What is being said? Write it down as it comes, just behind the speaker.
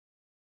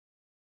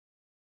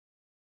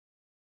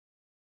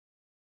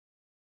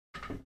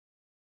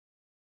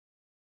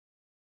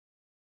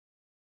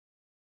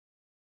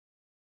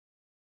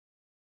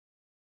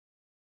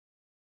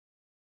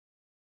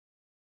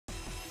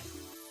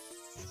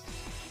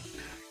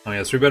Oh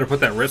yes, we better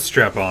put that wrist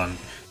strap on.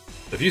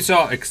 If you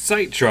saw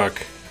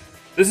ExciteTruck,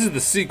 this is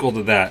the sequel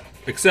to that,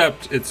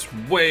 except it's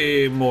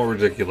way more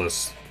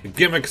ridiculous. The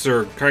gimmicks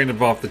are kind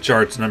of off the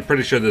charts, and I'm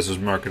pretty sure this was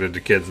marketed to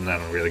kids and I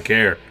don't really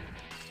care.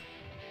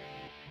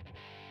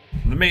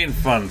 The main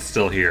fun's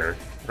still here,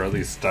 or at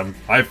least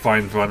I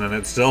find fun in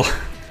it still.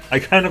 I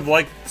kind of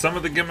like some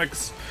of the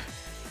gimmicks.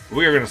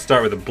 We are going to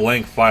start with a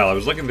blank file. I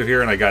was looking through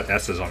here and I got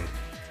S's on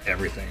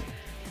everything.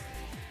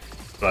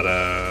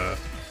 But,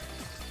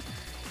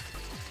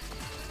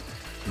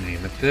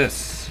 name it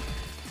this.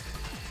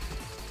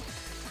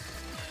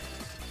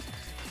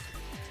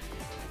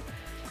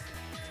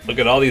 Look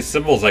at all these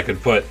symbols I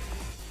could put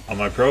on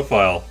my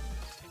profile.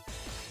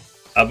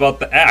 How about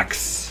the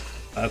axe?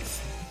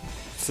 That's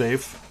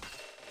safe.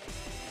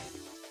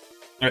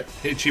 Alright,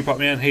 hey Cheapot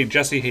Man, hey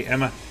Jesse, hey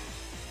Emma.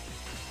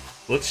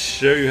 Let's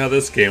show you how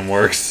this game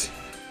works.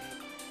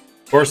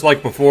 Of course,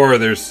 like before,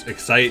 there's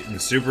Excite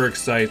and Super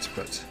Excite,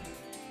 and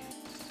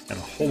a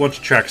whole bunch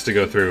of tracks to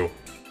go through.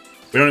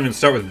 We don't even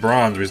start with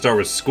Bronze, we start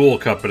with School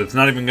Cup, but it's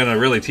not even gonna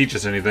really teach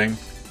us anything.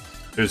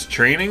 There's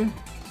Training.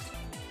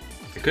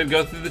 I could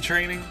go through the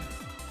Training.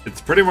 It's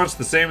pretty much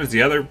the same as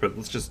the other, but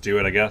let's just do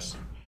it, I guess.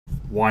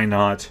 Why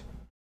not?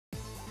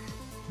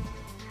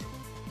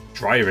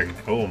 Driving.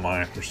 Oh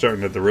my, we're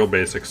starting at the real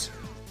basics.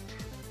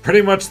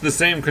 Pretty much the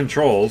same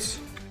controls.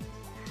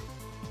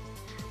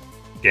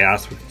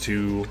 Gas with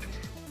 2.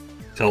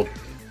 Tilt.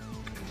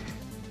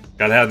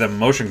 Gotta have them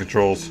motion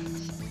controls.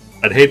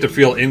 I'd hate to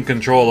feel in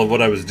control of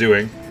what I was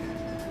doing.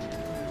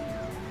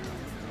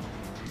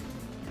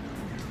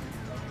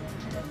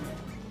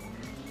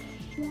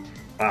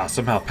 Ah,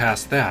 somehow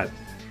passed that.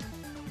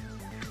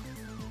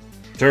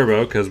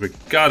 Turbo, because we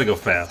gotta go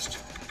fast.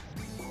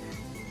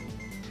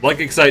 Like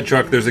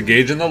ExciteTruck, there's a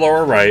gauge in the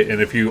lower right, and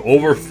if you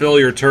overfill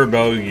your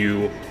turbo,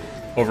 you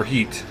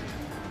overheat.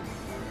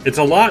 It's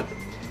a lot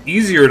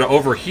easier to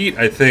overheat,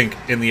 I think,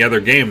 in the other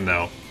game,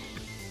 though.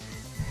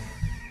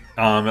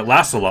 It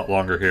lasts a lot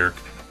longer here.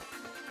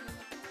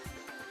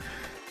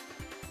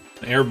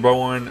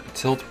 Airborne,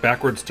 tilt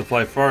backwards to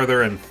fly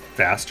farther and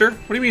faster?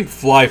 What do you mean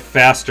fly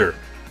faster?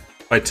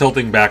 By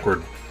tilting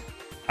backward.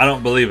 I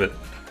don't believe it.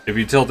 If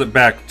you tilt it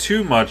back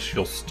too much,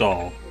 you'll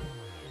stall.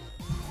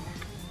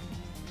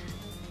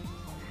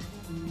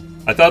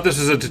 I thought this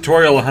was a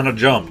tutorial on how to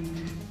jump.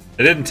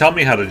 It didn't tell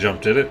me how to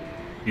jump, did it?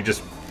 You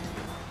just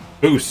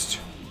boost.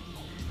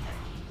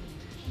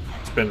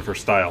 Spin for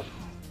style.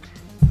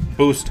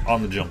 Boost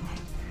on the jump.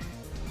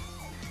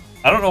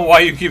 I don't know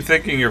why you keep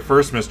thinking you're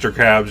first, Mr.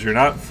 Krabs. You're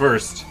not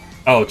first.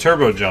 Oh,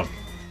 turbo jump.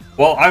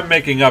 Well, I'm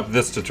making up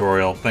this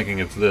tutorial, thinking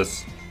it's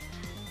this.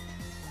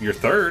 You're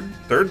third.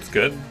 Third's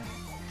good.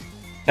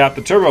 Tap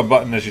the turbo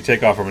button as you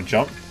take off from a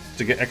jump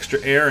to get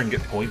extra air and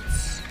get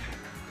points.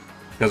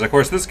 Because, of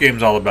course, this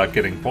game's all about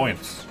getting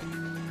points.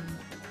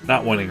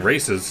 Not winning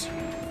races.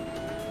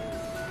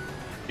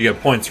 You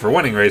get points for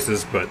winning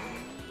races, but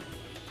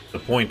the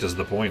point is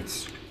the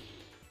points.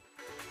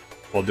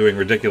 While doing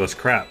ridiculous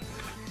crap.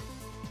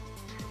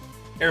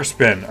 Air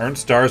spin. Earn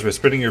stars by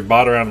spinning your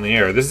bot around in the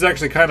air. This is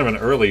actually kind of an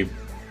early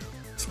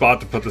spot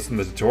to put this in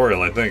the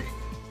tutorial, I think.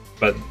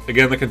 But,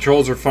 again, the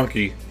controls are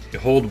funky. You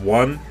hold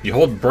one, you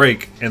hold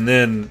brake, and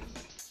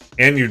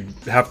you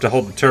have to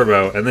hold the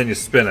turbo, and then you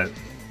spin it.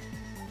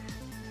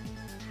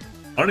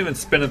 I don't even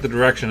spin it the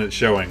direction it's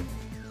showing.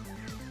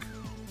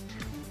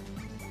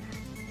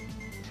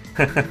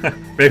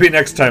 Maybe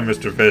next time,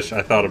 Mr. Fish.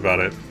 I thought about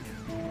it.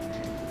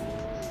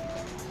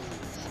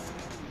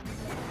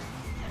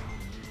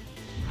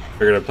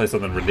 We're gonna play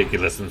something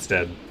ridiculous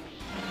instead.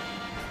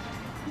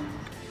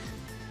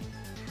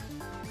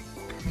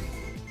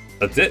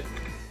 That's it.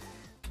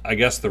 I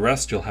guess the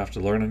rest you'll have to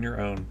learn on your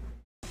own.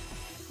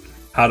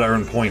 How to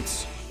earn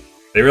points.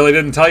 They really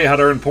didn't tell you how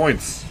to earn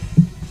points.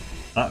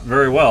 Not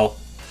very well.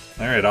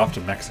 Alright, off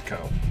to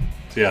Mexico.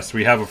 So yes,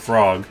 we have a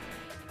frog.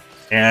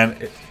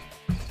 And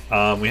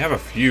we have a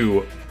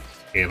few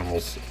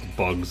animals,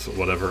 bugs,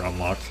 whatever,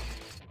 unlocked.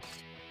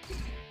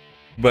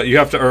 But you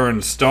have to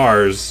earn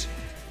stars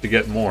to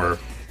get more.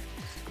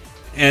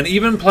 And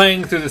even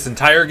playing through this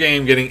entire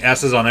game, getting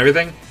S's on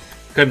everything,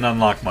 couldn't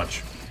unlock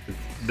much.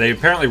 They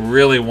apparently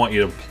really want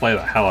you to play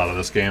the hell out of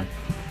this game.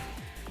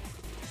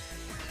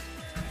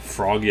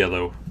 Frog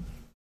yellow.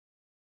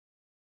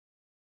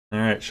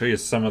 Alright, show you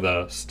some of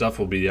the stuff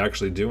we'll be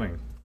actually doing.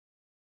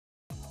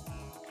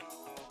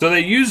 So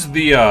they use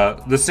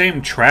the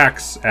same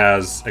tracks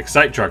as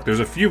ExciteTruck. There's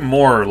a few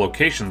more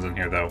locations in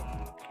here, though.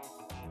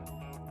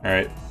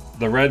 Alright,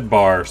 the red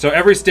bar. So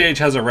every stage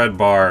has a red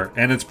bar,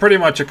 and it's pretty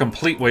much a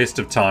complete waste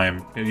of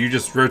time. You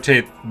just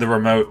rotate the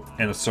remote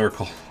in a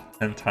circle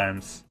 10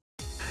 times.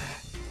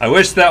 I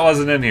wish that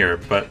wasn't in here,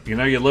 but, you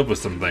know, you live with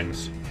some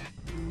things.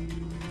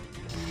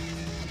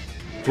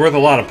 It's worth a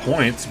lot of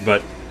points,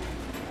 but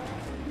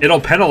it'll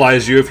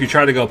penalize you if you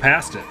try to go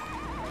past it.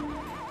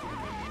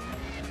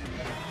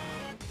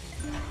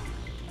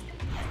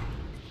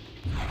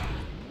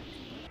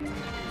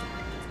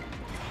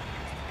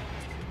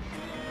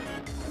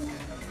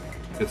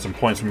 Get some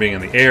points from being in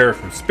the air,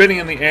 from spinning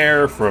in the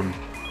air, from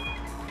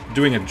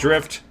doing a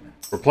drift.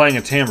 We're playing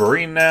a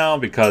tambourine now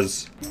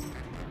because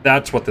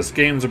that's what this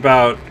game's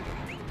about.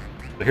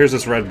 But here's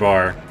this red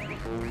bar.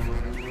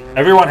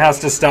 Everyone has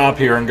to stop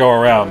here and go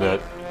around it.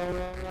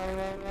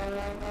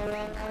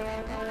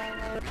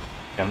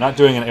 Okay, I'm not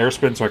doing an air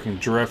spin so I can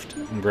drift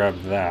and grab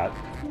that.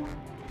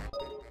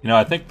 You know,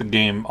 I think the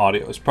game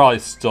audio is probably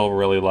still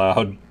really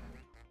loud.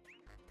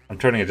 I'm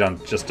turning it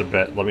down just a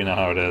bit. Let me know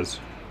how it is.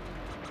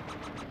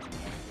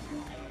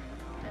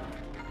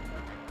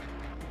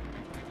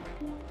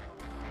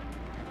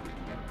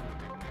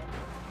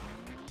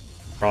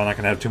 Probably not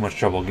going to have too much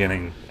trouble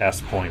getting S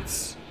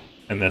points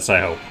in this, I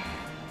hope.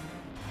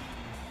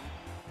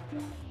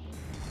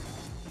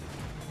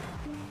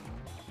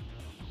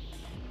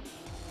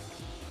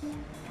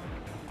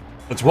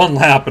 It's one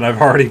lap and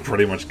I've already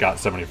pretty much got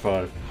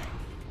 75.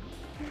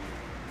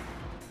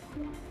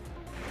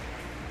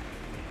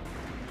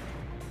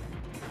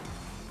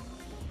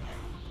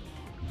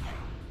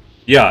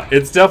 Yeah,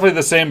 it's definitely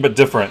the same but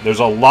different. There's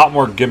a lot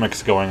more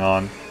gimmicks going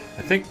on.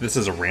 I think this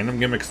is a random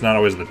gimmick, it's not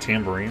always the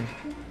tambourine.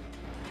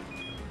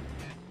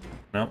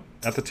 No,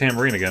 not the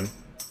tambourine again.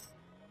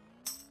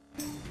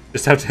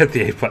 Just have to hit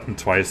the A button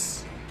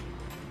twice.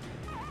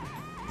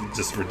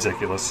 Just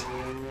ridiculous.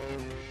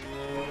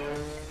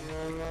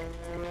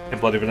 Hey,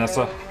 Bloody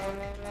Vanessa.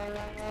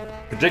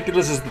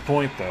 Ridiculous is the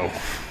point, though.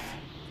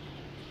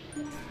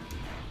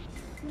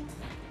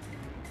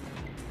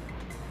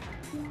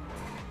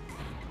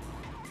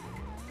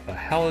 The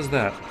hell is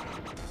that?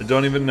 I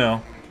don't even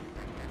know.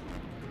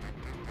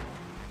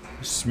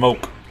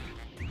 Smoke.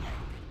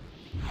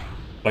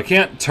 But I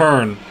can't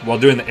turn while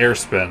doing the air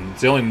spin.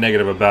 It's the only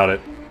negative about it.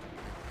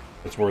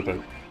 It's worth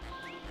it.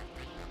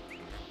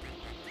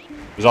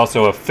 There's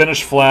also a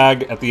finish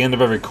flag at the end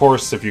of every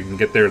course if you can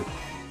get there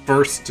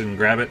first and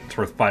grab it. It's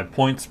worth 5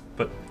 points,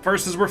 but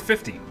first is worth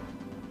 50.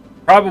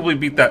 Probably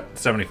beat that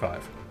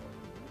 75.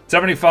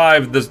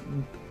 75, this,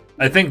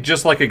 I think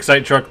just like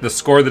ExciteTruck, the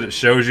score that it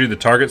shows you, the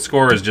target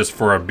score, is just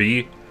for a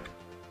B.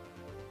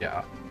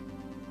 Yeah.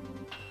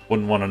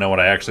 Wouldn't want to know what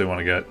I actually want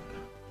to get.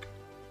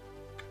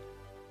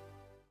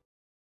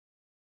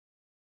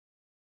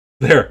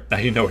 There, now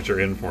you know what you're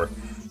in for.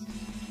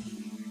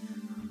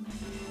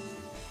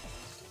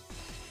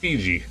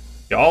 Fiji.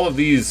 Yeah, all of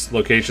these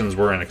locations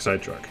were in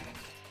ExciteTruck.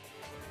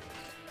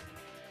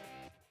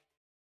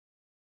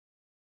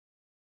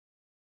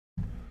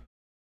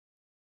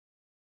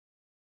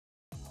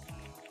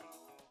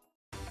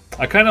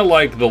 I kind of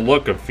like the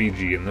look of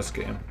Fiji in this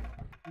game.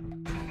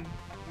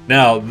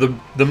 Now,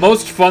 the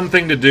most fun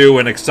thing to do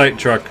in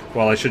ExciteTruck,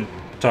 well, I should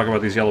talk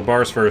about these yellow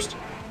bars first.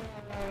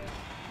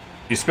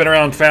 You spin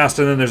around fast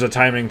and then there's a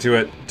timing to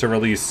it to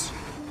release.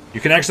 You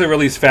can actually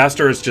release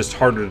faster, it's just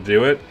harder to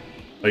do it.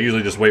 I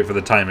usually just wait for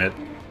the time it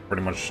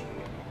pretty much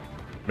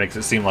makes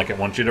it seem like it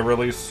wants you to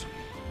release.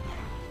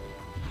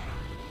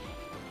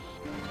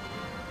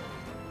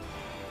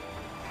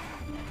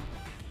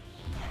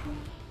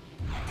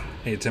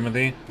 Hey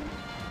Timothy.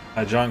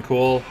 Hi John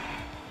Cool.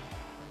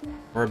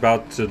 We're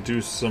about to do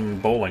some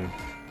bowling.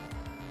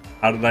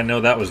 How did I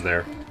know that was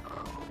there?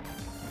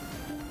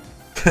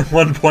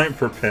 1 point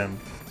per pin.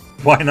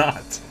 Why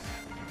not?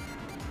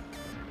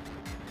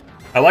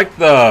 I like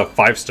the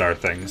 5-star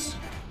things.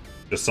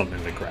 Just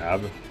something to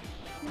grab.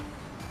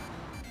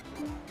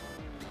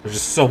 There's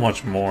just so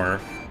much more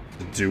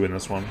to do in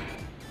this one.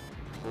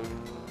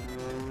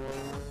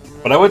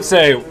 But I would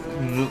say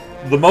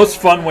the most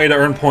fun way to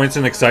earn points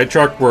in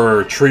ExciteTruck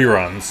were tree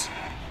runs.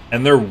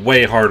 And they're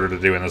way harder to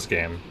do in this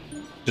game.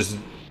 Just,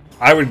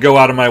 I would go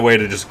out of my way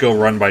to just go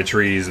run by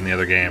trees in the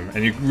other game.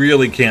 And you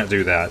really can't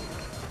do that.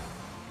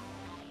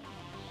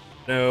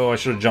 No, I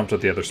should have jumped at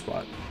the other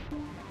spot.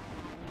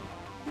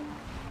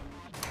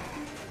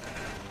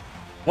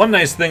 One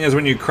nice thing is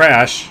when you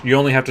crash, you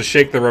only have to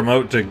shake the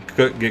remote to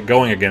get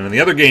going again. In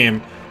the other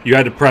game, you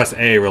had to press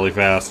A really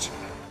fast.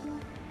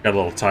 Got a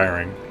little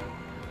tiring.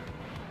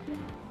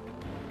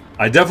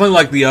 I definitely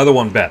like the other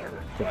one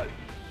better, but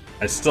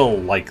I still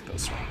like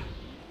this one.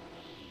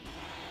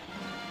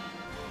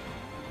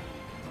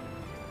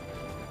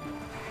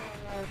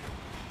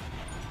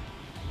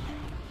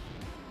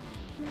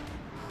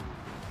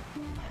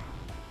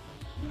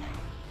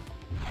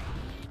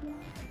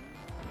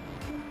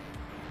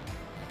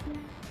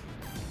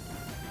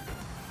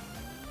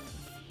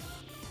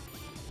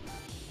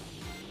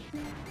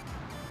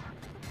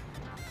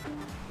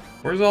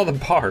 Where's all the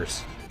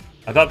bars?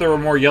 I thought there were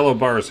more yellow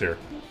bars here.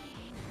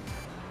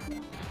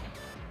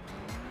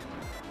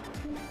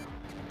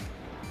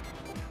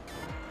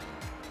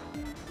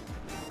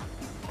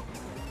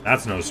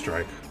 That's no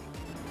strike.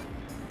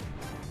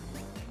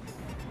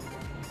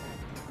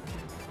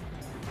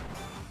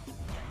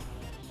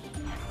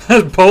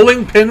 The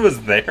bowling pin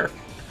was there?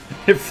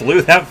 It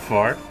flew that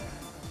far?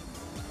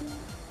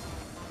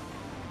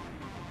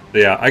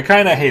 Yeah, I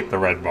kind of hate the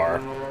red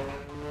bar.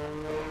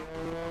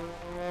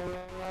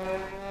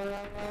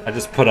 I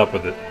just put up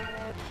with it.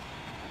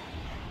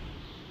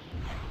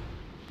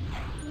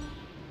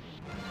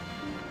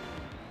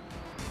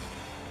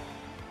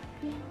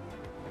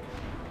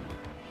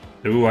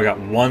 Ooh, I got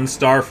 1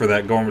 star for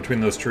that going between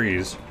those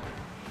trees.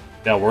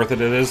 Yeah, worth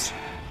it is.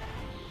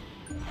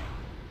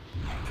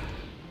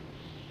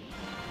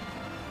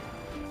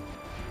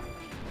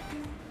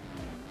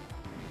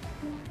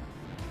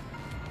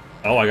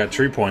 Oh, I got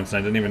tree points and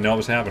I didn't even know it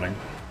was happening.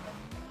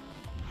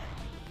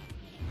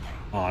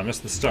 Oh, I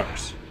missed the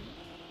stars.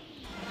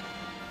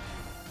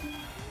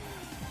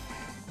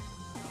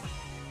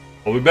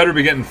 Well, we better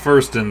be getting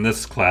first in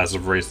this class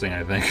of racing,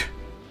 I think.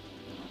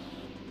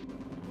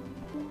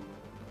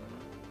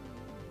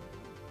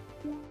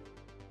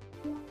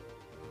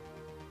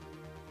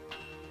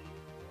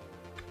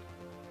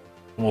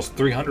 Almost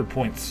 300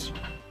 points.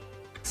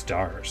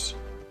 Stars.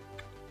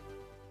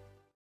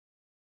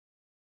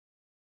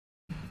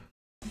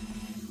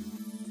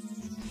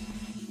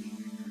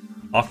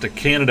 Off to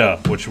Canada,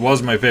 which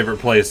was my favorite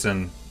place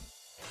in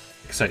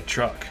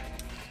ExciteTruck.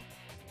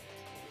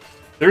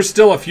 There's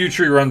still a few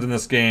tree runs in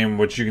this game,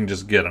 which you can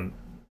just get a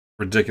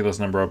ridiculous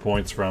number of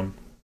points from.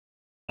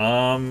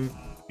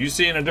 You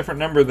seeing a different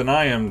number than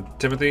I am,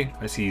 Timothy?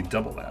 I see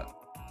double that.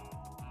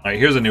 Alright,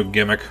 here's a new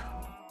gimmick.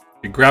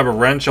 You grab a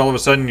wrench, all of a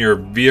sudden your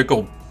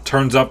vehicle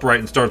turns upright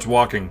and starts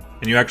walking.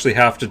 And you actually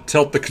have to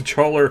tilt the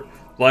controller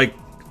like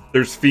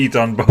there's feet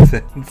on both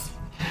ends.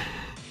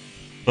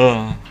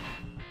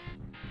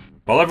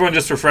 Well, everyone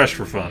just refresh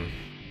for fun,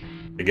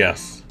 I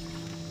guess.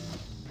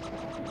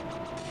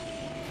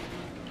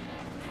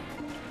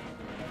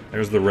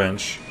 There's the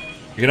wrench.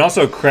 You can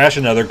also crash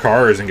into other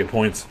cars and get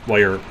points while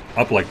you're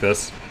up like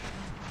this.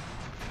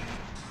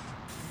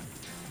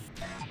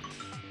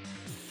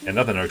 And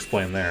nothing to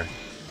explain there.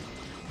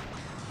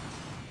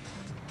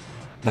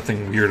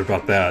 Nothing weird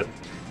about that.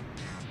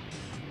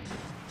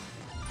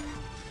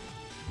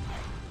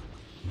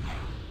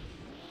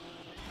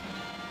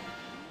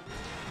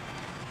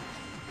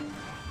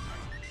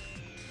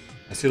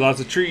 I see lots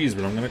of trees,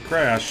 but I'm gonna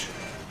crash.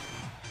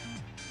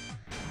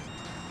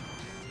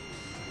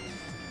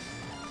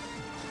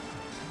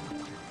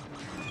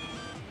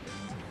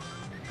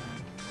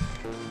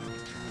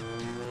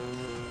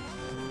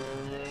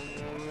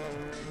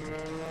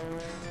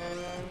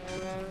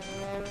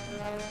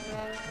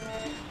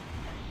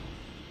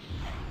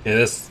 Yeah,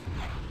 this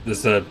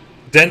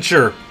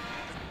denture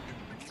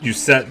you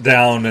set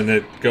down and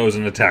it goes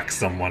and attacks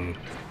someone.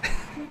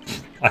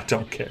 I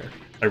don't care.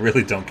 I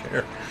really don't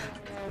care.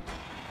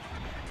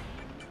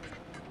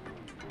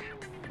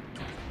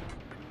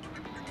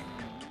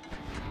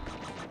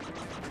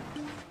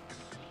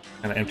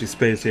 Kind of empty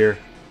space here.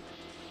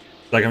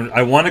 Like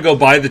I want to go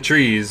buy the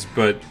trees,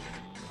 but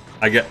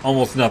I get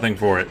almost nothing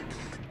for it.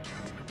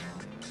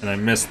 And I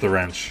miss the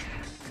wrench.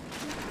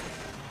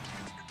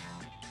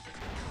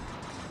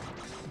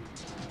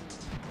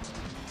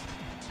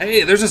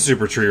 Hey, there's a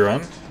super tree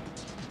run.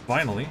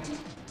 Finally.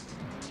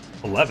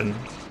 11.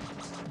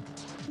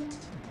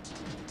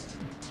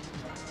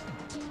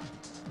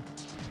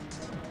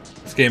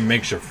 This game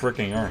makes you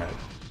freaking earn it.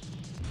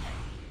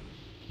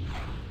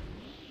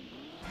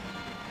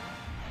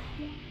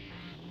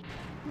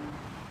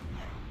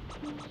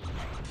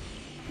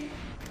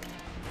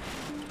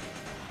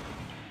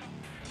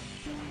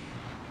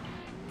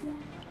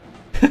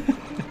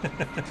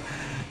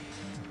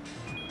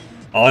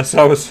 All I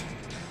saw was...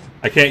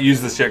 I can't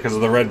use this yet because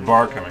of the red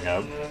bar coming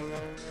up.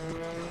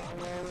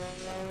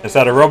 Is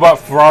that a robot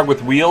frog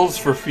with wheels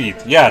for feet?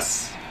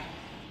 Yes.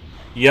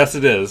 Yes,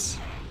 it is.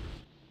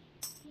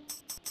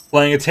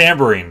 Playing a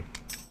tambourine.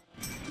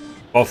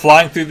 While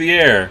flying through the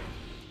air.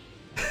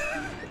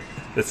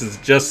 This is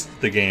just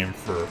the game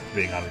for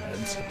being on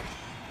meds.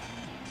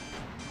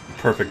 The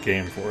perfect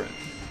game for it.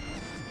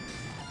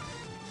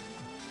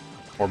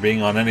 Or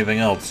being on anything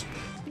else.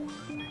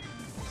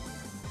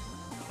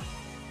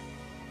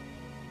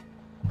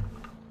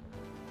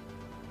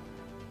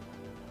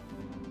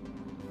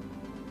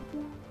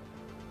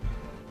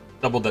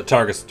 Doubled that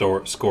target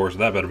score, so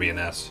that better be an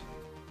S.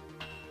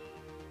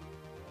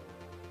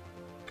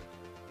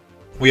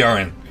 We are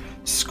in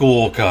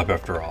School Cup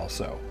after all,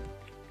 so...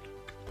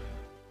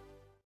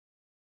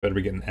 better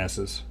be getting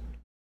S's.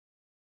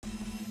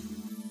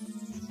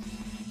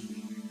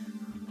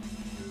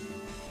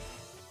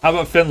 How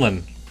about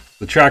Finland?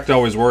 The track to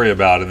always worry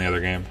about in the other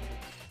game.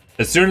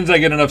 As soon as I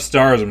get enough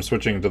stars, I'm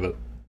switching to the...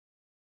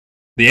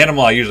 The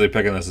animal I usually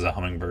pick in this is a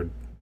hummingbird.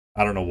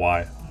 I don't know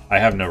why. I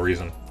have no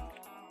reason.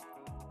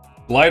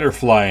 Glider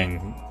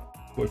flying.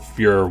 If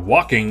you're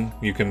walking,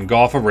 you can go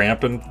off a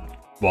ramp and,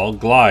 well,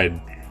 glide.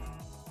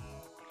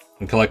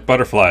 And collect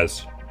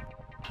butterflies.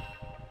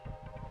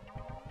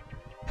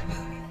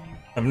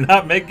 I'm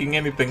not making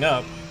anything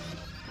up.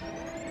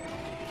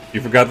 You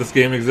forgot this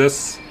game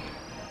exists?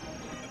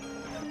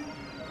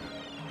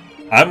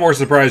 I'm more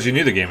surprised you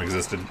knew the game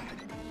existed.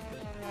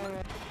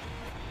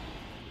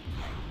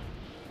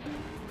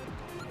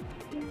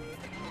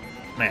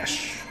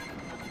 Smash.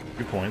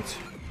 2 points.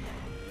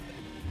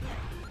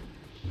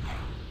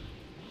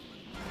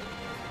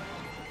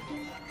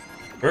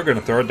 We're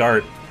gonna throw a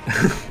dart.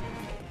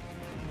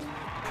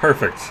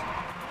 Perfect.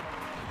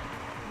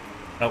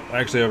 Oh, I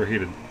actually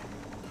overheated.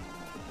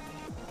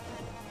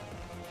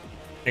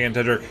 Hang on,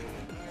 Tedrick.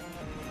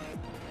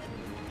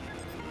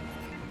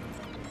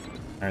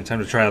 Alright, time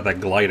to try out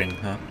that gliding,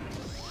 huh?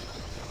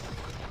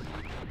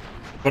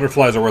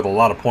 Butterflies are worth a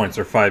lot of points.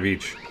 They're 5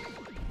 each.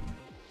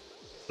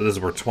 So this is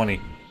worth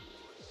 20.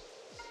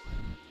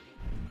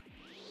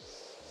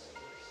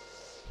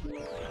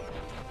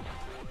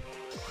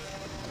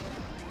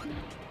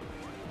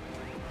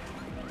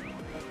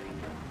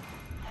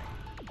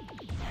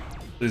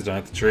 Please don't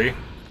hit the tree.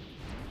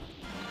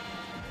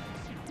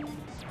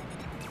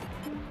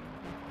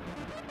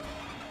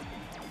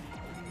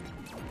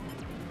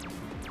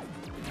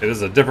 It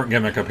is a different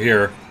gimmick up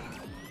here.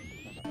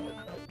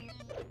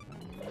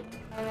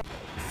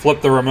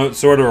 Flip the remote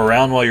sort of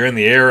around while you're in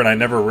the air, and I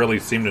never really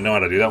seem to know how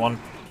to do that one.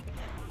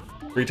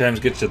 3 times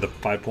gets you the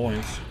 5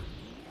 points.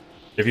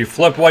 If you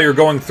flip while you're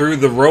going through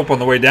the rope on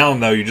the way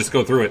down, though, you just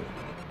go through it.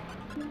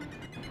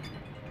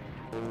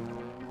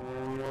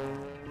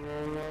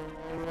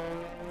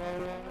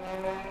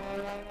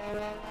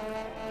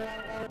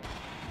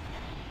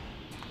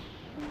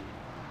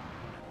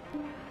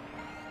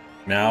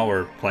 Now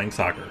we're playing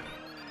soccer.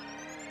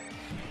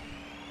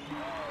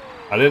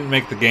 I didn't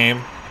make the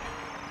game.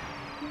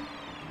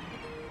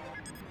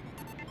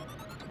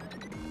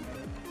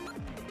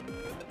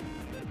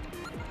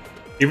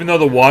 Even though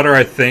the water,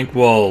 I think,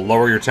 will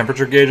lower your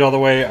temperature gauge all the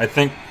way, I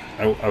think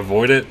I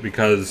avoid it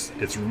because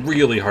it's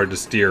really hard to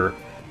steer.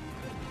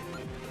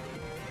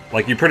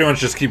 Like, you pretty much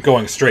just keep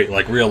going straight,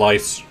 like real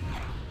ice.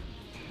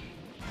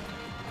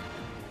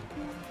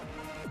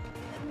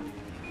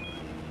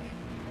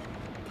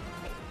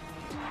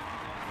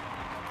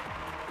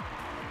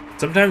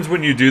 Sometimes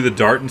when you do the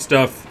dart and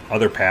stuff,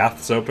 other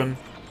paths open.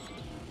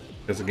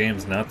 Because the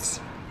game's nuts.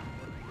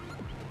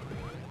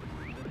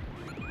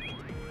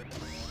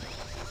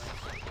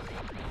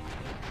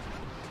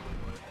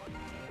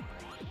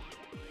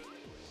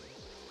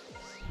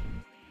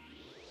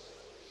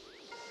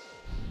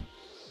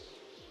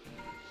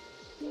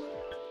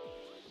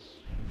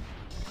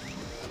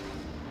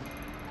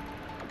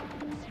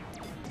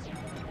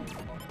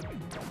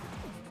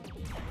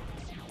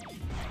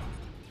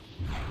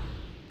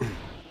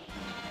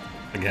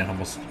 Again,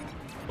 almost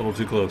a little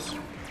too close.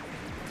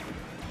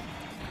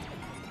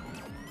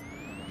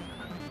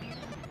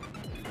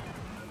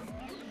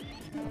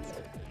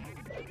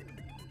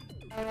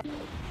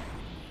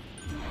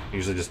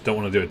 Usually just don't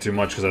want to do it too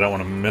much because I don't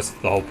want to miss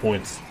the whole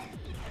points.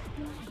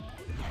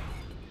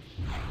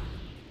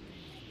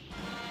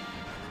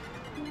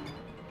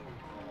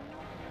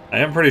 I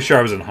am pretty sure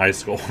I was in high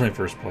school when I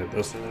first played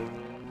this.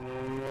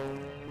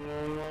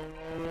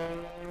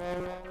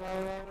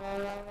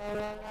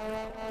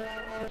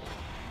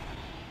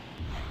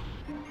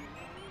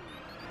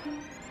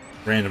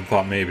 Random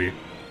thought, maybe.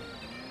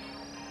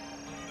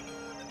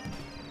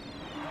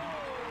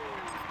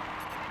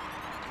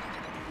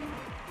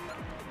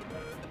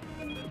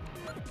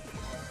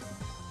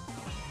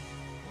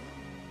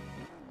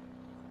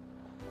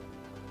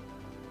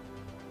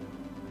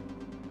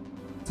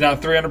 It's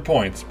not 300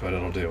 points, but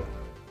it'll do.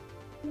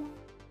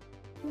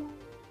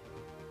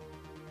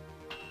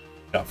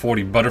 Got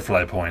 40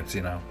 butterfly points,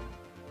 you know.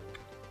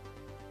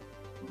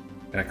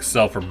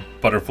 Excel for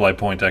butterfly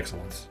point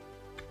excellence.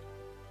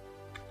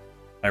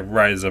 I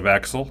rise of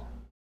Axel.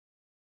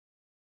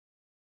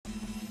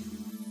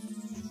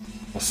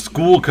 Well,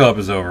 School Cup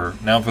is over.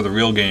 Now for the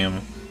real game.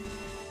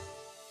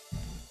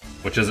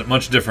 Which isn't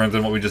much different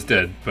than what we just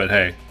did, but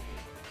hey.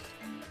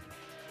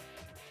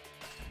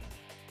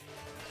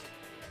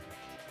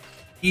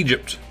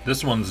 Egypt.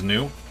 This one's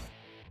new.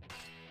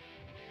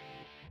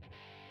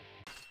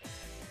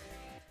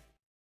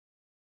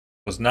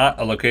 Was not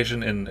a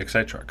location in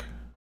ExciteTruck.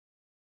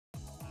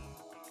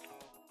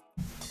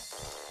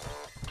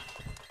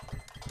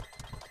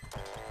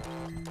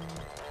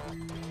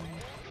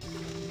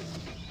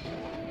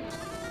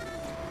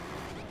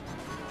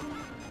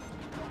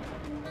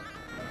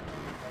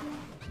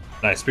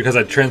 Nice, because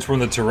I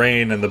transformed the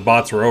terrain and the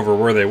bots were over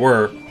where they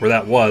were. Where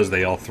that was,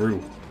 they all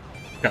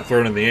got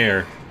thrown in the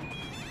air.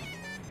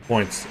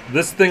 Points.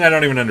 This thing I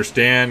don't even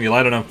understand. You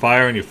light it on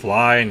fire and you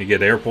fly and you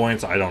get air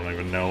points. I don't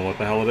even know what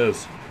the hell it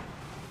is.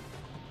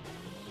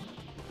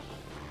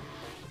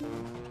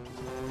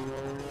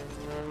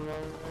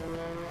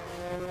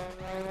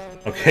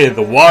 Okay,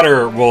 the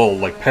water will,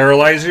 like,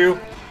 paralyze you.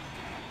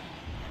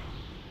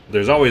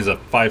 There's always a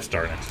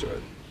 5-star next to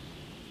it.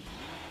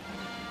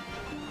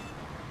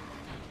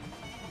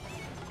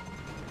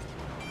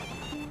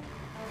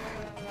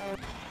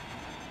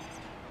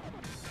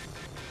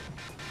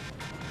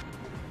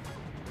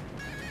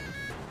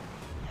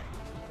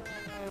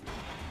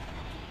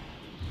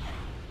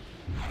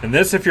 In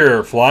this, if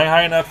you're flying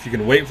high enough, you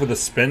can wait for the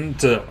spin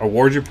to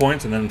award you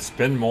points and then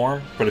spin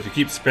more. But if you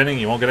keep spinning,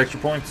 you won't get extra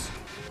points.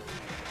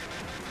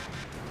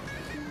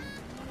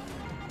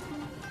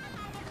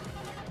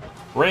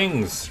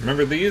 Rings.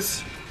 Remember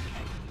these?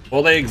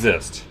 Well, they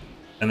exist.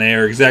 And they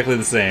are exactly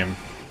the same.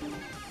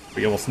 But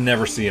you almost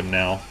never see them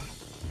now.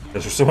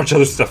 Because there's so much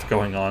other stuff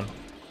going on.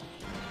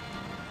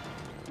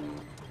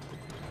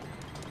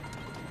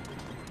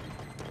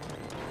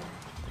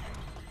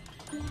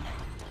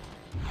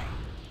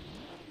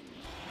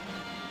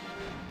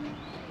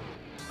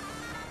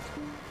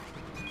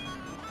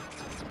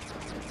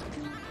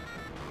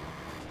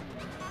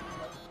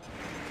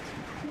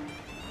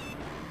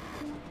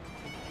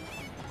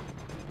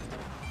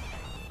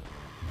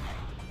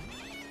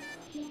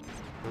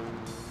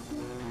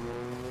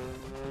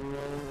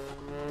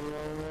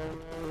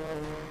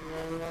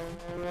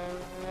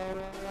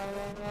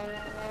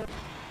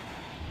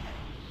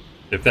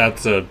 If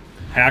that's a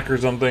hack or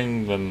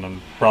something, then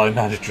I'm probably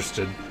not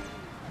interested.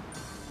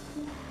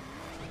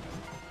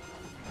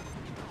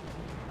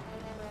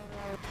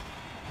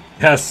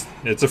 Yes,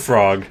 it's a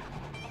frog.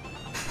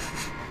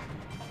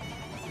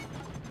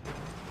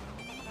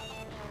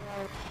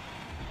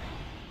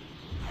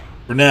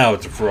 For now,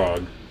 it's a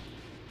frog.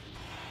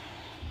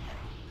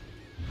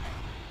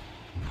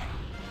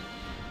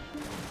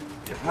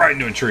 Get right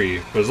into a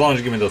tree. But as long as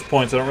you give me those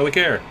points, I don't really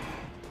care.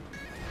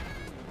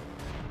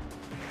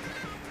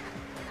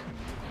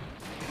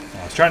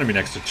 I was trying to be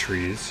next to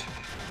trees.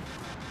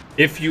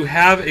 If you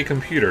have a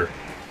computer,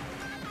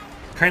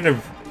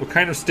 what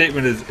kind of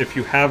statement is if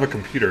you have a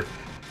computer?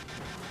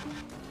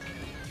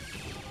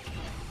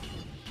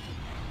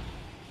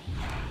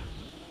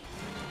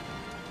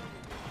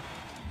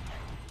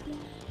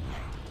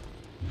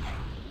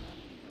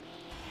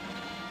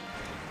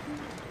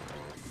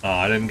 Oh,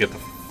 I didn't get the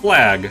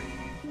flag,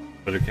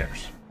 but who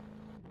cares?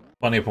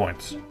 Plenty of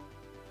points.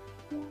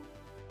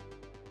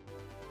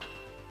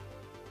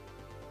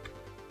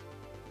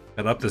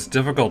 Got up this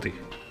difficulty.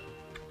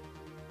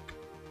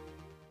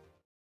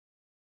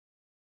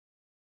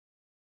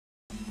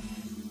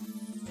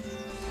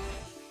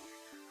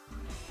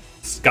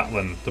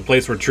 Scotland, the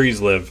place where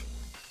trees live.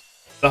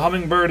 The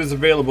hummingbird is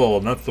available,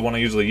 and that's the one I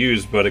usually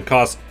use, but it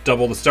costs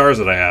double the stars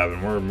that I have,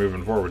 and we're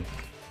moving forward.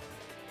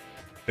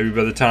 Maybe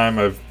by the time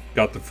I've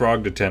got the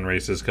frog to 10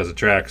 races, because it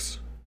tracks.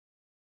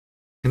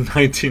 In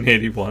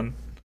 1981.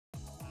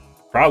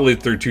 Probably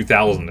through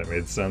 2000 it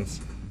made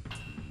sense.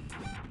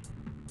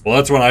 Well,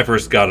 that's when I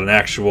first got an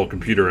actual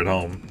computer at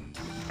home.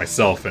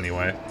 Myself,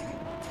 anyway.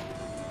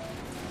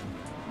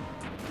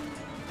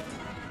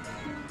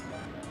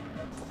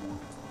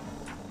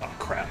 Oh,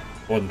 crap.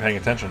 Wasn't paying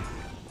attention.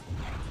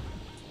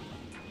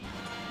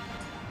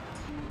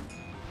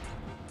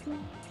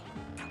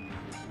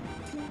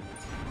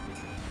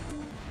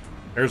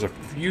 There's a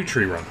few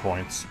tree run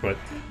points, but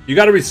you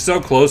gotta be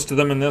so close to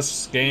them in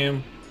this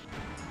game.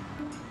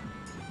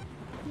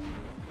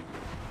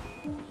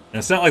 And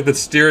it's not like the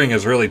steering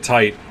is really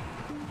tight.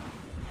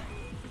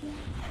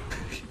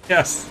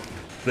 Yes,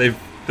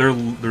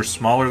 they're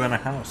smaller than a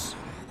house.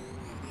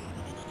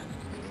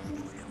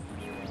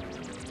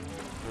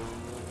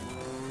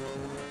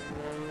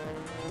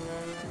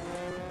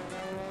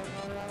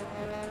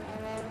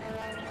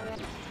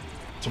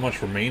 So much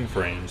for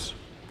mainframes.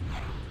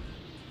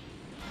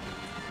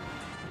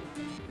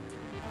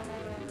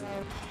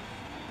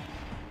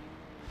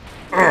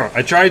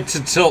 I tried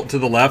to tilt to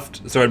the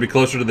left so I'd be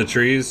closer to the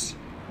trees.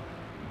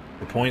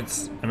 For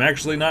points, I'm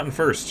actually not in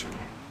first.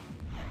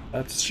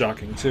 That's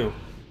shocking too.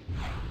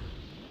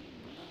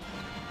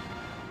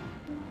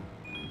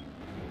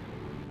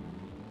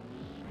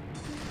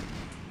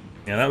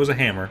 Yeah, that was a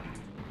hammer.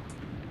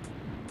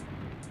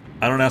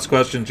 I don't ask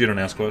questions, you don't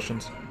ask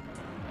questions.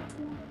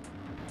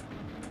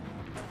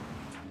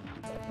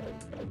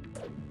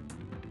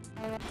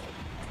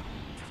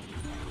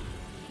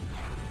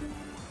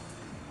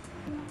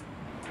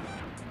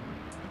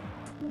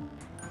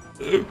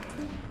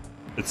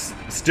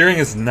 Steering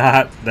is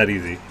not that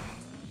easy.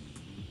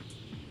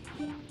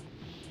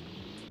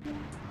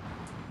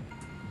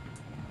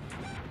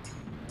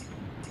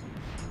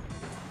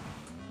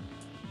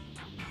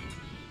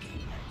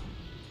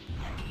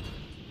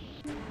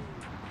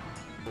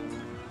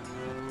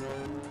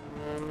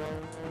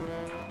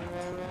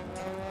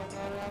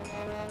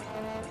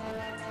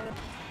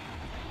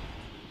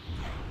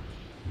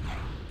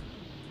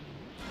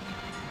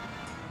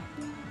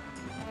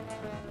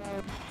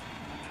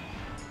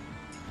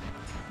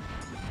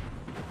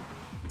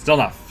 Still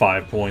not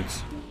 5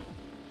 points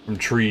from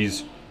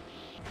trees.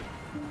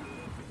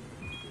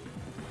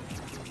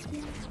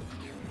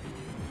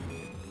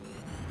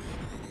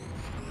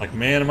 Like,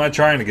 man, am I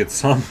trying to get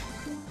some?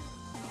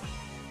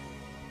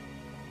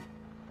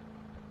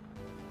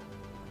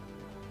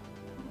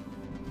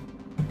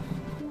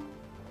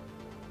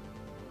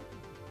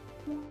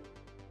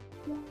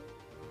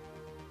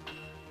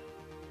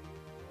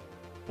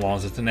 As long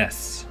as it's an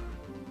S.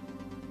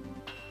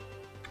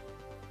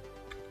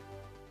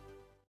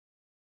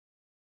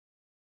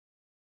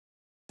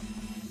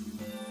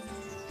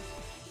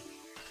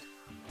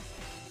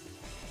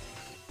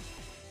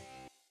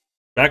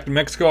 Back to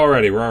Mexico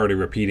already. We're already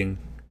repeating.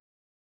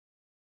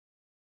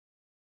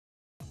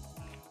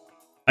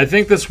 I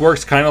think this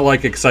works kind of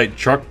like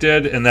ExciteTruck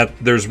did, in that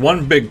there's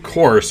one big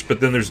course, but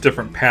then there's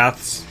different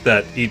paths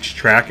that each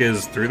track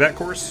is through that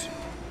course.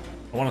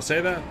 I want to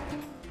say that.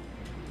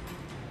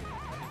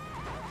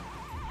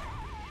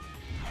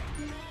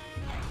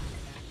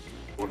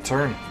 What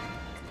turn?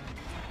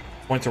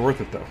 Points are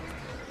worth it, though.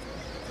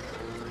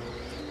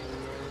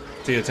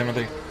 See ya,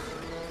 Timothy.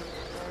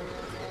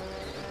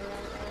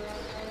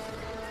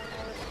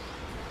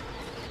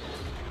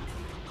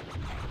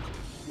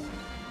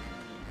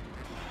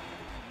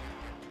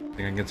 Think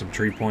I can get some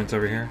tree points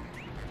over here?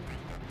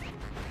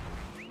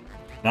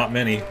 Not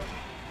many.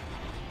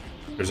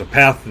 There's a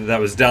path that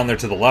was down there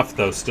to the left,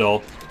 though,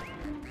 still.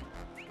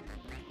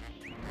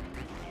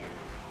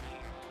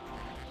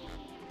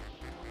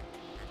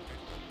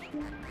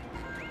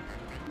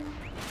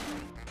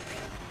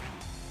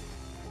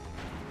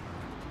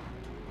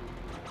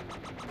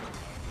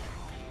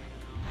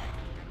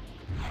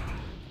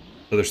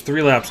 So there's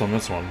 3 laps on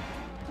this one.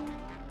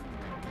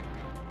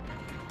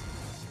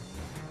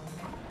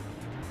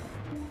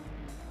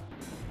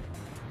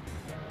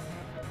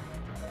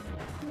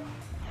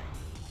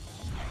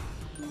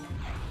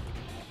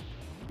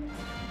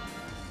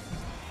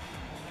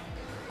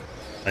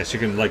 Nice, you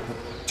can like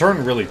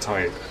turn really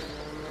tight.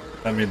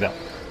 That made that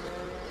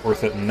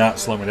worth it and not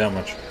slow me down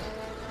much.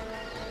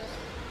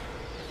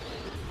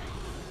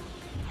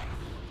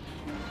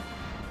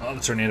 Oh, the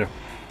tornado.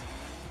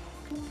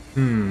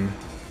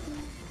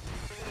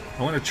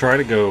 I want to try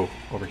to go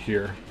over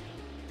here.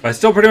 But I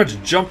still pretty much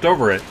jumped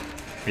over it.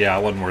 Yeah,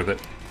 it wasn't worth it.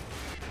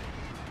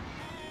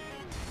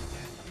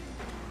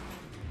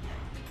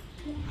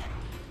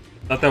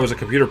 Thought that was a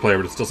computer player,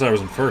 but it still said I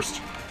was in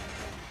first.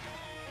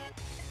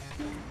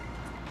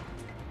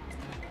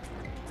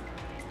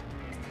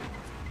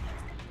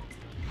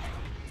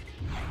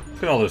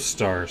 Look at all those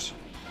stars.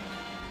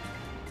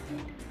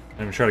 I'm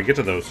gonna try to get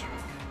to those.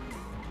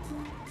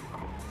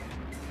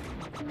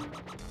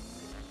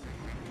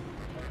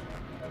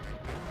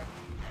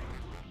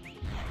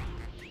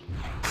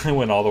 I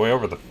went all the way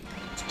over the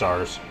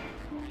stars.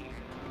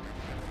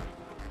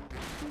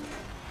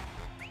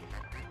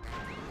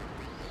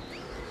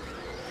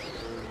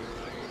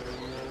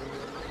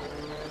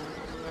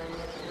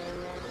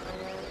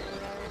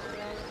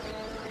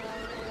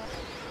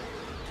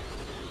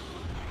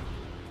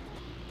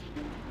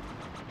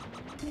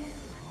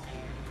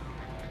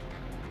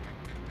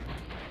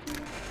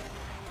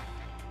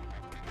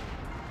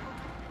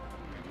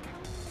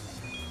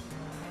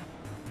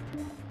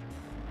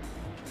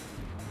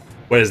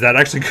 Wait, is that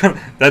actually gonna...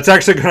 That's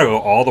actually gonna go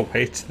all the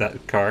way to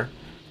that car?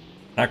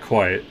 Not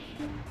quite.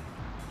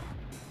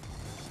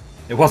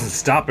 It wasn't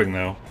stopping,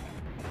 though.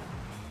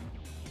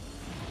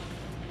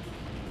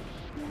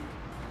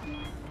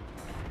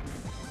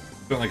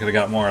 Certainly could have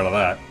got more out of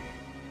that.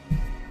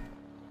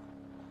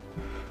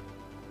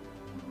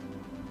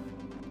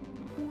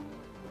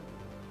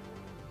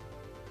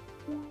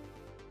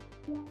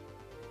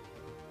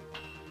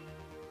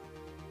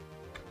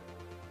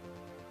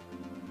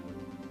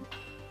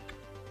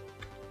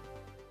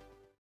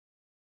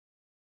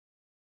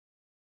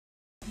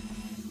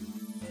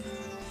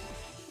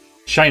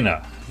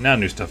 China. Now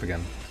new stuff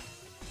again.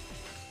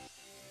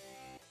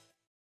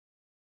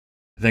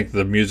 I think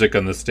the music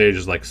on this stage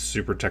is like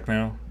super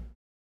techno.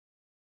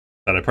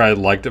 That I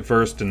probably liked at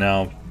first and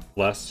now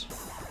less.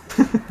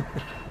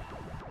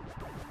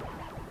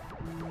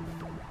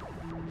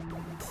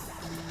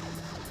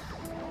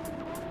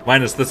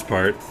 Minus this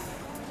part.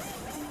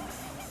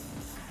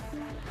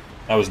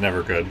 That was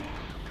never good.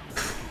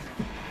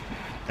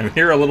 And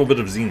here a little bit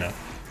of Xena.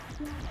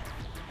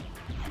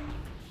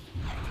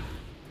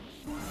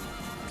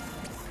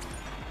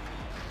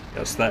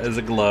 Yes, that is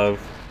a glove.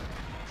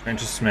 Trying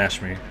to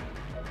smash me.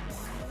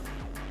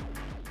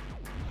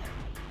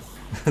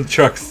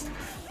 Trucks.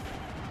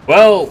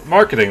 Well,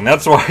 marketing.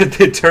 That's why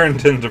they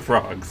turned into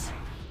frogs.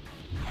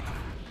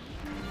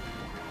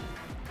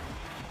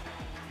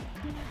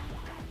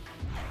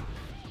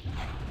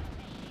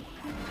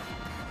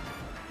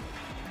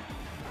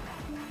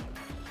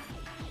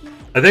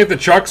 I think the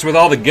trucks with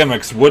all the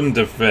gimmicks wouldn't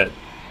have fit,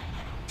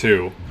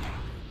 too.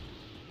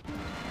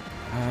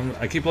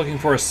 I keep looking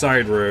for a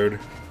side road.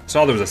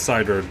 Saw there was a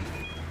side road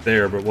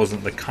there, but it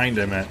wasn't the kind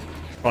I meant.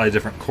 Probably a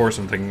different course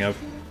I'm thinking of.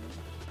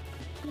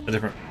 A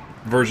different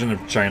version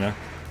of China.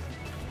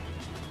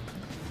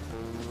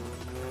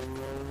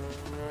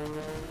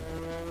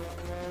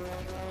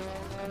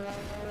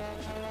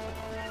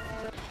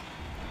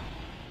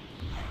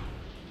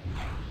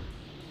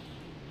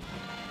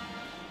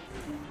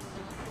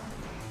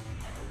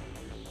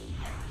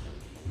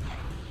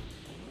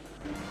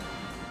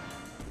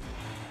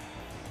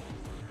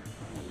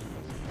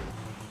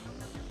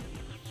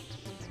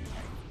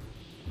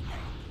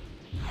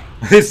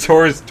 These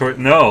toys,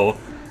 no.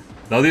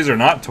 No, these are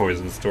not toys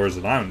in stores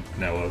that I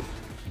know of.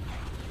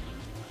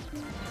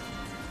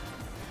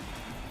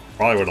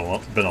 Probably would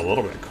have been a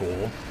little bit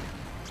cool.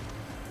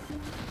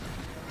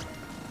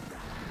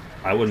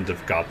 I wouldn't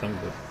have got them,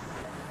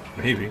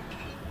 but maybe.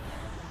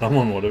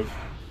 Someone would have.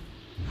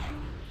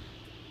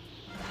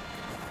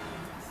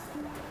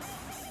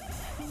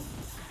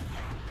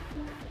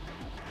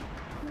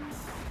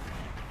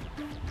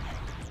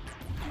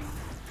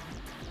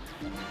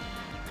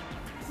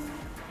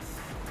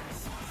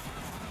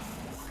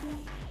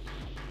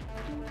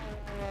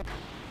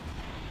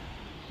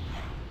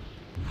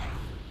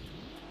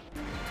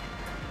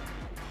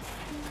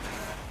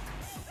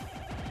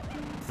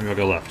 Maybe I'll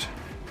go left.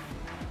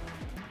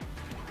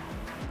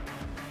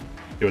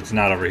 Yo, it's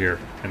not over here.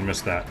 I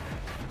missed that.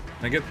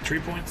 Can I get 3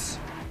 points?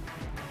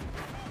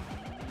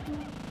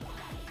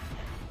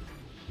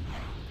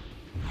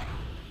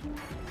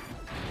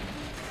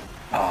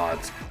 Oh,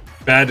 it's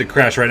bad to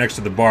crash right next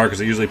to the bar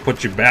because it usually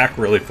puts you back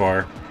really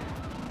far.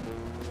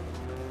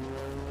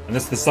 And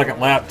this is the second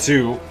lap,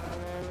 too.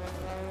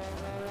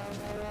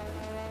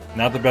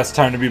 Not the best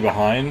time to be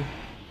behind.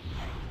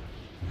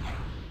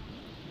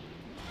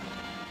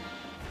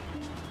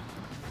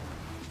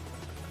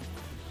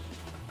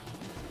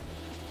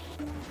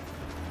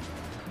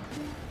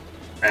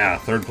 Ah,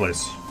 third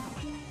place.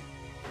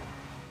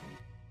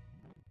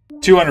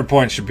 200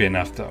 points should be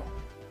enough, though.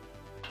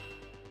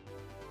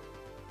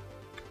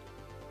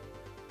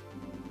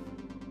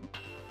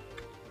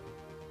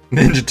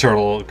 Ninja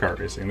Turtle kart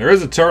racing. There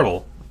is a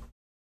turtle.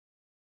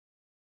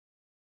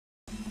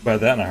 Buy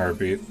that in a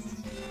heartbeat.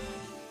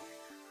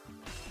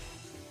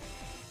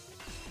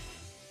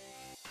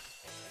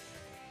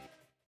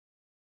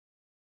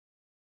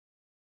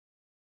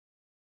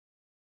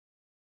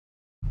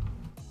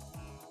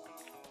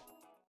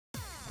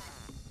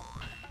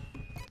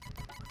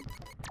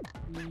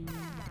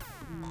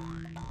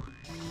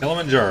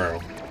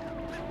 Kilimanjaro.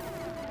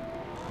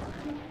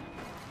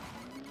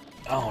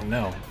 Oh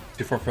no,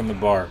 too far from the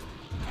bar.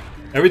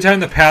 Every time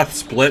the path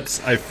splits,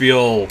 I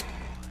feel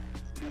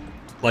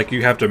like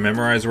you have to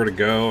memorize where to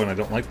go, and I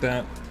don't like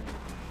that.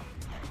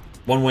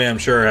 One way I'm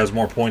sure has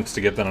more points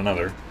to get than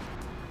another.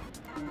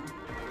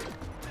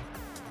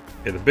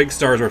 Okay, the big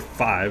stars are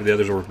 5, the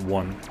others are worth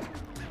 1.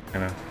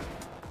 Kinda.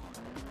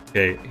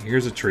 Okay,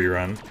 here's a tree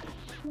run.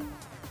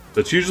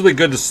 So it's usually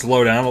good to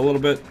slow down a little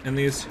bit in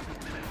these.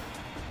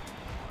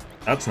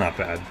 That's not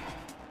bad.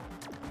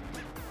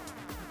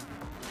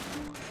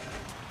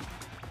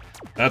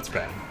 That's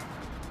bad.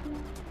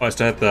 Oh, I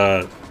still hit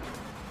the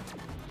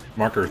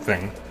marker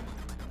thing.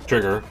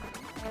 Trigger.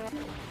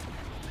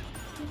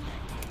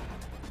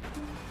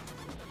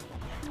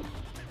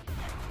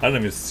 I don't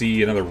even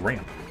see another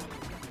ramp.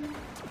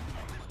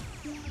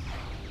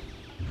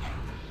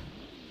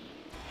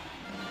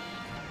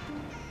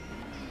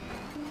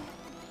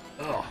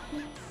 Oh.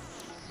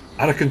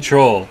 Out of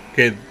control.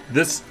 Okay,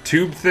 this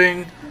tube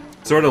thing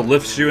sort of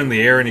lifts you in the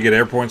air and you get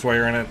air points while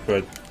you're in it,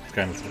 but it's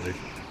kind of silly.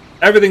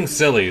 Everything's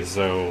silly,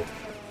 so...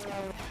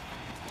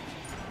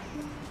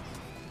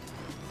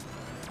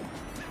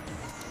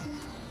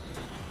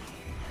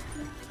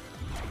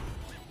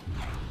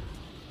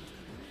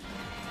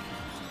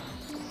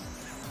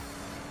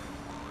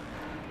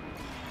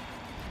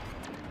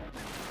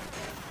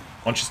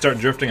 Once you start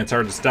drifting, it's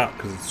hard to stop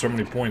because it's so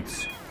many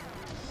points.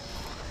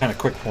 Kind of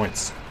quick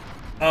points.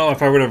 Oh,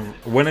 if I would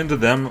have went into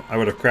them, I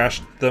would have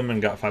crashed them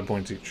and got 5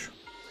 points each.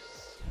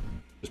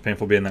 It's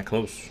painful being that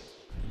close.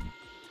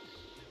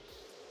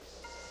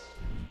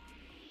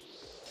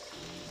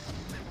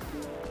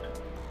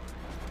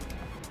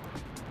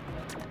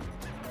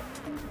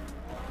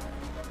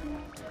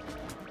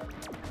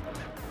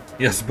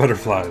 Yes,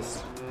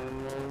 butterflies.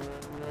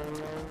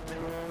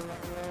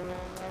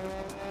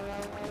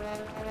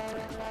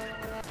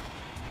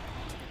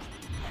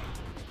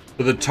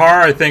 So the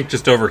tar, I think,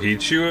 just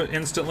overheats you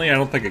instantly. I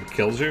don't think it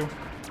kills you.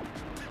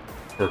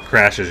 Or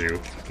crashes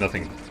you.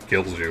 Nothing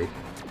kills you.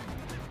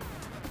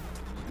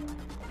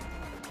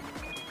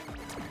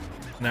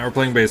 Now we're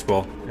playing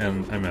baseball,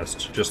 and I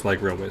missed, just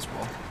like real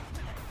baseball.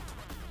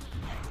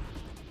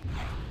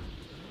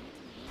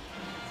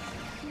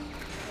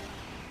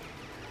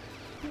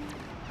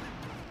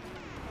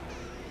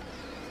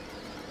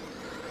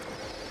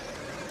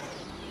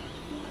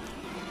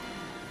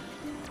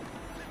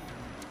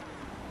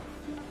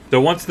 So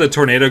once the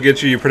tornado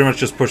gets you, you pretty much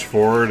just push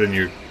forward and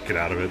you get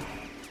out of it.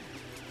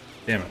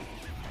 Damn it.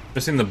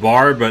 Missing the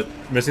bar, but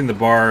missing the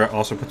bar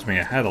also puts me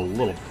ahead a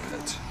little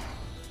bit.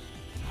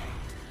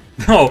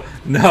 No,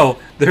 no,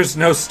 there's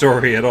no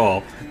story at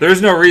all.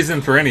 There's no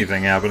reason for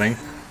anything happening.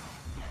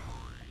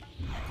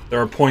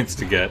 There are points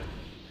to get.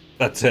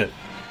 That's it.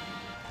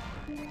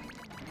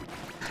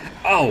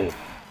 Oh,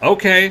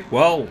 okay.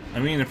 Well, I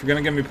mean, if you're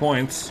gonna give me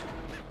points,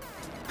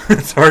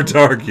 it's hard to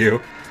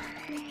argue.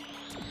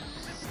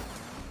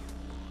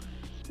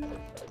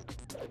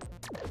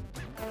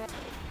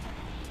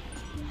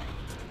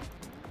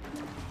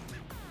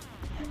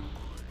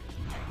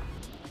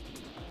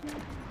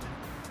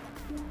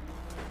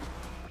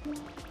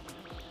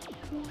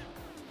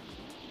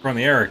 From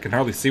the air, I can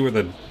hardly see where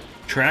the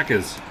track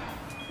is.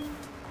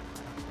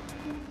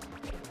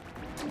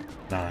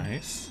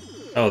 Nice.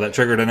 Oh, that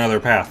triggered another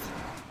path.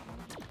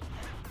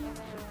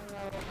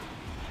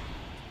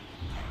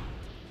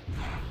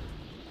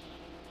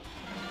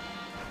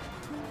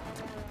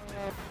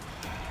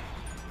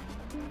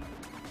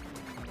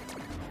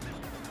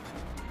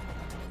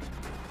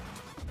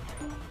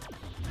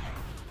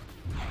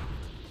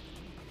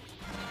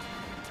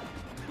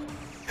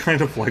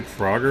 Kind of like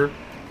Frogger.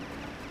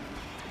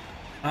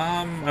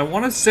 I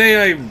want to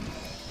say I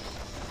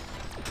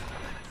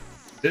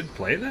did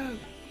play that?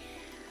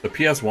 The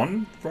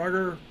PS1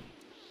 Frogger?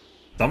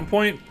 Some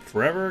point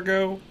forever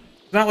ago?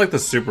 It's not like the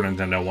Super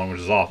Nintendo one,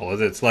 which is awful,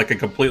 is it? It's like a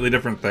completely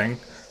different thing.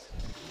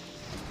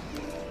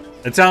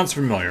 It sounds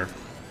familiar.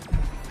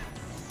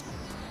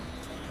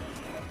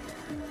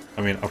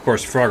 I mean, of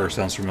course Frogger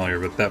sounds familiar,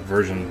 but that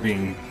version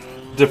being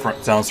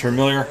different sounds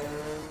familiar.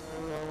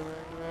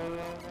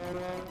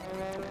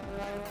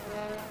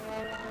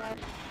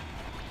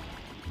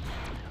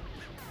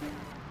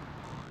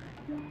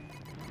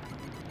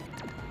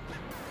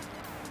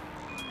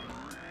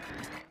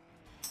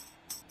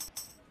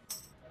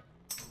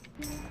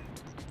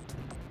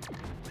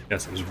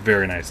 Yes, it was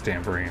very nice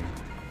tambourine.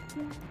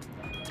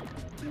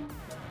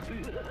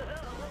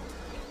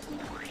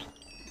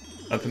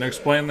 Nothing to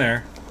explain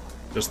there.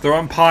 Just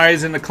throwing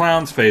pies into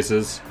clowns'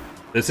 faces.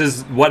 This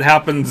is what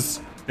happens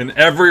in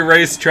every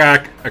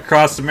racetrack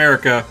across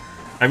America.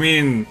 I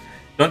mean,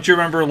 don't you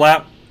remember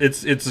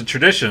it's a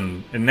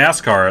tradition in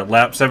NASCAR at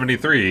lap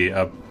 73.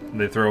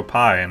 They throw a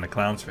pie in the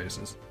clowns'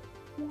 faces.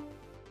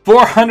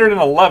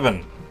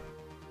 411.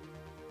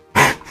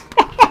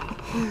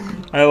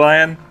 Hi,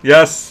 Lion.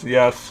 Yes,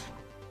 yes.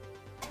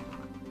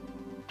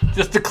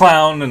 Just a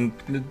clown, and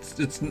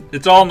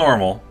it's all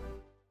normal.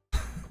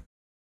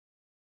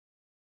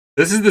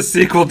 This is the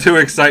sequel to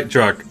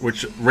ExciteTruck,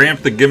 which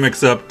ramped the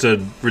gimmicks up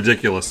to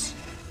ridiculous.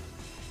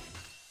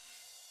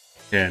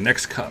 Yeah,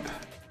 next cup.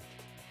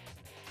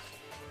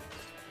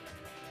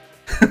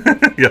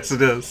 Yes,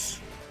 it is.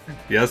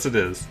 Yes, it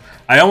is.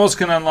 I almost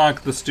can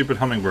unlock the stupid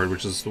hummingbird,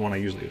 which is the one I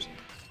usually use.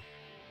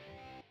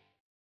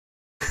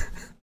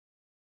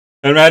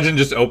 Imagine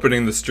just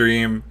opening the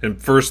stream,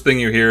 and first thing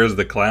you hear is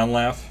the clown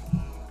laugh.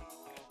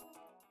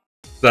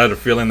 I had a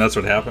feeling that's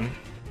what happened.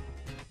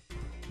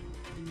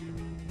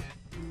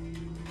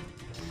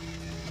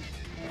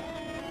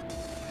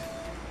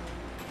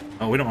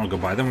 Oh, we don't want to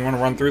go by them. We want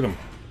to run through them.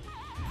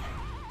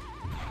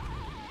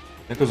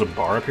 I think there's a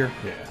bar up here?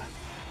 Yeah.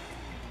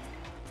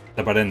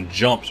 Except I didn't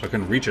jump, so I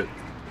couldn't reach it.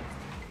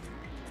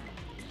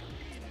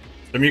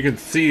 I mean, you can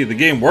see the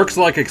game works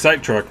like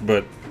ExciteTruck,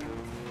 but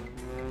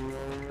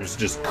there's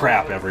just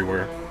crap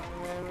everywhere.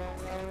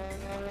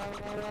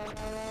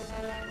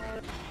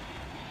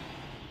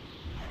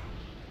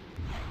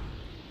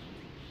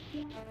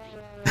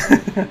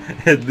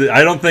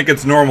 I don't think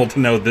it's normal to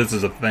know this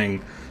is a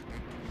thing.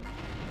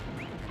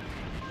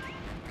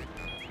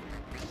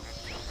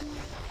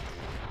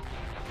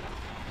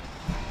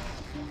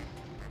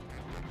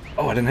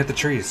 Oh, I didn't hit the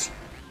trees.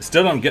 I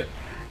still don't get...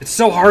 It's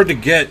so hard to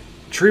get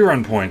tree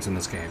run points in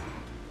this game.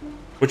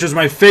 Which is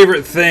my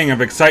favorite thing of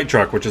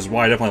ExciteTruck, which is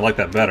why I definitely like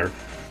that better.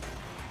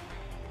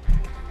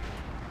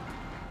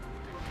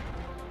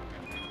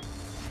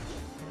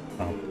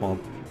 Oh, well,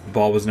 the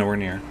ball was nowhere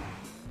near.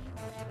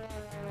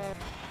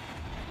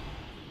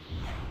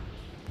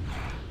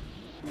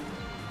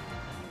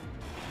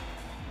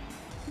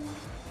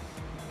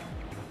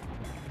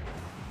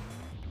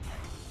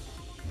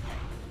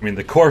 I mean,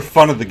 the core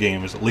fun of the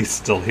game is at least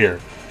still here.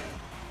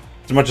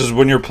 As much as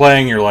when you're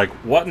playing, you're like,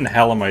 what in the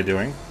hell am I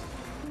doing?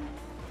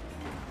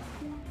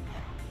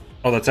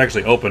 Oh, that's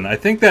actually open. I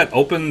think that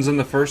opens in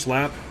the first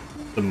lap.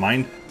 The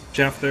mine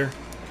shaft there.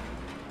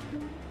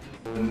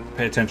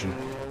 Pay attention.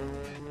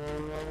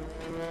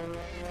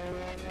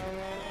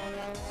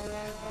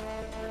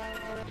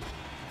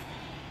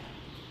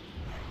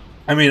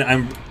 I mean,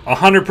 I'm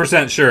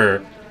 100%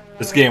 sure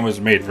this game was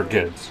made for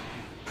kids.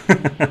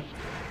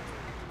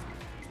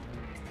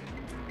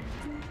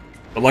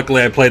 But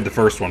luckily I played the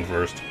first one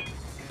first.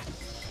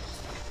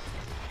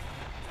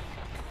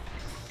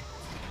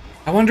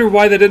 I wonder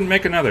why they didn't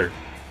make another.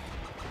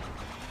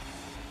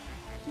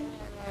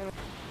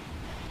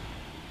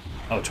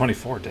 Oh,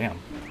 24, damn.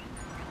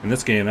 In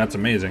this game, that's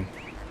amazing.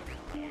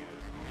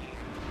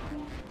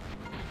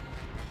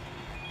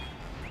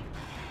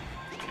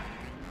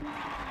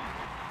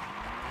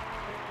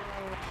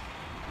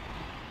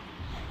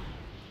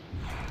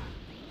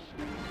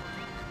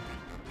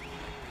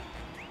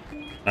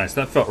 Nice,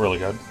 that felt really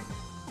good.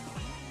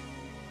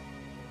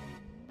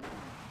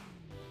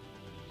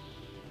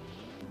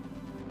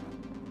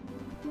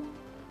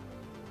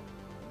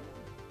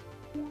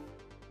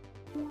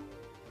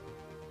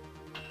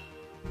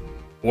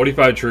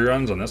 $45 tree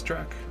runs on this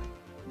track?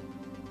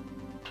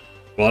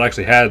 Well, it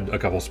actually had a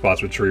couple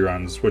spots with tree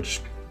runs, which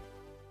has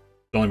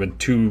only been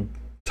 2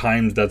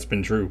 times that's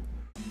been true.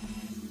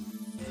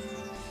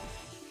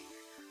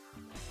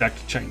 Back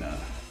to China.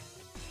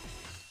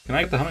 Can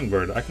I get the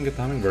hummingbird? I can get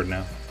the hummingbird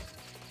now.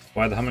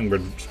 Why the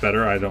hummingbird's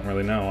better, I don't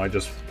really know. I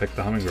just picked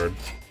the hummingbird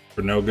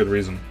for no good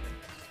reason.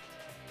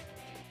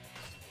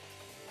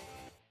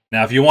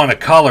 Now, if you want a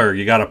color,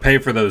 you gotta pay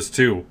for those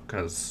too,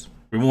 because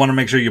we want to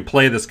make sure you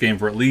play this game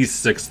for at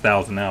least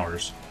 6,000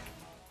 hours.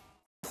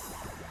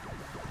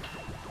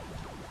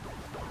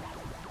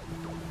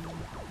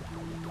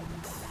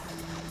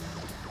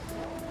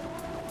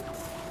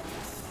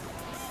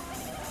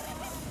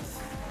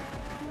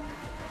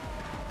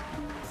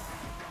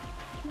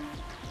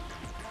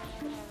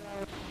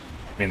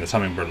 I mean, this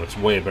hummingbird looks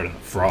way better than the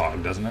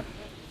frog, doesn't it?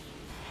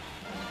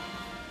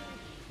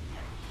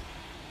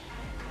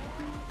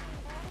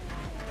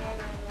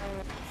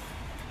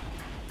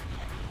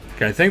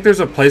 Okay, I think there's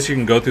a place you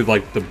can go through,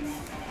 like, the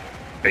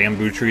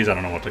bamboo trees. I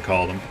don't know what to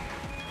call them.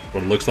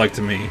 What it looks like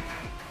to me.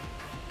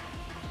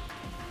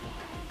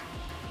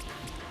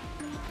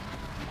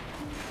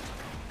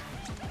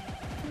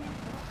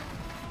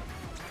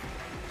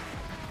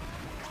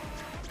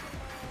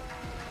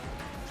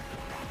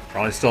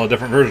 Probably still a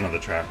different version of the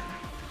track.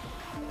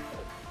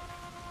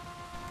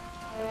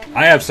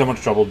 I have so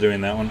much trouble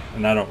doing that one,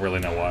 and I don't really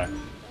know why.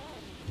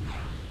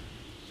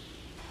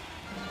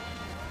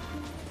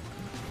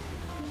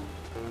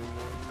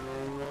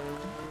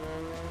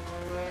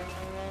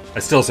 I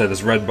still say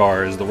this red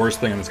bar is the worst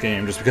thing in this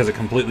game, just because it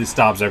completely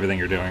stops everything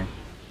you're doing.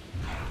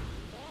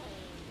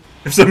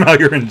 If somehow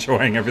you're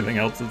enjoying everything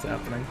else that's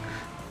happening.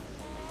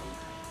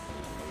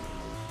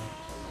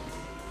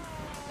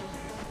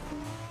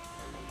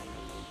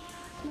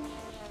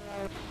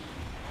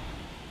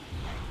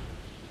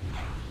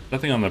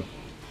 Nothing on the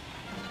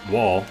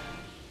wall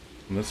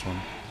on this one.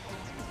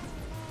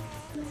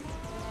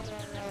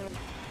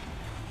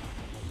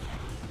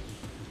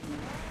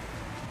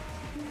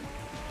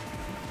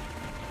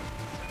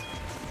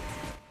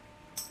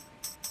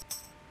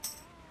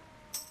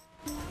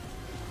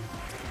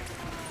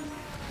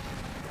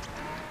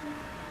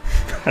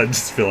 I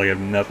just feel like I have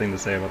nothing to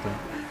say about that.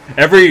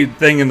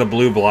 Everything in the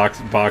blue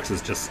box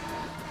is just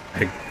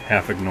I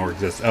half ignore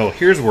exists. Oh,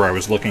 here's where I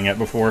was looking at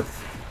before.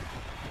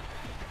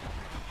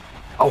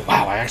 Oh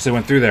wow, I actually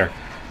went through there.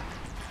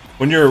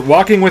 When you're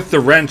walking with the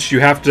wrench, you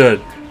have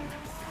to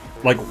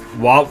like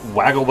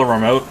waggle the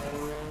remote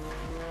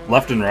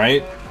left and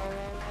right,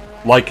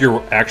 like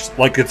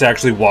it's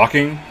actually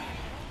walking.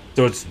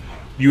 So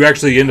you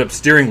actually end up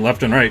steering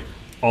left and right,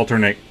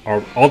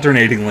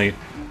 alternatingly,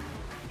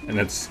 and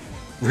it's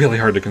really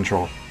hard to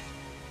control.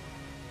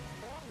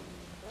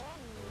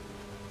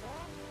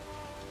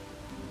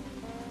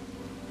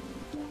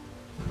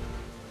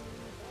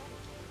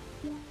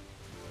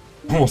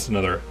 Almost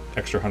another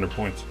extra 100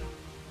 points.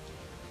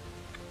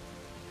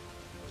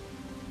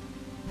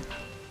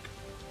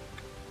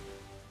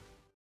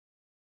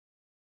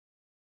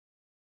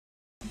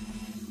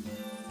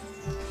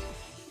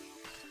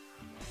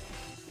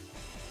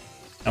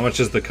 How much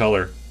is the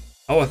color?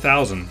 Oh,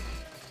 1,000.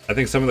 I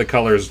think some of the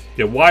colors...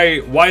 Yeah,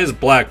 why is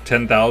black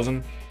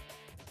 10,000?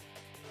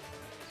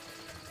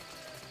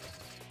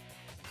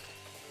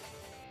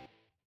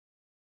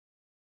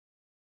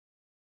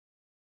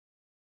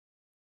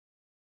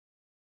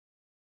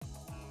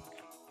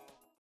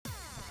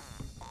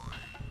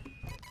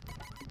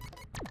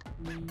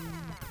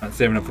 Not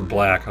saving up for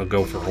black. I'll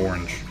go for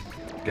orange.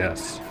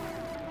 Guess.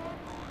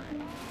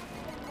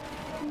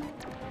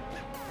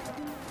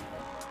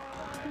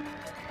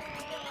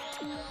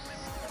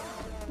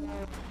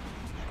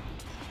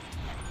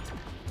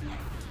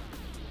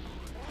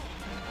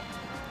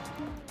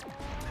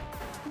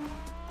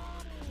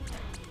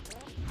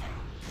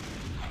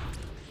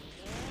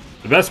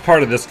 The best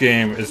part of this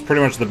game is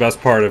pretty much the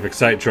best part of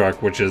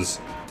ExciteTruck, which is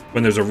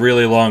when there's a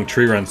really long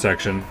tree run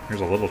section.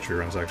 Here's a little tree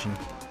run section.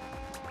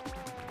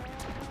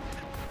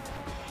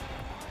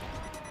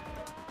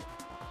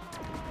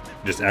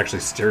 Just actually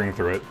steering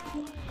through it.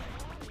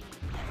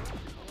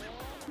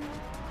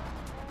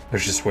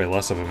 There's just way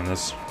less of them in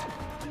this.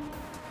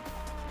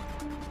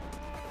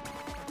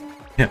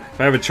 Yeah,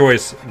 if I have a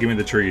choice, give me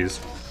the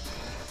trees.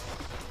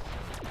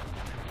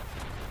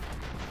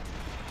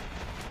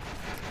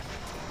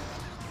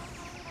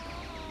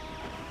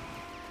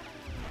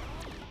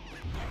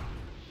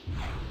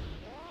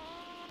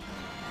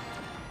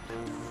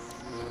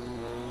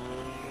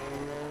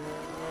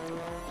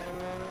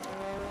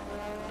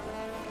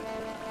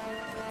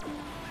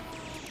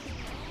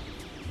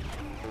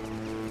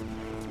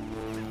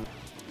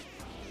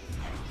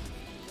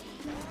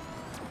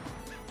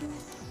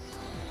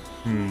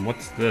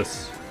 What's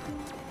this?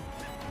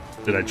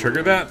 Did I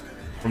trigger that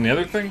from the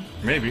other thing?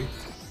 Maybe.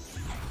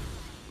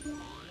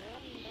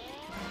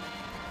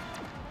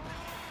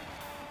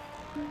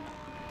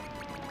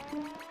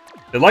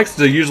 It likes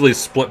to usually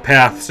split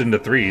paths into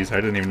threes. I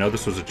didn't even know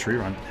this was a tree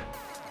run.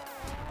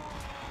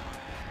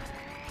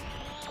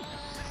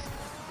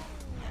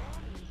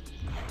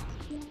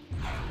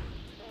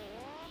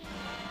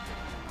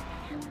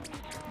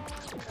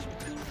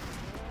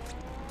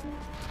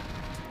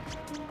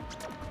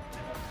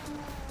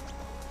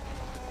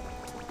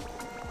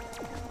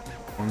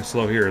 Going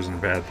slow here isn't a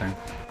bad thing.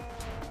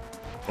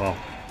 Well,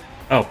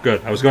 oh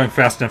good. I was going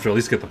fast enough to at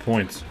least get the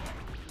points.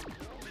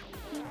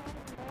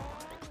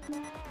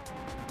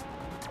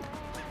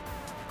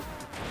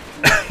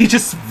 He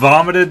just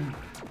vomited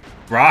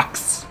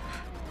rocks.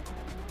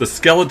 The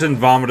skeleton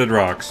vomited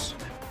rocks.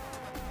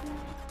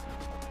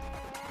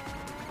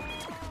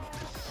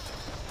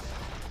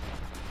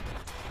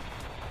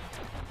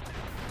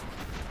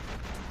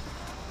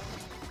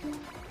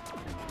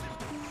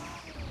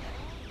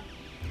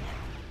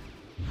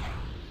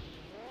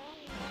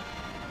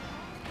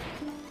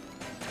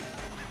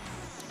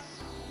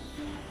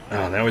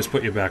 Oh, they always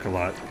put you back a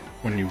lot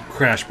when you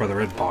crash by the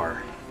red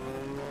bar.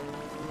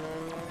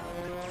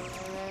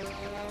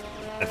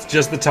 That's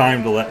just the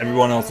time to let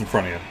everyone else in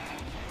front of you.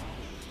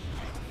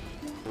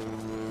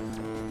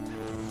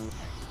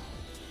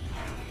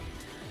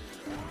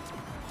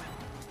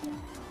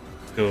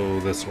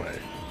 Go this way.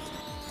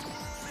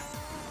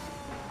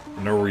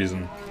 For no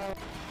reason.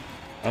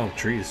 Oh,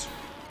 trees.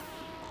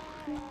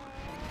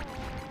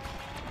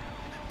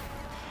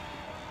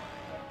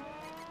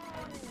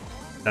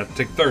 Have to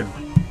take third.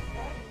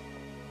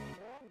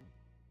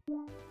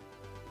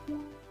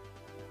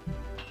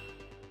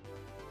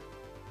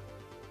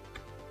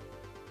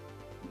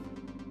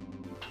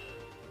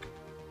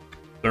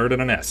 Third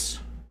and an S.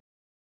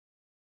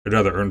 I'd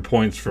rather earn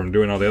points from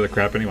doing all the other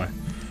crap anyway.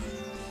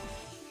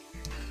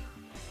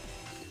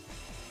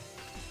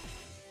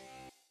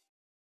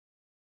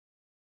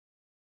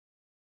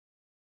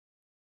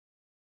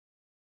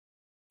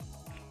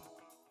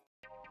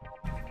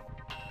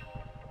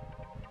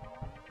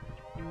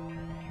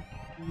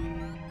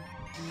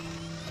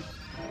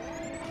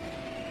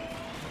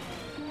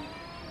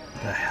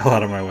 hell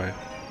out of my way.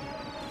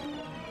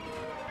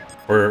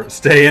 Or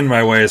stay in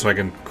my way so I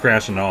can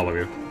crash into all of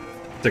you.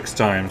 6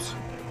 times.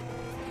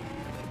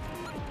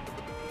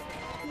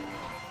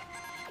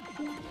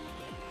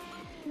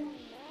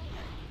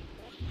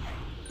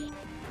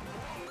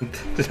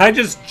 Did I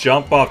just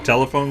jump off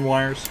telephone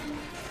wires?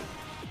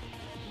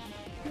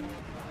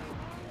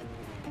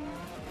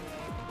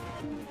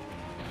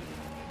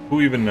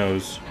 Who even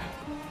knows?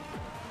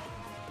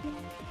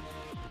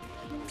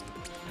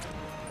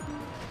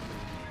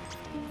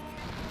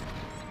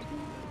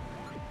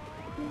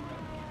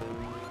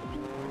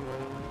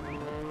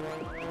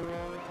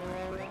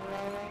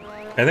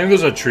 I think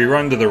there's a tree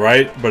run to the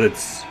right, but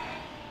it's... I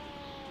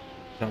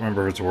don't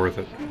remember if it's worth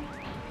it.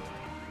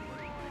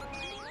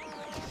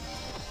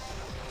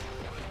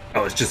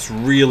 Oh, it's just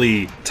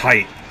really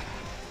tight.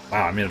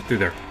 Wow, I made it through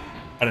there.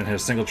 I didn't hit a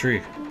single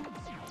tree.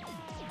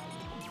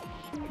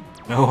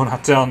 No,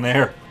 not down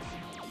there.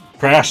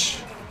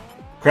 Crash.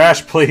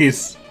 Crash,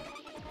 please.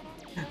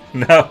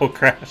 No,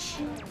 crash.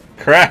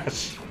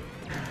 Crash.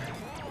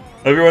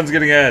 Everyone's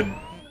getting ahead.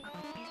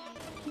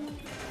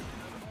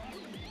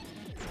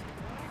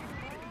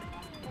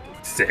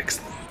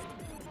 Sixth.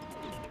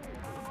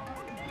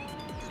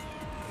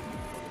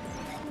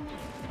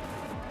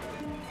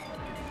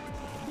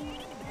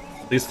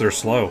 At least they're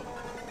slow.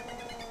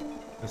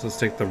 Let's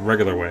take the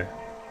regular way.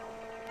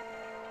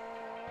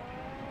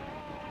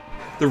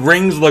 The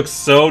rings look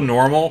so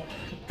normal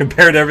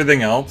compared to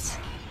everything else.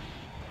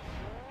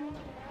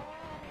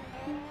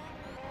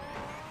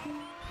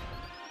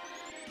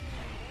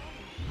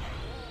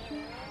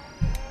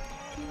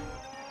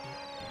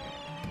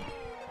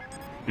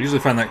 I usually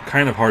find that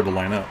kind of hard to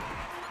line up.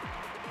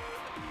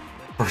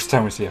 First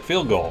time we see a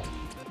field goal.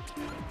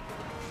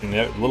 In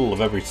a little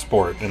of every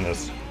sport in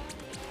this.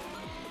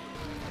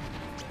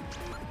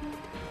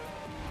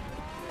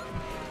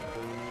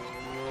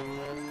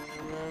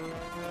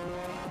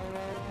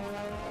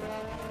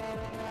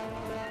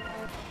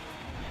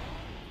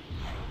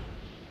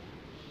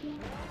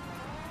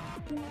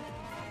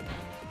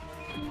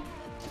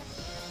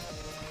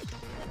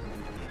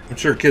 I'm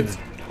sure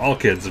all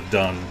kids have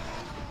done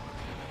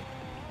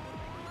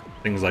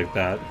things like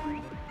that.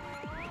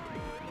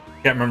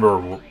 Can't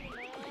remember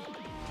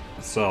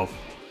myself.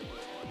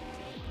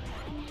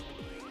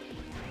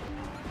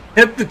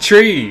 Hit the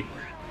tree!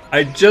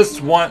 I just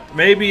want...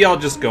 Maybe I'll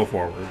just go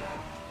forward.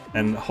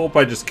 And hope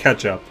I just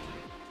catch up.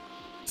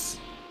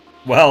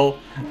 Well,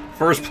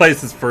 first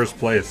place is first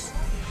place.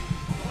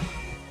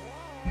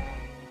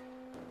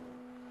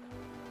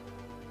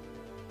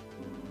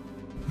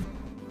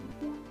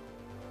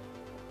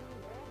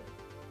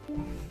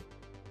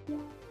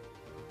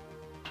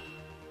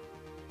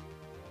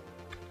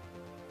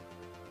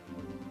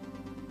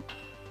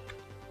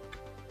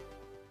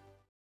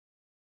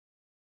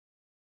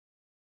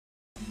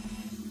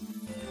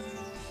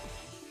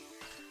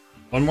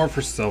 One more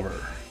for silver.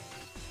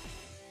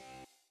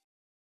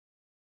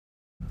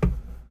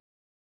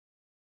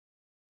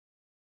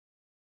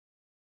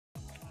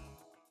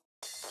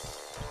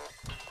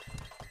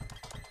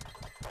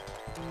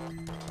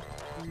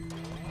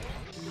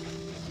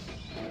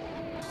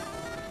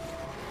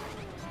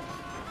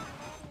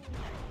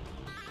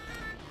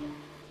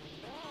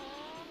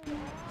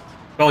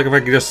 Felt like if I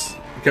could just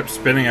kept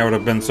spinning, I would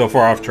have been so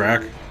far off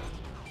track.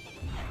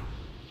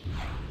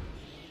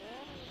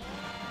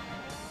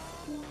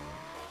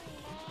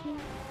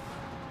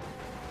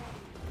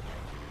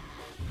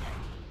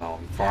 Oh,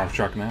 I'm far off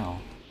track now.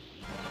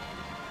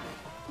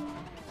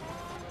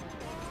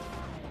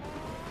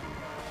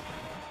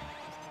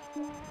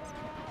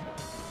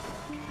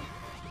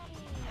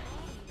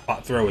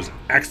 Bot throw is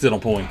accidental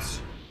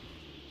points.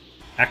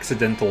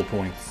 Accidental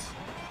points.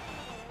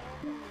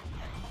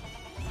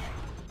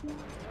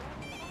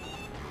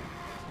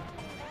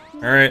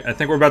 Alright, I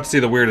think we're about to see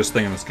the weirdest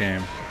thing in this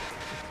game.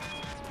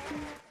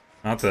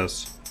 Not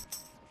this.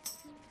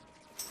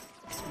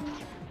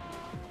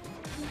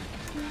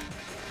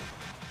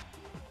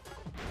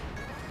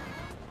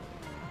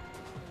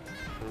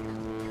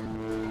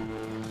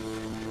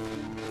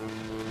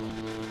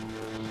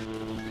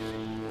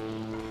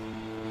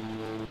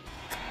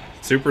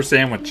 Super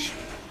sandwich.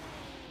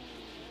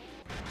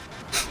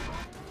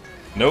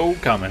 No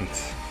comment.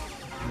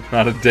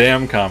 Not a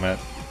damn comment.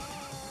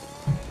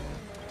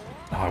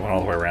 Oh, I went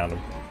all the way around him.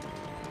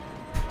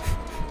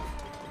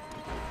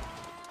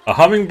 A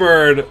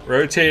hummingbird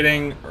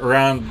rotating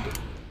around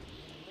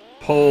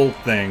pole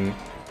thing,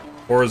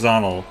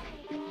 horizontal,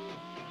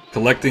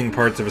 collecting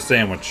parts of a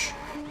sandwich.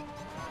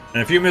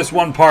 And if you miss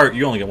one part,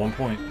 you only get 1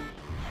 point.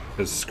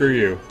 Because screw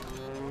you.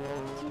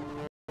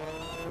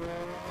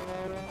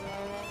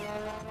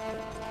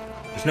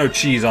 There's no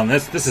cheese on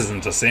this. This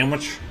isn't a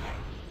sandwich.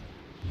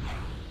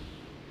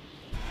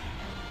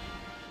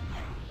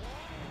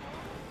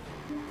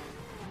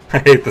 I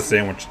hate the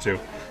sandwich too.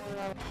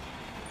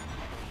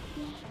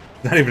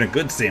 Not even a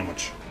good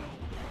sandwich.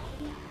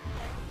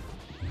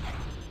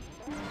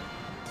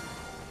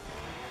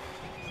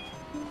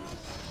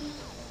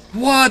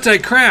 What? I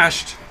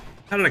crashed?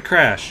 How did I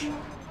crash?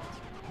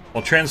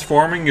 While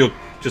transforming, you'll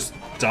just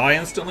die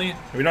instantly?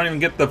 We don't even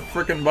get the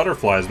frickin'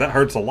 butterflies. That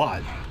hurts a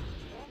lot.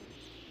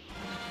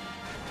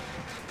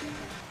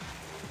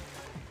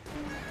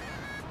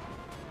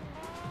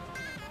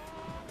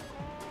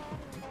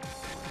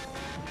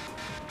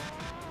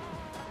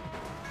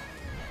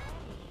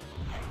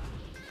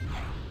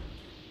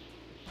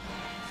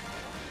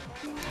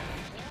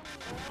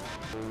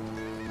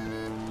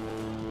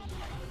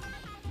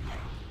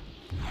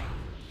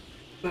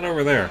 What's that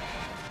over there?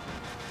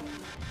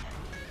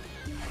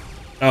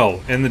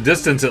 Oh, in the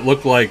distance it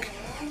looked like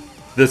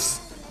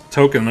this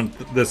token,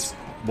 this,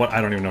 what,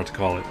 I don't even know what to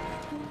call it.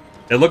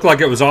 It looked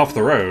like it was off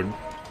the road.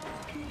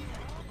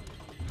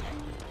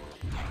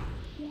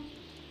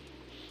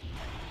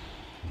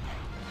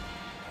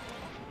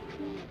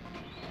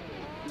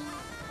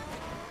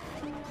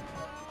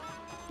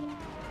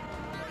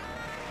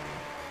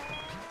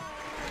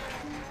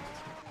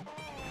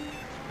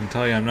 I can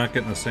tell you I'm not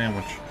getting a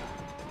sandwich.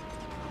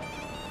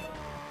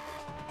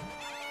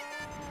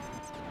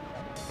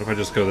 What if I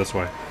just go this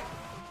way?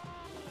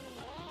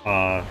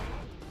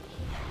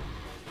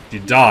 You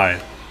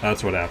die.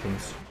 That's what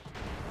happens.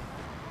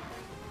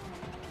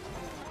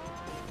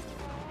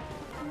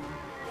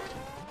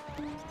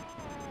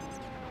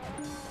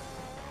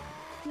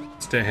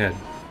 Stay ahead.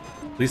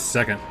 At least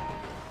second.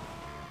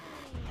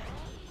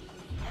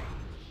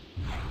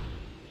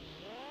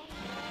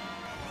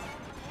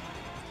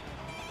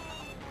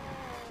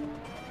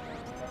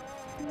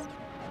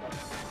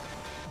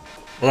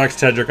 Relax,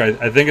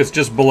 Tedrick. I think it's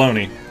just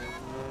baloney.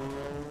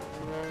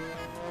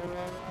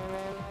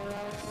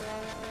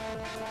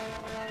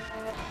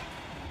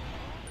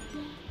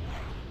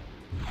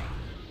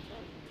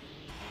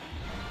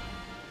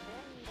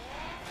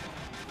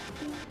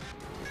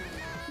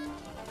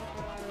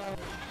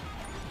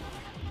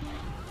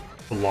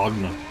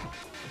 Bologna.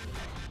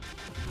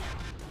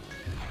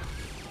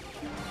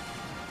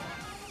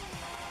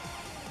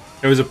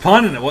 It was a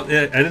pun, and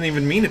I didn't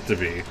even mean it to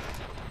be.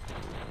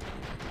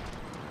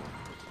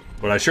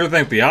 But I sure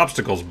think the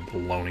obstacle's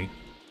baloney.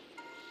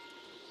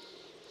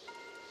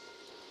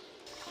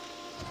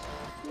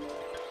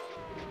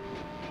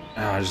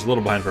 Just a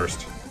little behind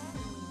first.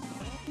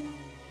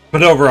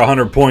 But over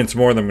 100 points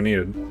more than we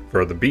needed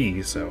for the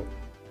B, so...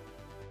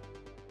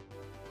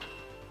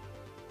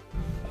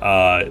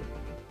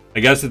 I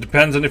guess it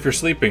depends on if you're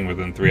sleeping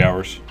within 3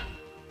 hours.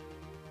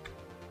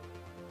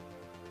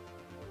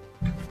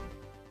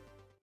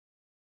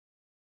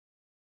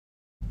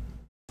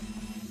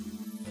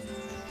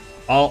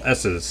 All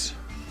S's.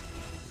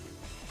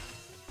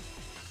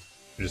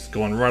 Just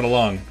going right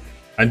along.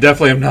 I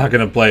definitely am not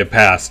going to play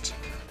past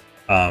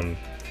the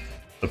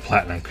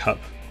Platinum Cup.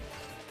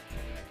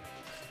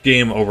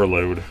 Game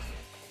overload.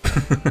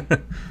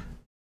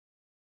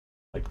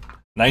 Like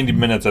 90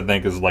 minutes, I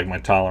think, is like my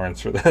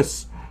tolerance for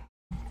this.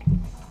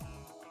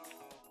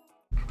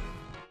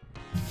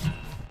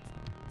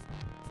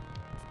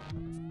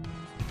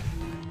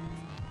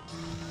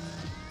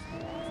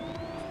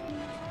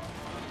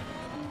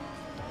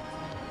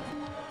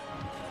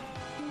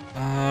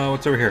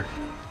 What's over here?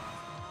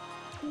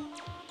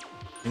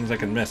 Things I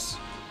can miss.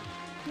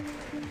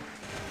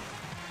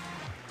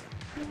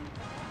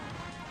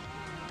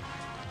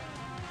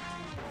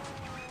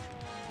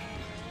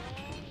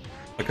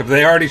 Like, if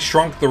they already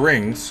shrunk the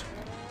rings...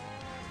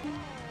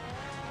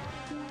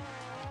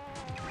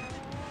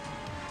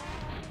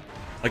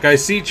 Like, I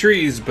see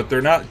trees, but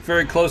they're not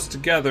very close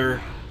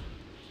together.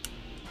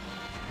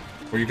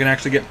 Where you can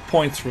actually get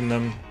points from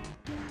them.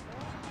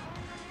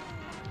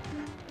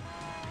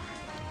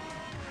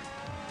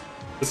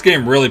 This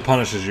game really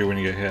punishes you when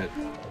you get hit.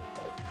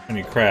 When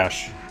you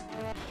crash.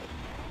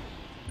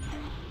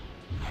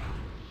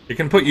 It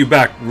can put you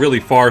back really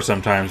far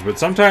sometimes, but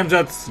sometimes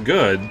that's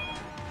good.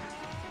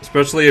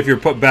 Especially if you're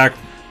put back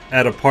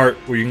at a part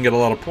where you can get a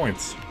lot of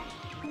points.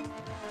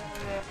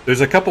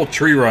 There's a couple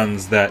tree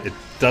runs that it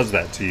does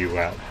that to you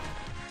at.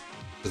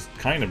 It's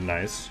kind of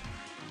nice.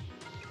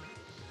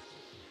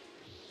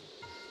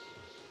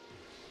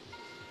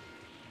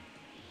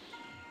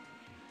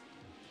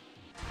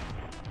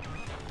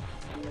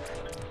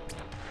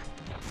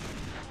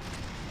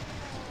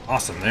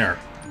 Awesome there.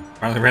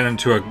 Finally ran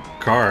into a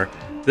car.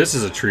 This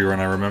is a tree run,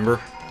 I remember.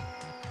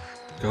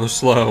 Go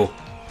slow.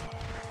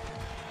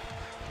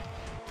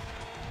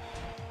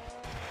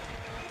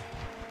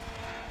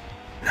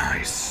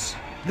 Nice.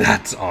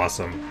 That's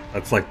awesome.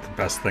 That's like the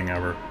best thing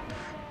ever.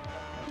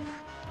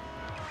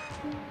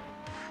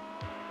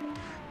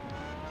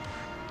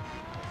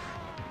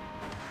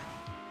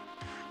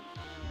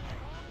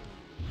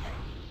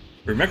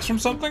 Remix from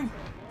something?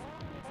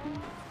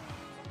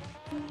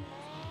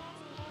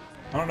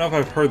 I don't know if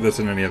I've heard this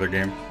in any other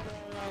game.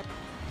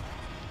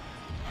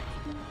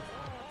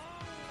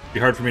 Be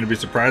hard for me to be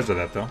surprised at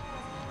that, though.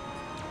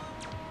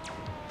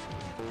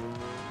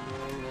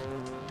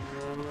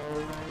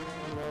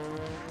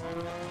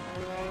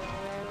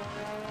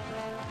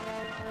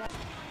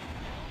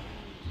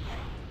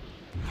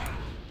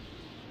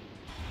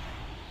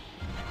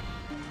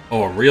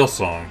 Oh, a real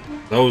song.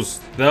 Those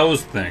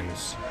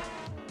things.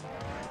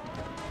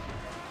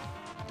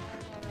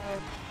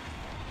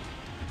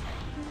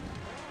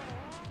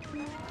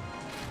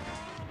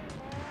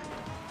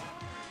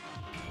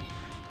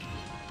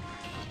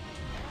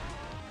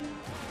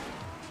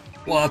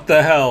 What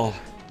the hell?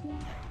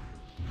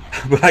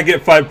 But I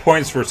get 5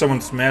 points for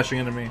someone smashing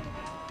into me.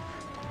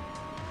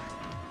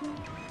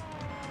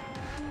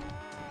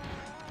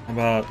 How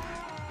about...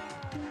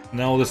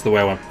 No, this is the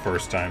way I went the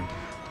first time.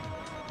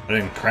 I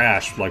didn't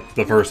crash like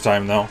the first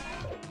time though.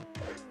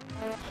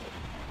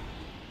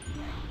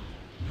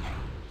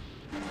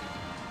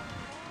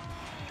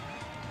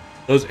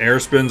 Those air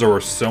spins are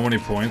worth so many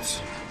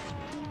points.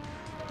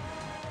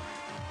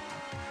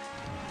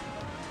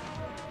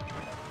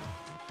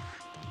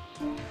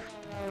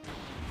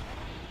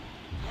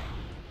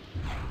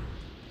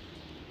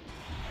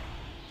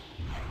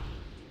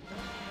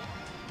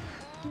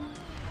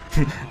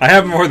 I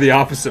have more the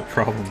opposite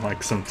problem,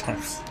 like,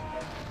 sometimes.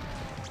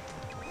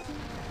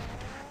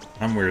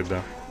 I'm weird,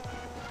 though.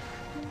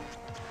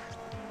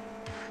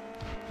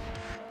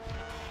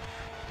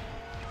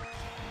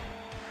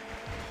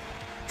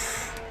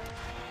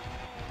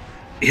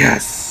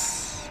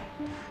 Yes!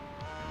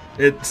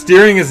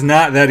 Steering is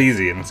not that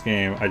easy in this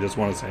game, I just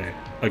want to say,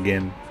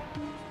 again.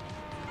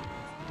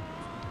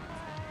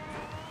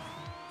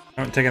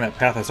 I haven't taken that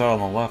path I saw on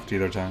the left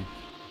either time.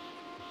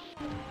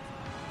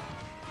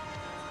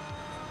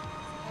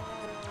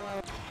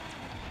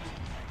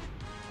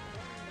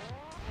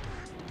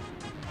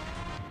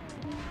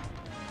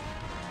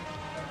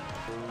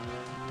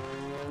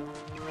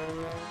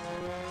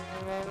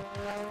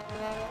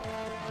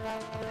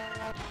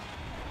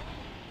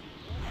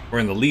 We're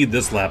in the lead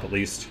this lap, at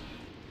least.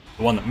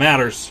 The one that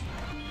matters.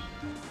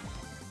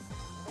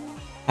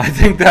 I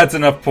think that's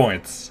enough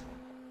points.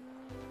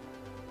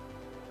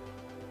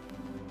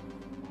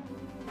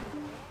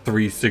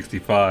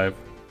 365.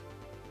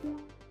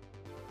 And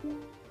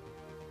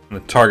the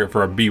target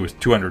for a B was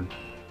 200.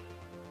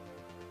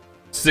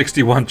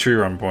 61 tree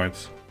run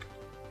points.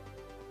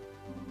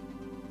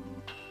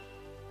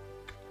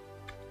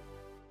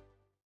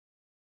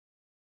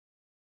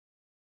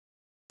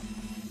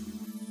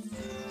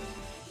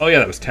 Oh yeah,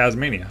 that was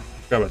Tasmania.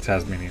 Forgot about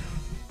Tasmania.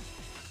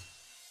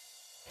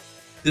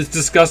 It's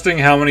disgusting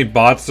how many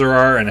bots there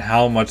are and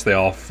how much they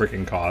all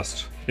freaking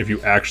cost if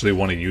you actually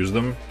want to use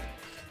them.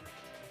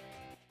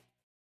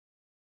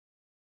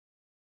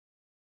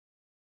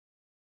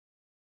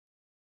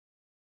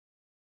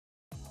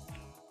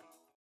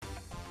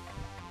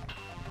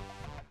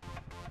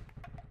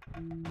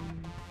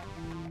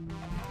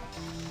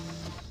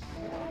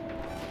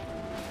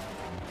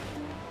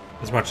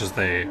 As much as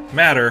they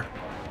matter.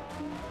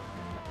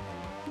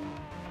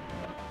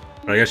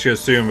 But I guess you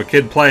assume a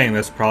kid playing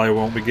this probably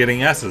won't be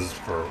getting S's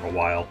for a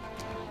while.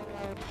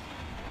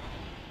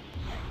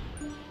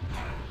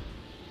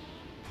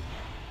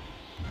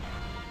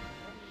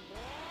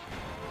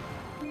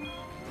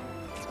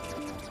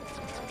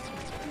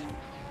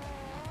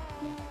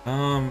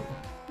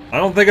 I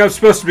don't think I'm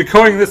supposed to be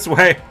going this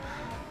way.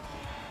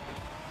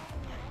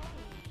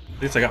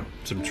 At least I got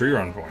some tree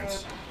run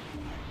points.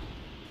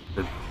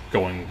 For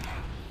going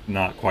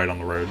not quite on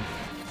the road.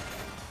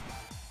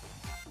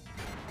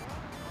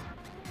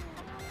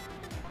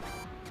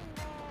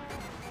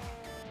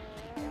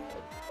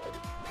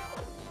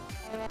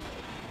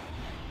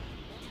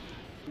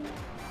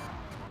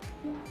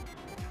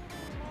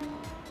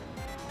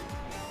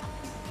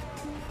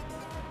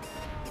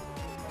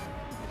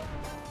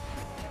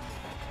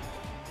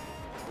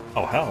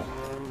 Oh, hell.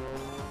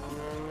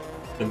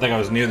 Didn't think I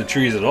was near the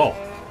trees at all.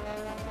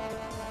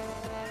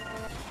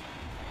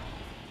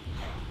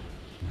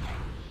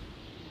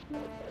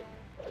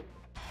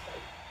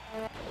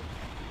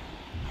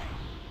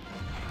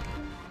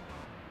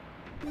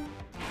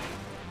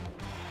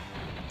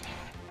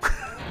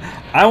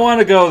 I want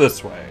to go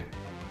this way.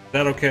 Is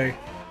that okay?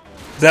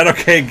 Is that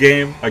okay,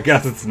 game? I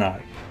guess it's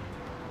not.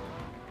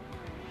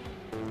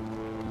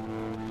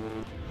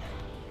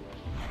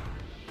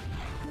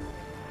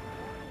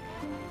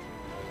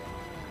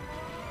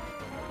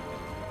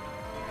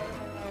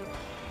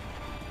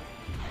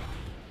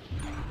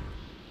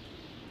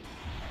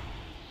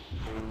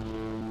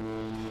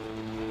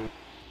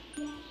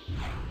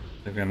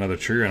 They've got another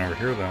tree run over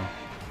here, though.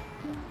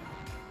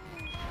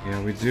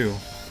 Yeah, we do.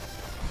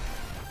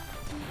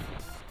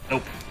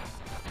 Nope.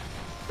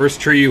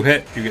 First tree you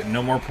hit, you get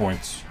no more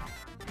points.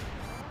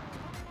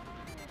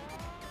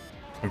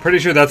 I'm pretty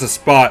sure that's a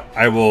spot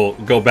I will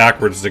go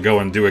backwards to go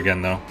and do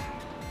again, though.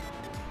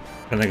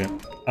 I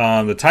think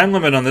the time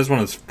limit on this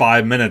one is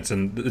 5 minutes,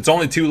 and it's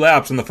only 2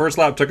 laps, and the first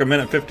lap took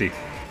 1:50.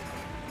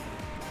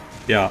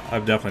 Yeah,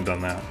 I've definitely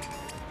done that.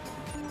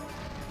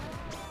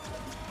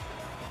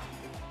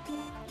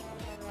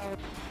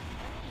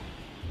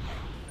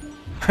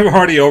 I'm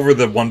already over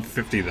the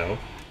 150, though.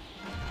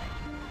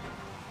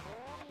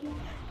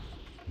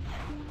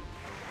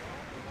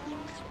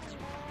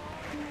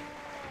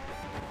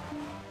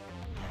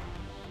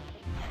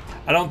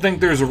 I don't think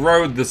there's a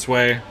road this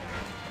way.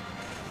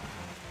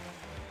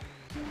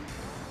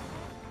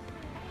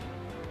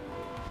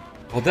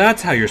 Well,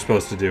 that's how you're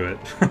supposed to do it.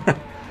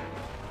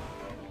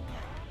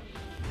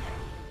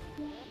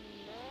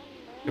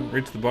 Couldn't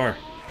reach the bar.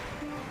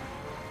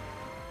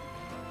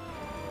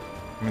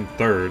 I'm in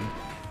third.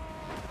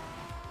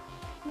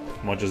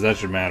 much as that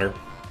should matter.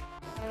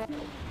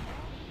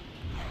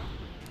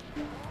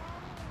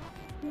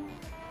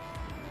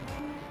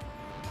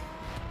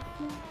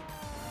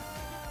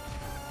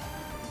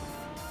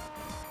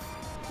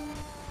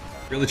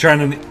 Really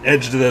trying to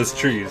edge to those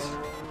trees.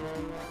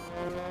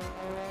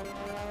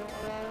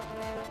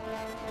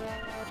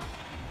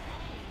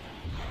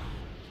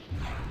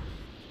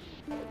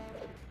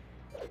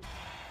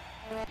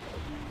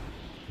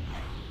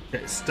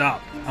 Okay,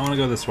 stop. I want to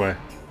go this way.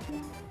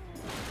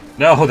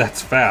 No,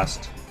 that's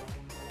fast.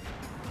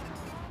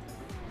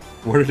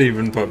 Where did it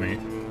even put me?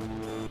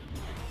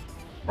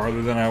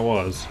 Farther than I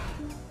was.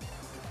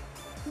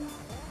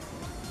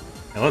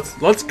 Now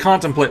let's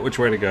contemplate which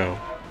way to go.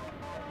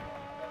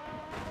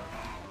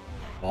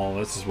 Well,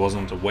 this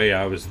wasn't the way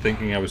I was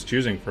thinking I was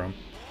choosing from.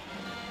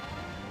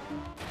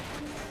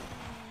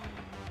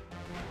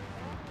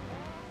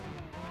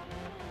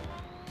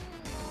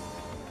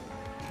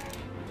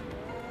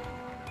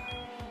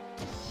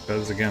 Try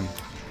this again.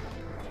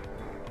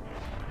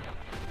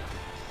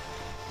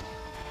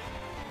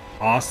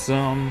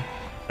 Awesome.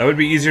 That would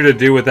be easier to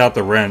do without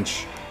the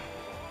wrench.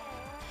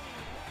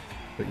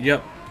 But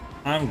yep,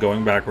 I'm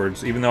going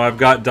backwards, even though I've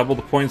got double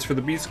the points for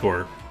the B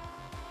score.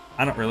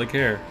 I don't really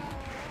care.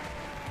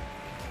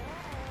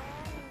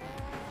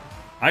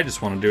 I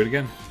just want to do it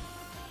again.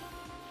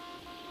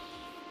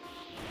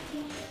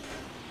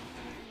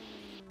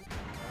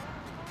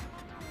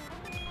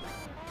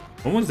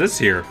 When was this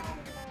here?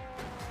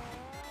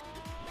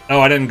 Oh,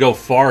 I didn't go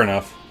far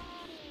enough.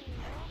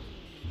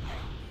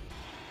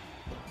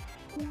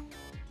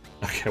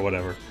 Okay,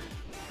 whatever.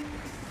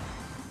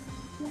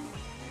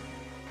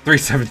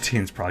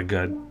 317 is probably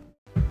good.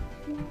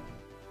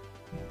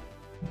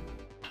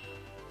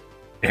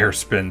 Air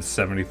spin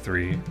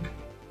 73. I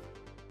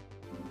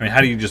mean, how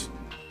do you just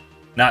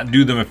not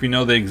do them if you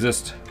know they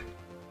exist?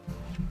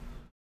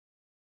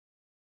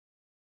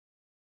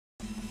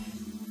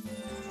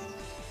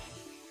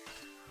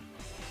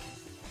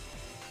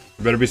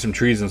 There better be some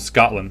trees in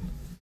Scotland.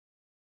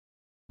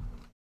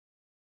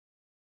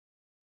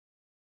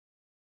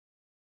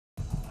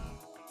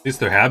 At least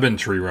there have been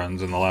tree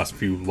runs in the last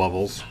few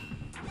levels.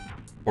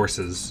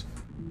 Horses.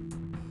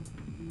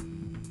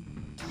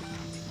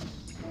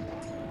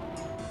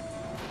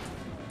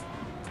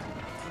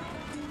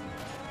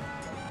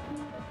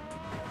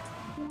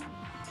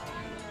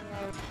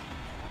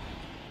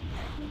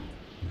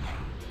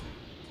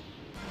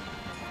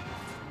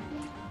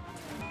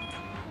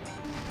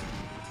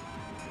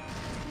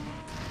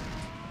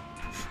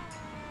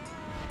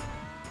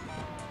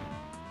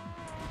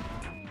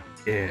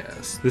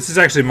 Yes, this is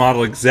actually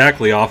modeled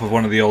exactly off of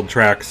one of the old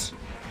tracks.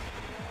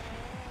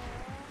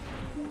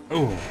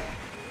 Oh,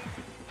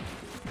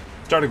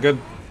 started good.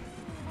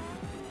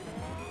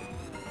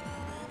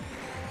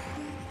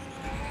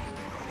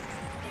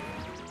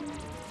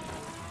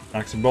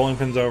 Knock some bowling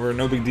pins over,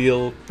 no big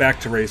deal. Back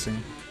to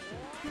racing.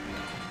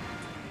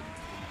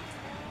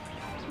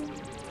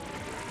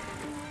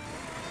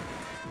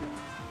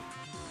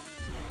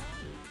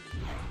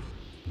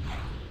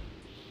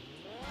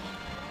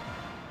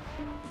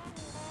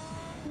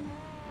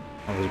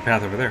 Oh, there's a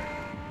path over there.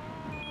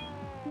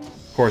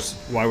 Of course,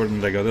 why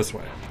wouldn't I go this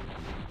way?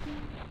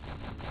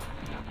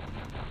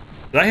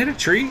 Did I hit a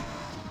tree?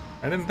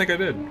 I didn't think I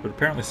did, but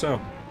apparently so.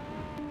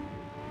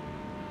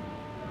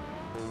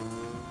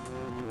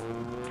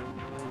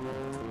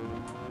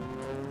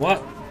 What?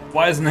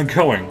 Why isn't it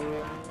going?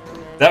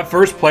 That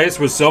first place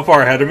was so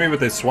far ahead of me, but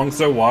they swung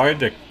so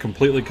wide, it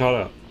completely caught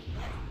up.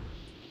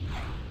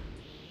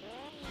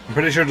 I'm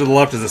pretty sure to the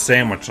left is a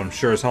sandwich, so I'm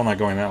sure as hell not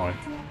going that way.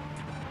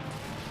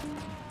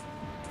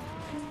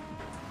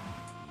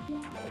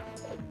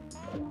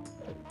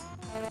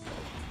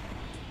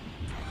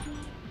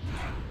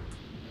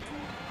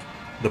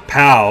 The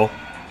POW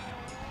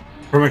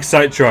from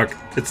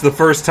ExciteTruck. It's the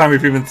first time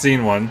we've even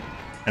seen one,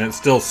 and it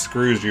still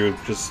screws you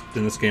just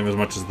in this game as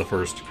much as the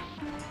first.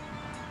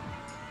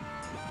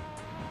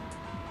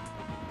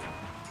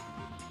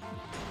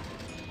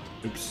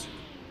 Oops.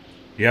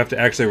 You have to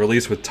actually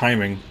release with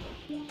timing.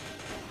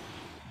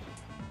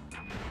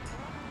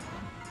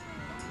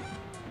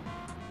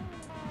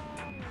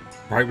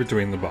 Right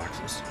between the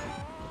boxes.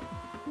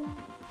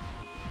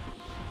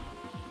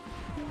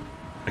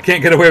 I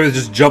can't get away with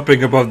just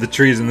jumping above the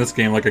trees in this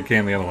game like I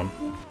can the other one.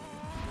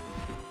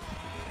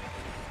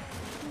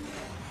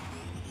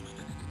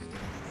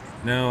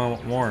 No, I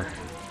want more.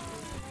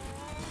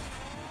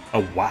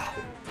 Oh, wow.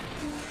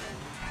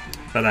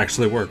 That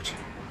actually worked.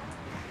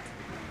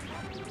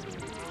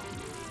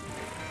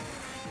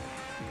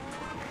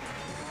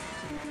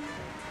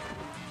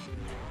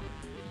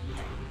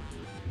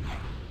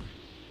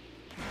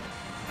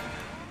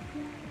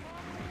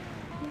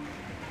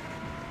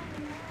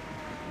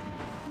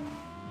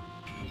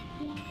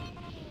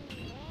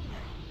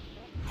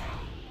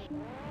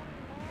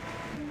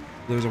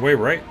 There's a way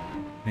right?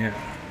 Yeah.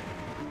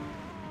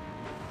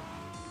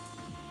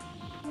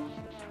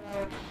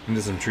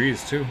 Into some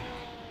trees, too.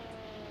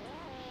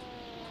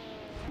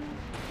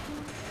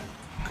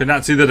 Could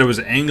not see that it was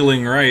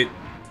angling right.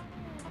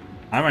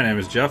 Hi, my name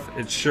is Jeff.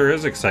 It sure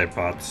is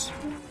ExciteBots.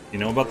 You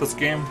know about this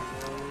game?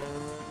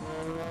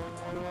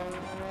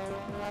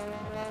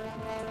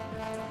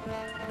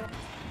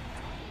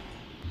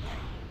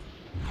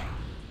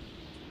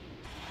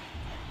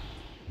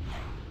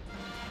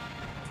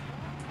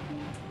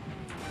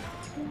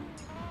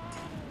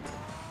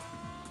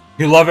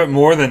 You love it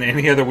more than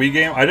any other Wii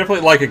game? I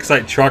definitely like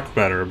ExciteTruck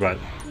better, but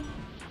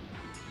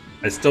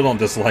I still don't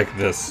dislike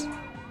this.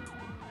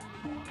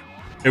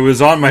 It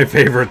was on my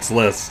favorites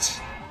list.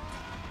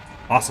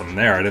 Awesome,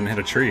 there, I didn't hit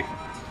a tree.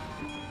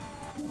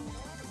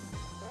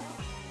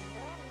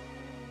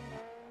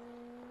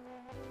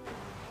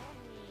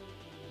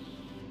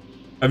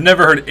 I've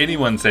never heard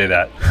anyone say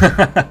that.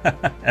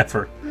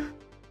 Ever.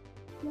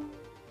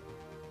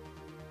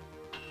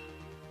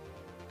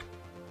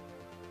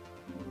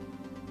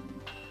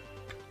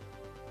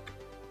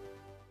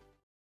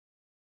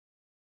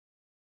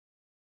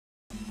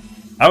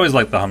 I always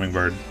liked the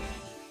hummingbird.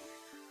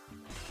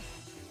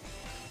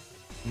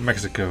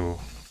 Mexico.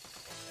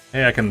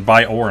 Hey, I can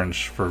buy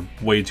orange for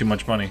way too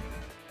much money.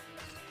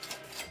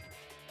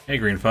 Hey,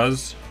 Green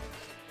Fuzz.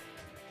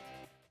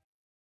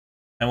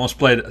 I almost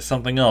played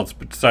something else,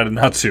 but decided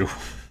not to.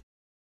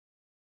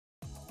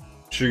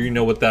 Sure you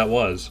know what that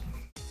was.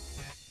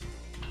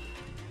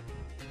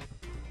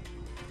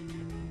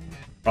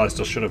 Probably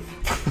still should have.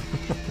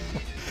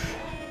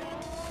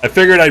 I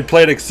figured I'd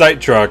played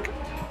ExciteTruck,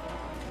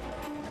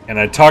 and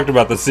I talked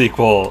about the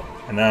sequel,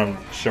 and now I'm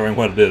showing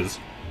what it is.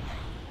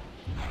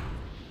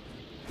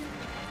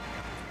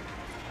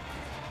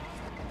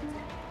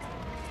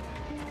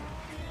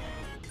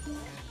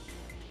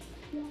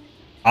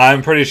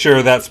 I'm pretty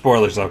sure that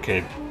spoiler's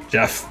okay,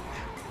 Jeff.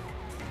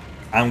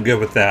 I'm good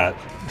with that.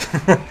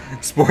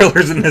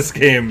 Spoilers in this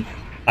game,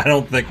 I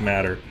don't think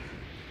matter.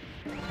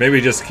 Maybe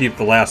just keep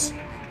the last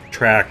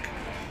track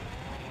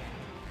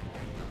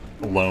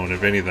alone,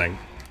 if anything.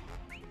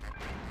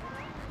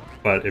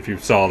 But if you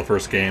saw the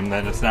first game,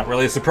 then it's not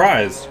really a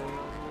surprise.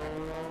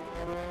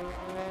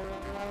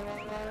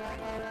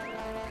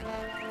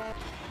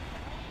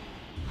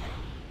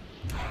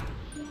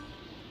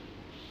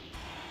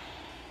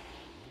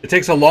 It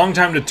takes a long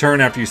time to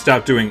turn after you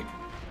stop doing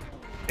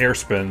air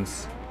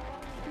spins.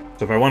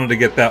 So if I wanted to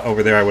get that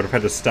over there, I would have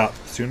had to stop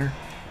sooner.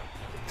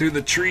 Through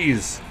the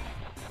trees.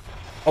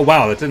 Oh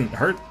wow, that didn't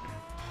hurt.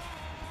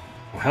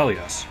 Oh hell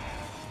yes.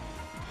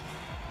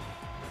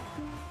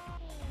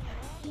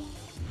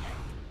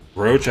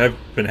 Roach, I've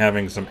been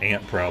having some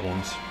ant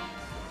problems.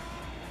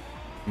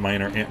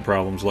 Minor ant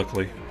problems,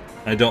 luckily.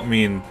 I don't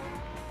mean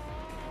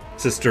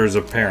sisters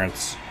of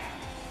parents.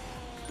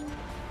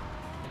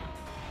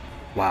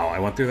 Wow, I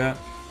went through that?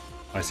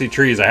 I see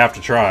trees, I have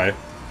to try.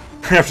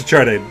 I have to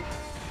try to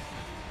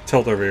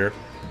tilt over here.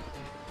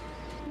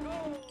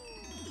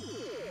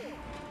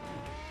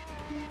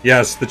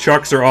 Yes, the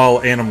trucks are all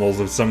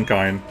animals of some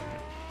kind.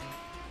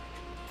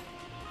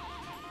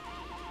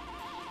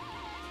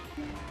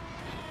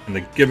 And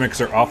the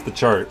gimmicks are off the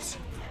charts.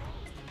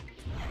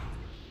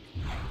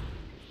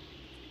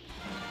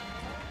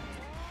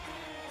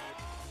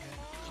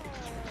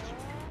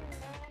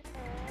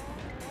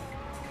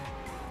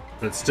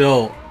 But it's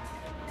still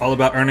all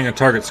about earning a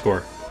target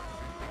score.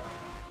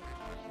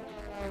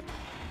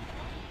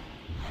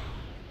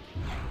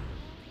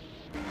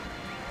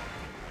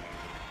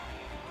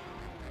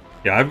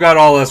 Yeah, I've got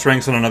all S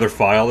ranks on another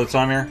file that's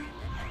on here.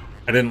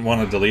 I didn't want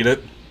to delete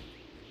it.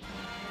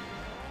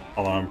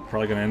 Although I'm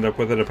probably going to end up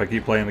with it if I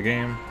keep playing the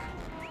game.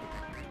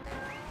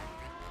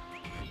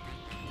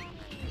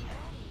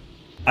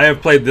 I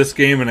have played this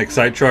game in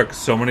ExciteTruck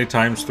so many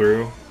times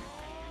through.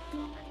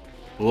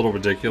 A little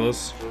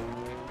ridiculous.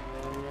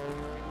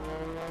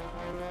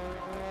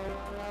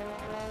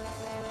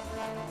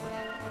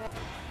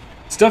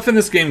 Stuff in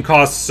this game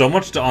costs so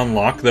much to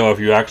unlock, though, if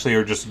you actually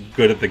are just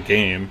good at the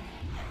game.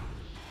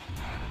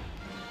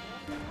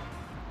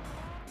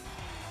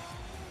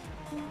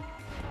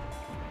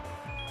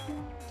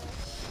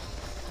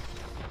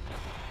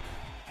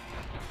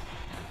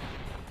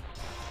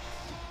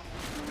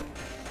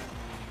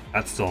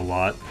 That's still a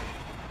lot.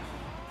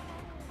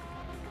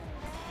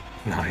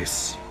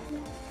 Nice.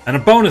 And a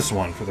bonus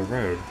one for the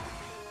road.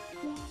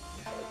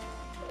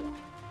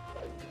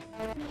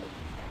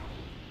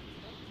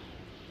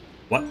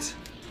 What?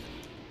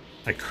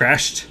 I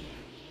crashed?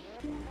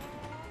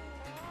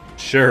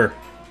 Sure.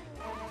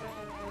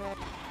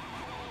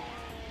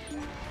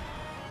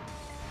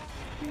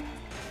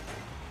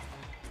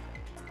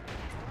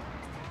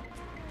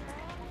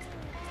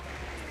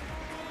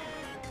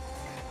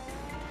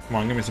 Come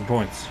on, give me some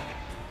points.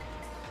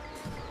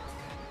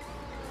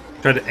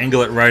 Tried to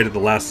angle it right at the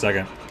last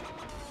second.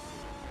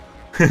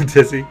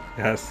 Dizzy?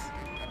 Yes.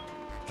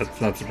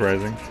 That's not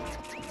surprising.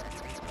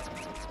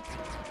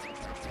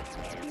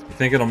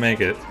 You think it'll make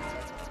it?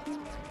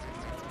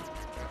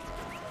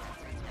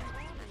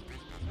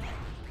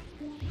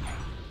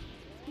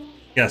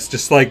 Yes,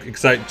 just like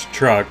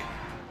ExciteTruck,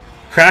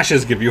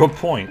 crashes give you a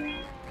point.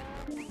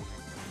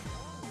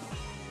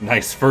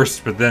 Nice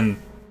first, but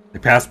then they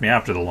passed me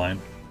after the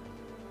line.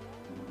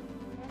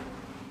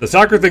 The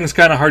soccer thing's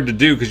kind of hard to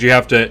do because you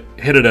have to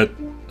hit it at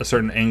a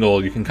certain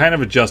angle. You can kind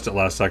of adjust it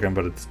last second,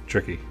 but it's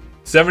tricky.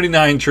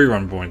 79 tree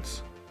run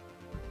points.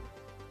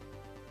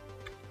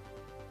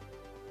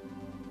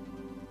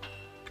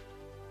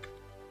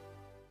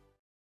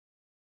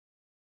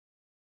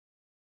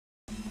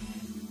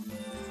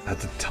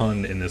 That's a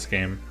ton in this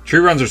game. Tree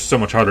runs are so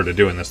much harder to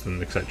do in this than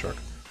the ExciteTruck.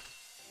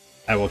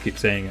 I will keep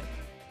saying it.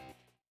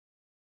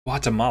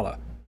 Guatemala.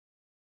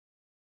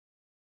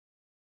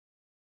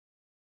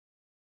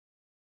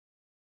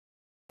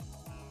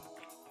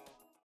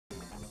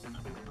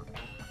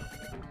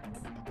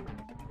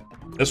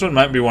 This one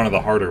might be one of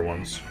the harder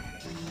ones.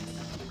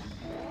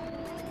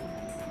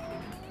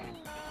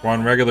 We're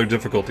on regular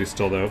difficulty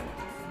still, though.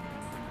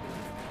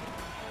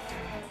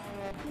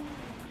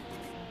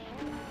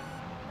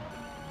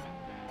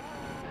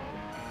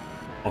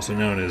 Also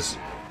known as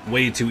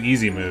way too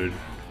easy mode.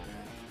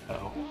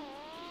 Uh-oh.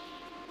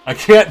 I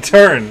can't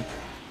turn!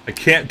 I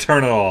can't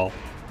turn at all.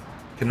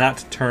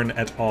 Cannot turn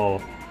at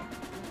all.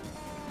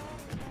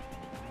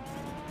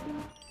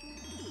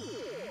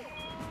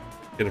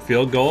 Get a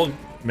field goal.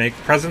 Make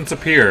presents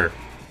appear.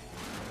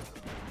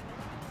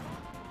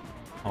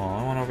 Oh,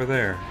 I went over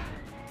there.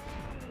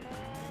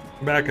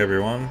 Come back,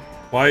 everyone.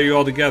 Why are you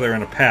all together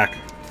in a pack?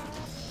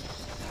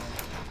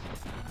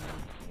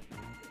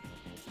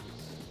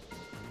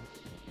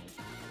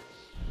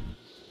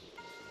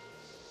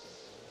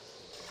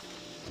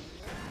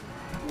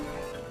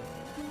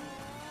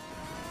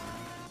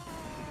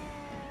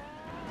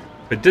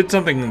 If it did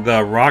something,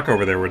 the rock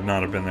over there would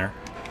not have been there.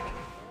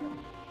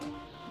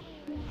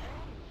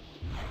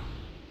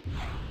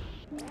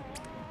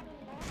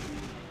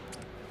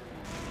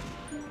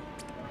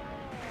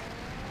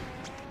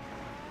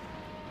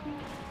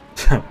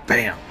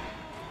 Bam!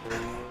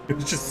 It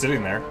was just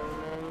sitting there.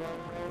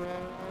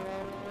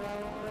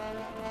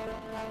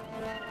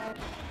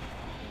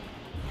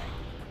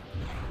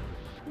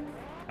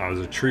 Oh, there's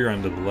a tree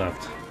run to the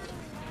left.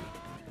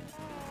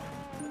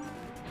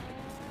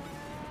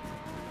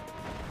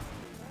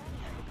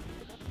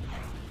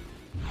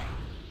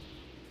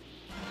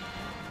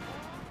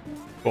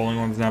 Bowling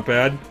one's not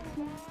bad.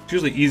 It's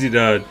usually easy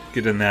to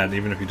get in that,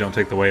 even if you don't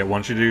take the way it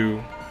wants you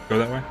to go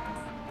that way.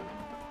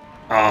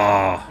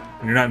 Ah,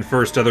 when you're not in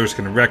first, others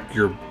can wreck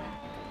your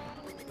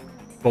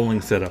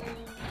bowling setup.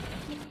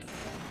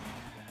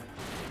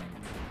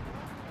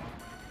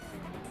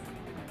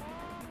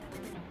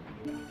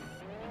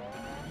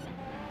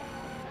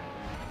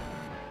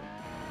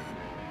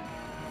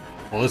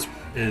 Well, this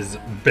is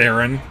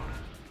barren.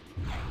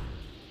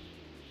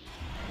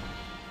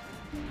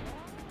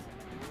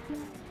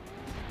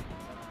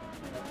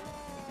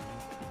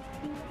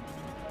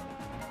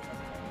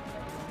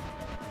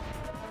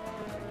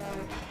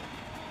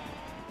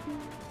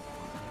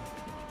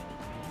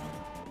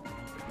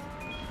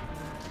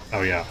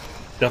 Oh yeah,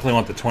 definitely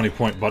want the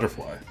 20-point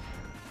butterfly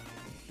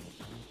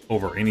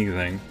over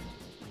anything.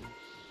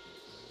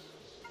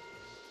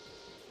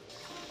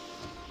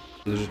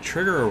 There's a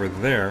trigger over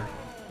there.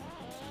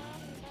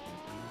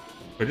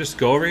 Do I just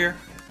go over here?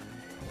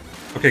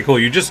 Okay, cool.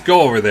 You just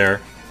go over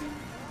there,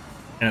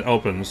 and it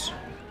opens.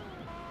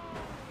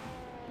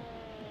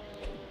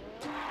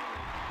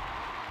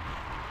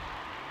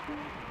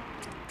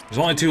 There's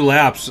only 2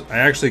 laps. I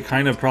actually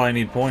kind of probably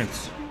need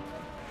points.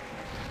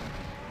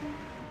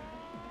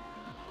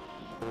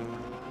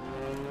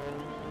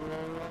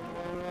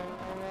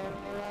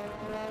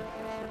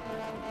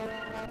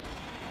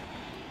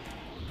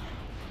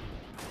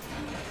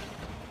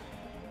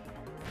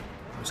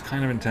 It was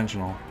kind of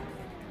intentional.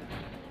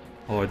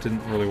 Although it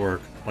didn't really work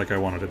like I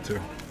wanted it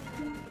to.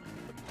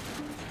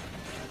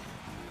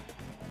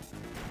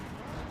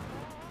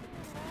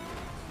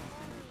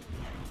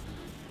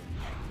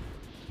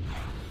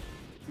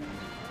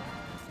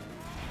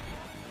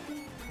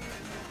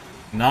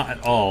 Not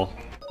at all.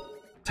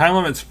 Time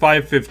limit's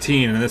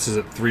 5:15 and this is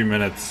at 3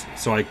 minutes,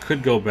 so I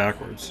could go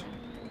backwards.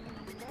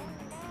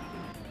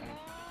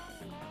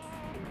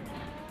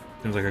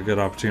 Seems like a good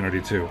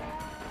opportunity too.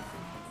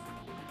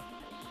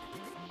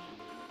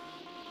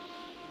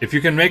 If you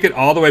can make it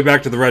all the way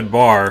back to the red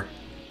bar,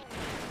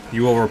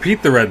 you will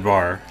repeat the red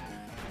bar.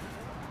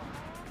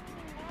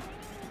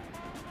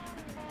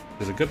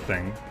 Which is a good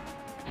thing.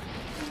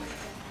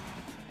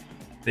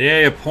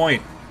 Yay, a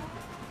point.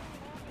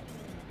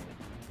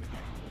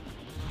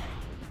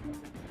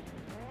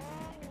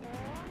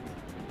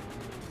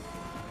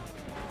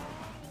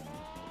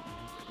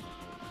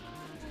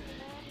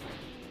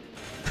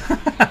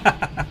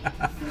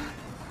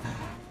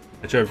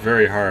 I tried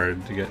very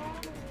hard to get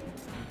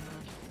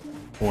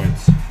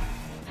points.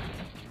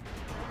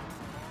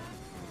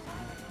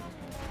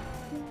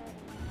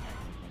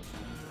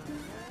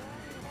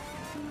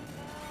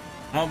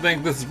 I don't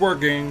think this is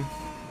working.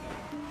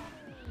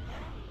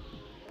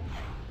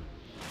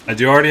 I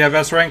do already have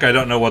S rank. I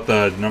don't know what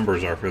the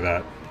numbers are for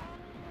that.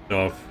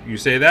 So if you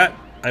say that,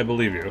 I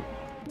believe you.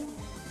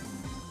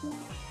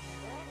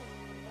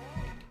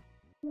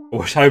 I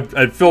wish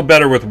I'd feel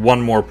better with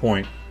 1 more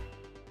point.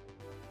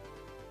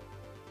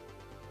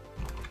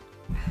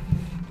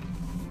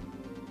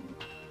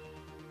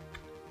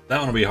 That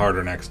one will be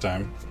harder next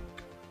time.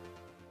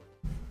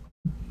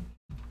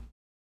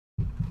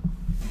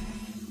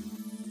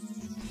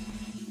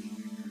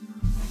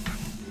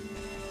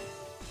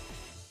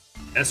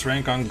 S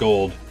rank on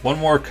gold. One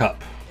more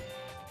cup.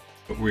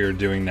 What we are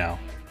doing now.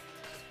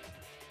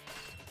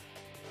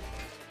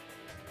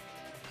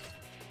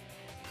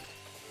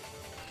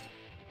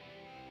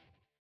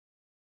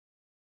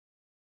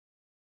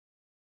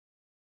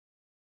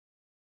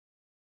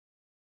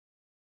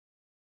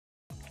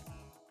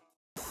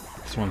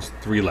 This one's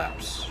 3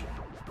 laps.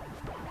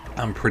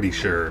 I'm pretty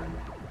sure.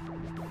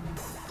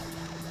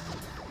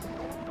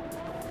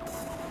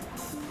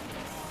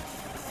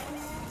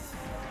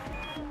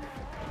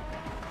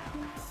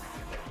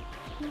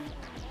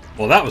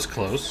 Well, that was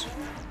close.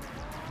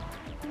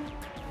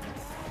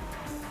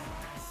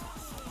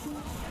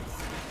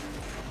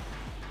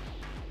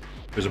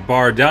 There's a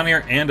bar down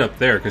here and up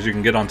there because you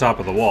can get on top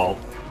of the wall.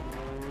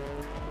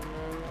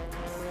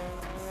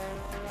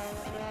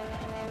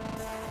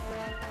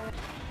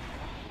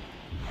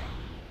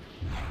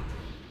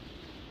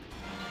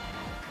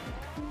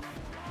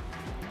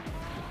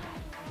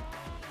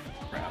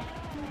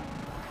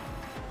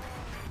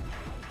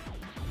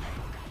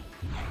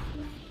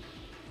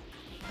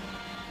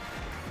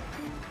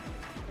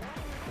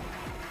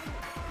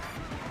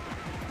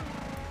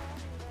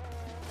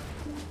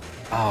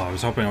 Oh, I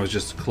was hoping I was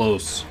just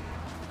close.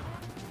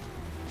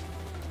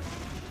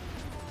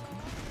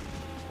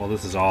 Well,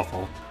 this is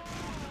awful.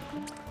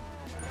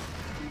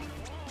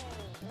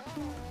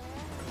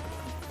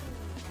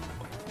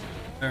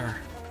 There.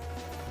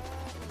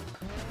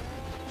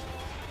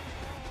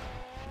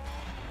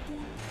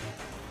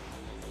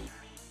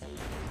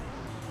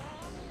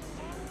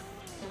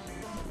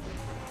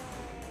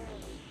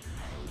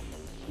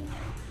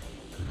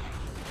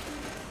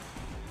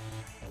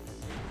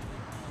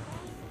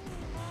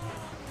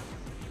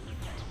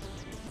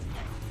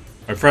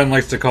 My friend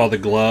likes to call the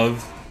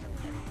glove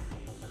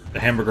the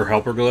hamburger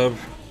helper glove.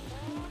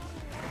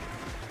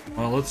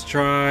 Well, let's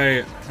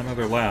try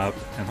another lap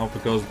and hope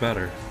it goes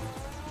better.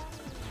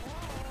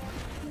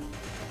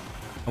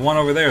 I want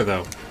over there,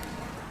 though.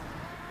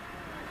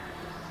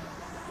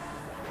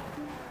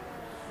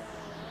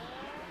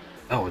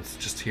 Oh, it's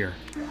just here.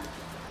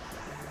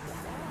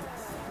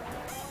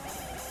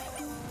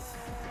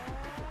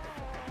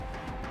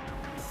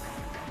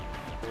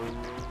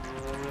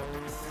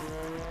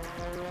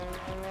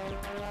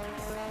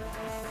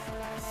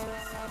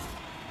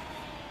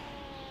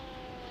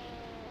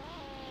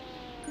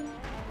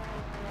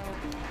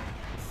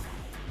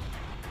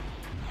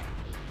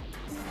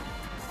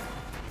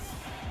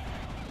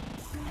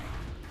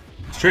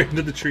 Straight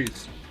into the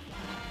trees.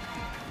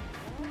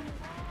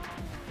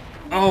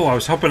 Oh, I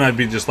was hoping I'd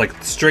be just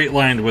like straight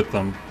lined with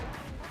them.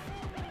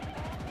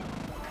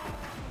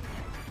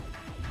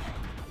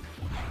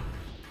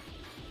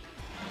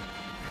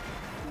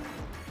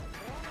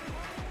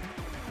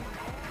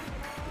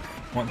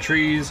 Want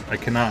trees? I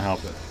cannot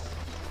help it.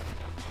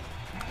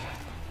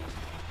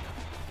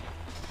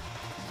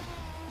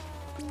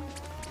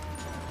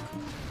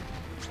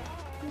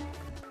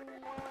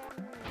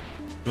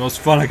 The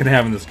most fun I can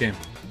have in this game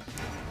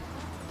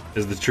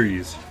is the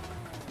trees.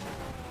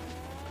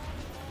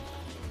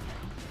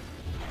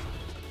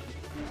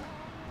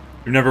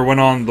 You never went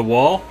on the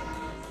wall?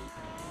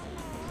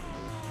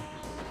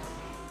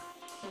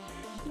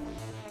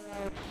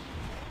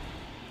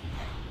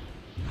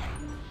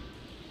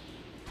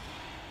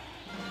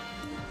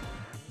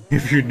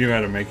 If you knew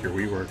how to make your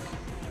Wii work.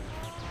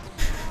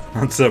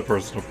 That's a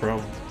personal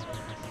problem.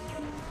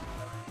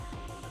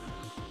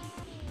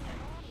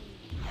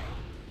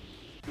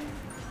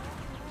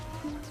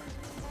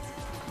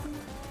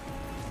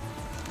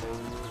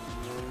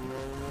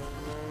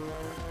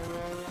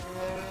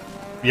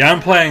 Yeah,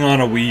 I'm playing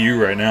on a Wii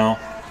U right now.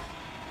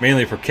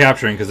 Mainly for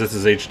capturing, because this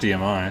is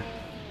HDMI.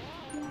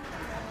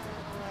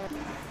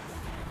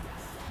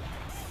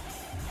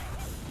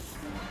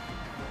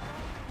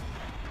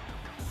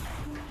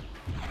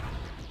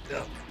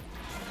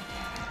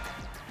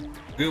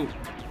 Go.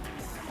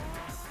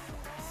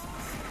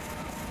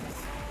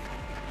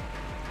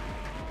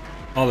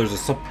 Oh,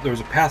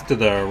 there's a path to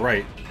the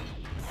right.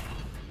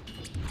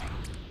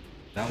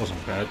 That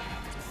wasn't bad.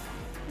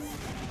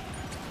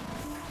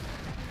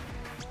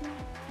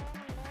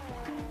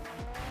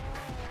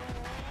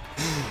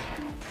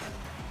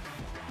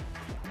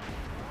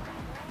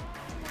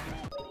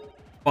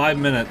 Five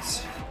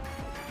minutes.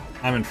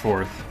 I'm in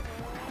fourth.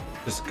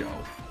 Just go.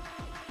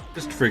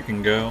 Just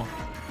freaking go.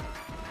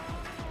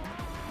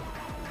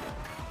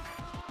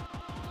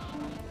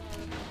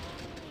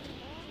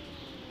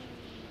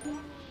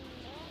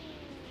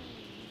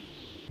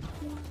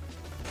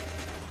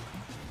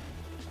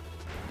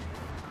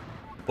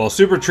 Well,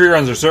 super tree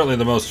runs are certainly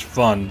the most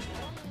fun.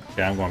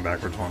 Yeah, I'm going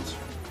backwards once.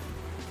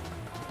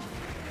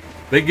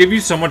 They give you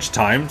so much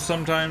time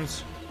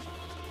sometimes.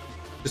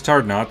 It's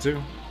hard not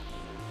to.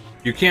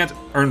 You can't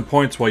earn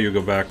points while you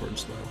go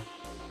backwards, though.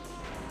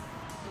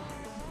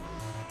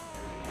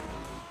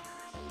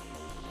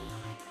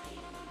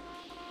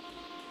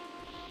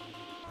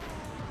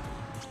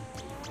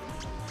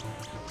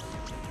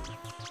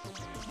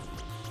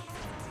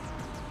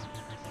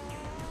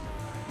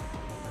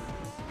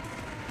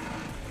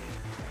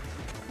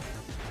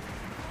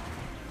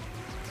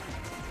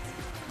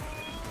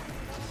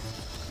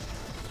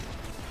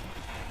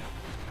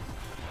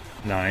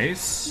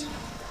 Nice.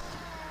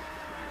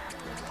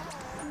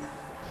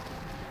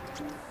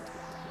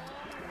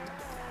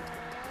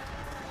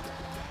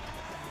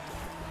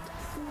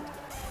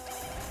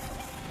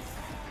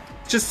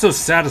 It's just so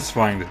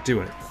satisfying to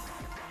do it.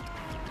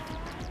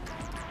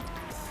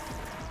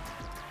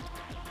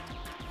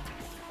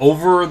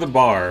 Over the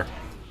bar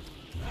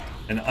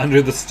and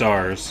under the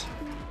stars.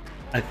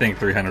 I think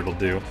 300 will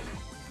do.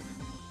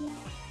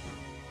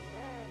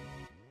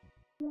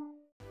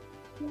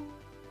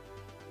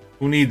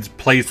 Who needs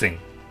placing?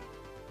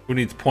 Who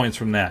needs points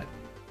from that?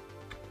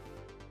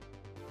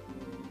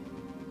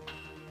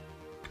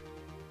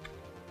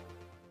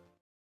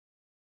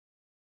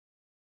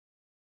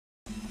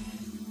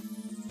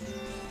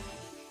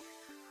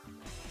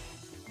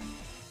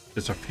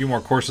 Just a few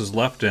more courses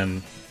left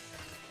in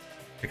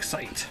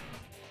Excite.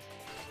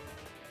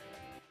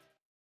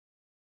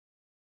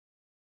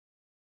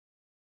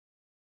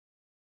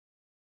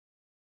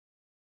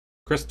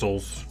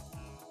 Crystals.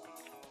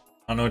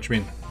 I don't know what you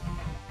mean.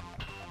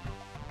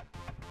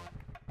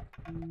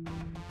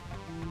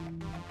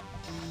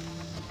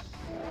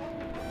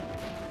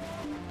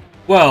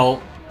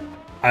 Well,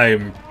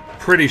 I'm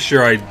pretty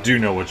sure I do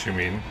know what you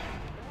mean.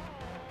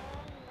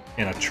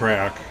 In a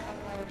track.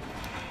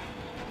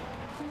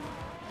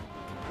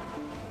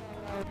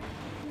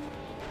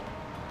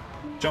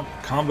 Jump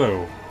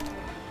combo.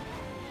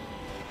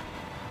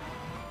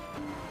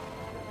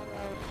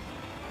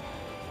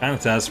 Kind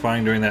of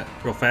satisfying doing that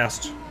real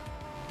fast.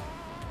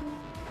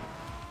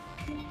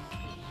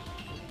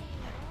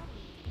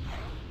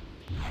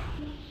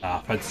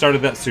 Ah, if I'd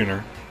started that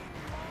sooner.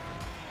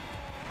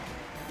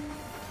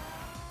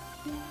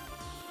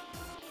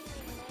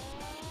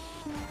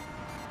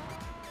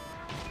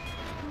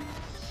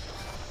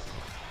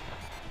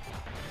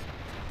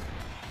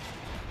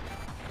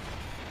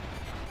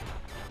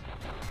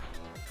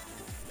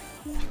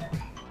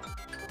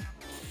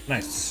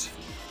 Nice.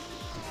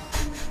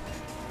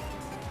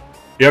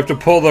 You have to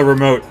pull the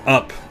remote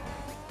up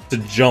to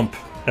jump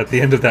at the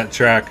end of that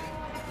track.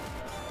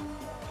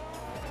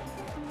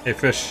 Hey,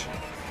 fish.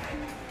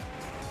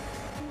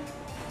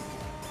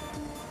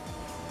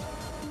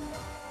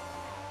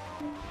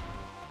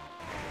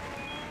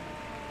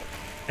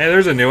 Hey,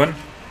 there's a new one.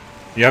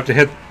 You have to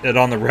hit it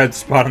on the red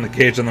spot on the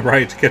cage on the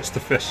right to catch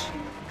the fish.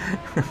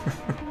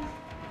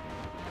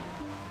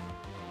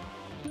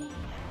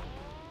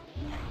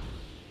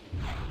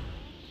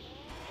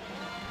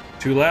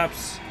 2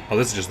 laps? Oh,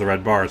 this is just the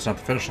red bar. It's not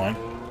the finish line.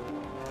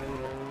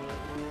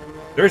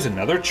 There's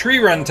another tree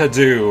run to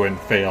do and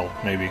fail,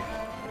 maybe.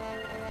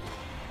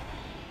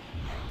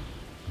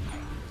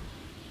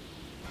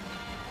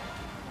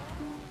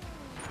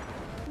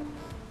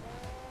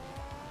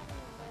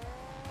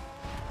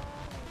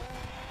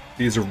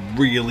 These are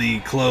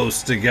really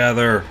close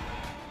together.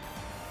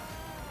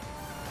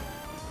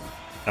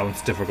 That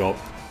one's difficult.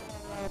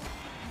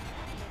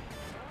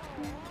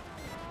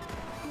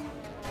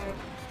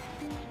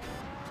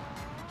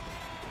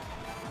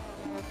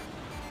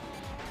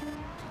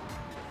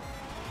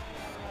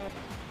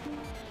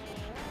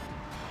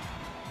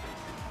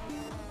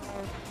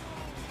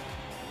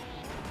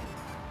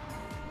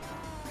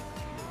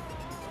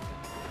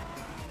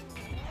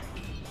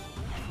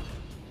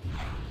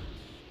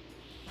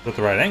 With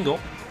the right angle.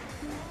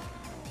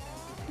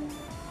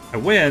 I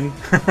win.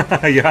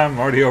 Yeah, I'm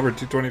already over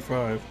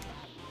 225.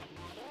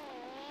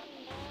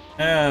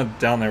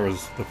 Down there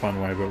was the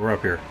fun way, but we're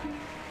up here.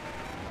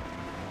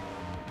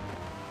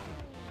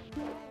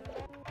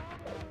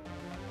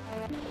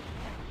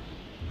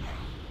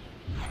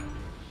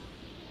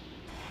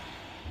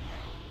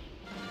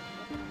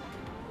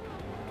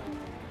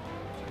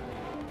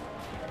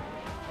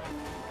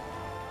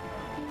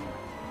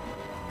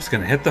 Just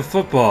gonna hit the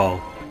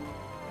football.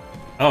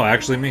 Oh,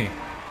 actually me.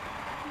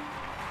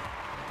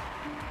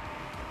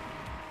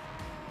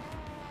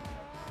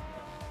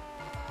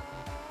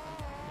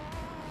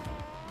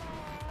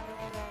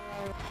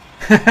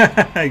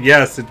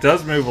 Yes, it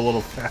does move a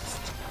little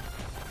fast.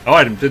 Oh,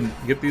 I didn't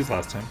get these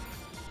last time.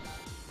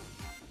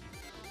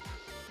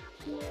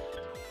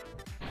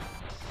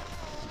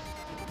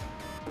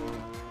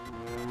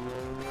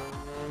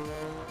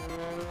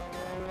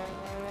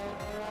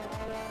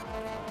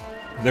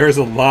 There's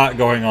a lot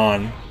going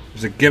on.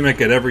 There's a gimmick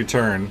at every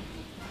turn.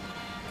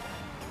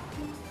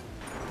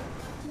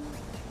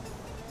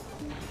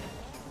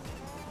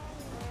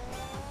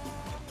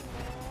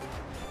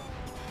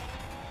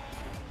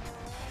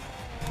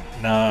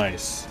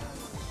 Nice.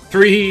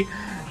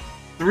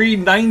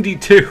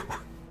 392.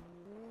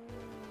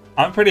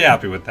 I'm pretty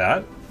happy with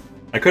that.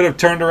 I could have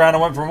turned around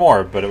and went for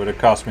more, but it would have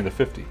cost me the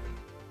 50.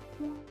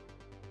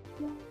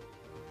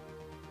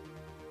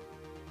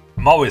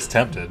 I'm always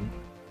tempted.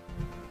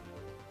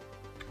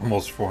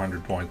 Almost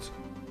 400 points.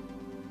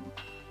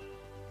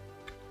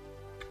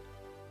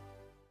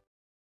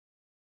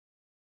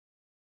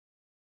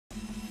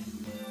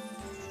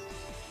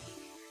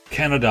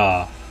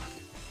 Canada.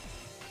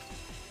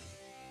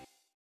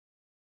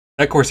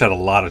 That course had a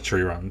lot of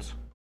tree runs.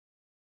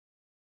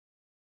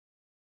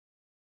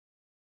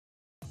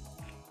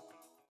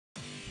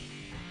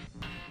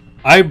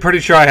 I'm pretty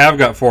sure I have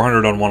got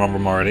 400 on one of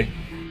them already.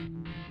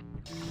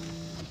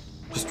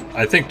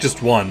 I think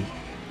just one.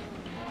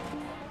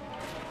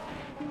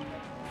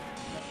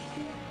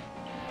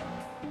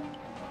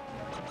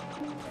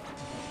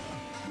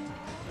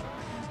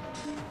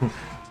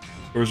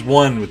 There was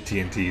one with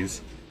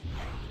TNTs.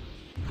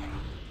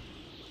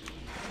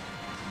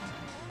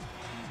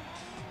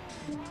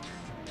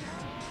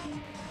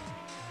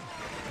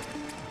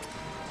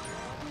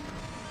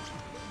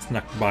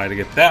 Snuck by to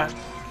get that.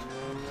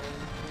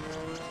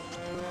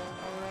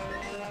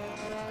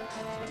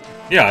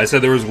 Yeah, I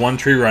said there was one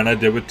tree run I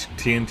did with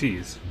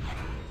TNTs.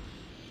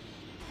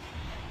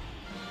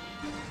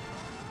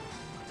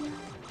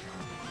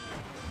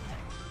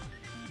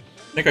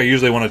 I think I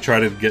usually want to try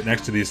to get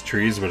next to these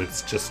trees, but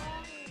it's just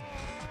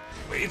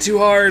way too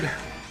hard.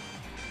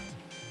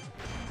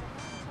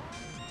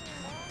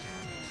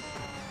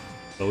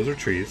 Those are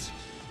trees.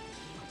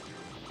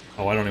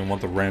 Oh, I don't even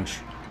want the wrench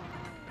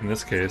in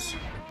this case.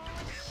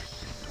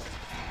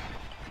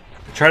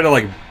 I tried to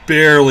like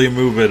barely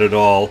move it at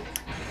all.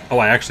 Oh,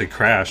 I actually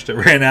crashed. It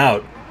ran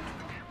out.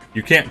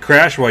 You can't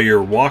crash while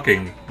you're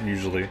walking,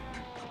 usually.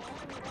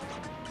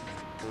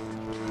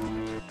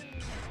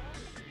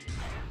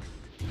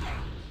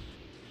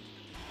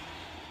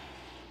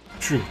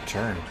 True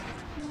turn.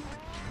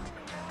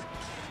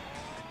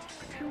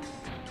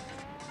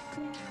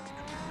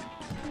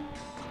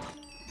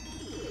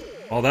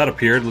 All that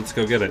appeared. Let's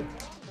go get it.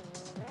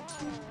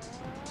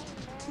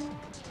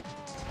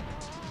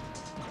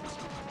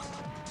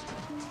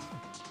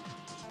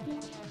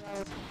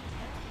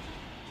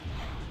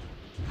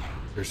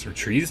 There's some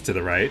trees to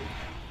the right.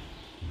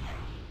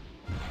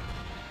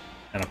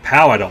 And a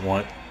POW I don't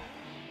want.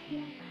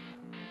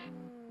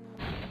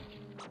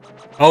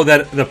 Oh,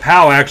 the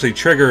POW actually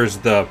triggers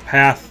the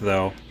path,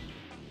 though.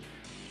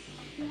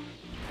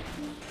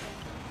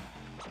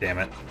 Damn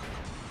it.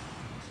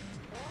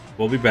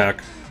 We'll be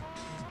back.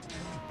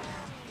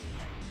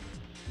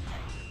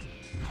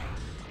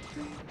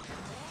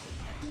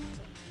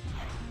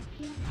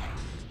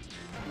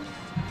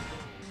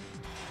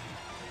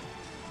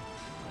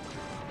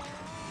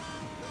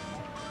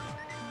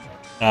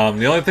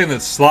 The only thing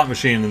that's slot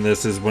machine in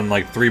this is when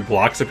like 3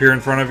 blocks appear in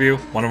front of you.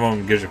 One of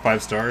them gives you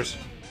 5 stars.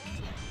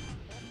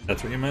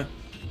 That's what you meant?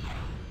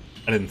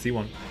 I didn't see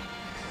one.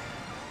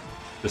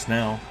 Just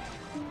now.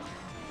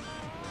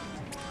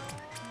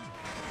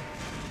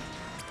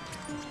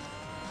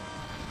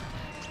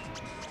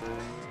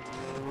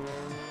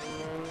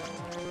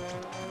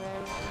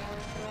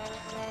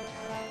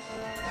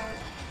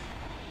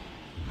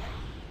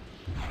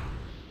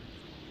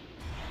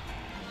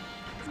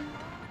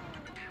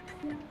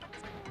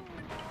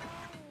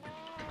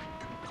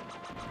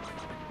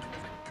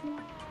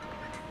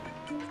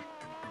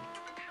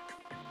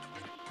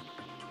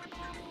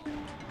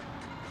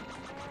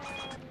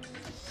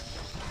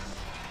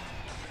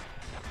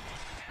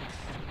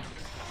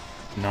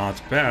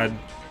 Not bad.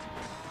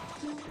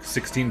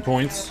 16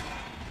 points.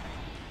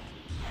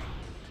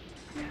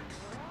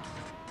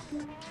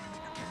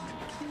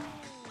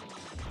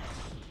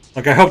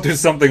 Like, I hope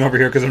there's something over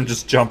here because I'm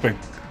just jumping.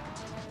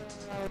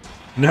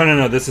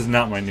 No, this is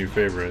not my new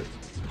favorite.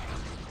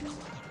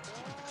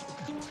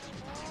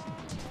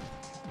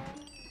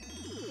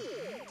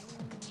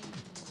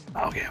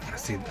 Okay,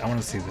 I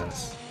want to see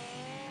this.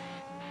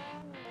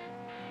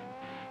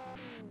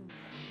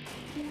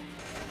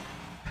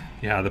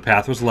 Yeah, the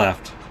path was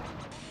left.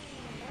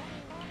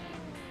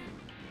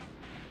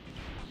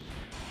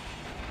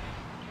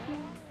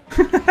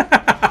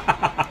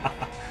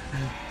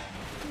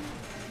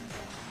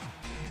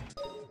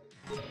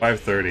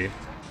 $530.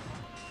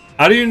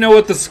 How do you know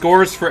what the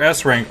scores for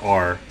S rank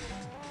are?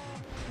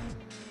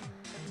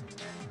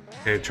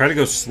 Okay, try to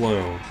go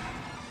slow.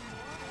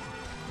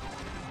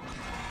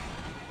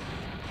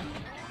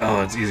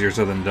 Oh, it's easier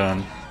said than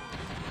done.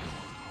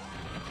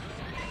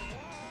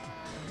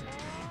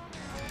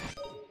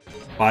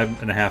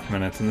 Five and a half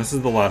minutes, and this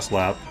is the last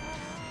lap.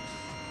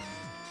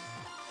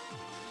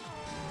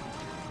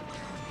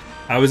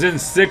 I was in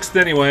 6th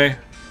anyway.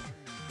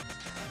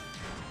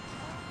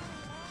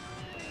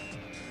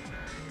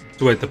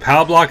 So wait, the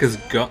POW block is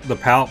gone. The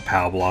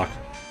POW block.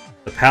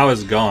 The POW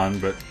is gone,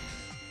 but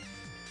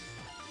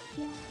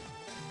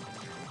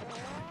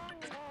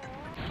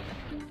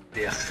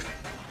yeah.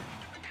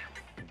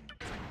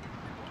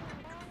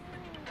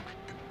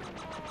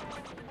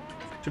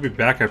 Should be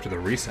back after the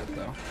reset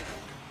though.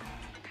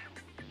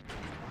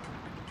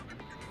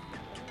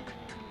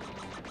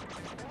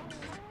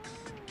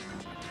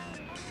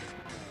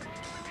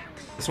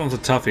 This one's a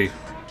toughie.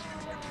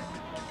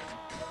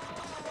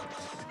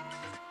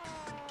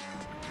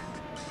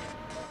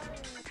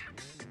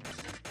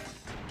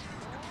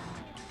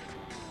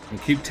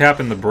 And keep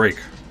tapping the brake.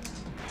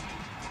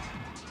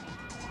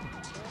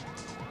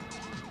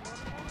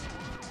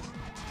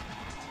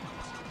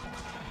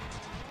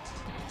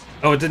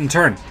 Oh, it didn't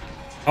turn.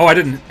 Oh, I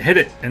didn't hit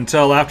it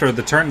until after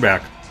the turn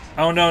back.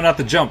 Oh no, not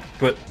the jump,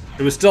 but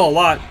it was still a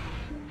lot.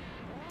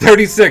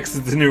 36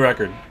 is the new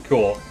record.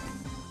 Cool.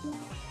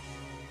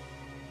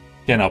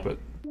 Can't help it.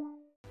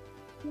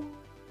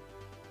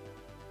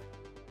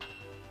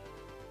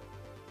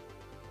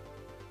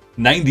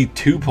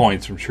 92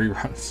 points from tree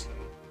runs.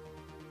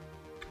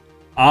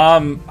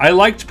 I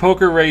liked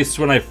Poker Race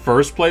when I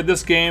first played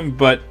this game,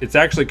 but it's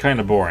actually kind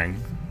of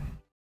boring.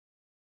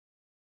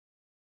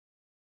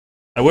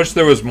 I wish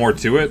there was more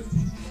to it.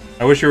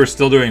 I wish you were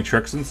still doing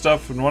tricks and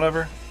stuff and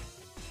whatever.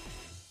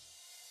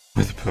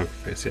 With a poker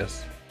face,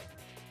 yes.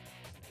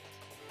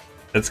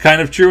 It's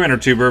kind of true,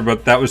 InterTuber,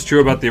 but that was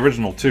true about the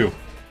original too.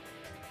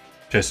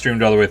 Which I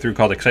streamed all the way through,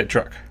 called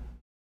ExciteTruck.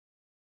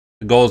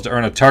 The goal is to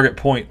earn a target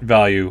point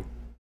value,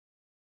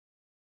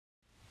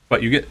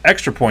 but you get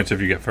extra points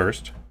if you get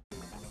first.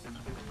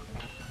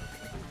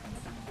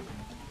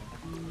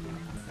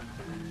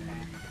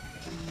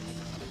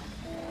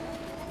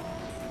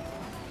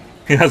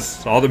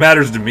 Yes, all that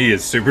matters to me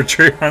is super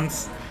tree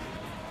runs.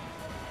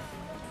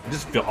 I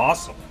just feel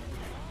awesome.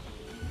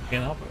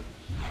 Can't help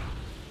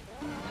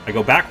it. I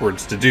go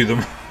backwards to do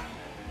them.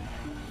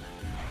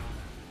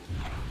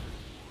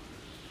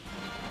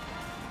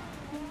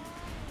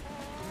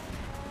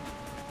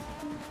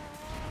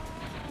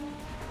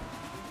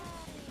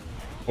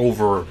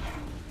 Over.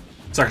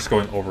 Sucks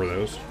going over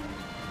those.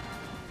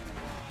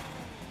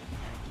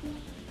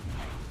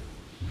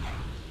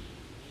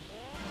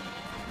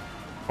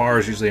 Bar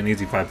is usually an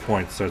easy 5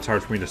 points, so it's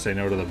hard for me to say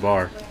no to the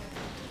bar.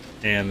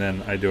 And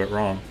then I do it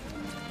wrong.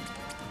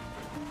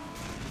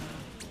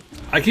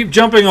 I keep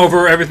jumping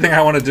over everything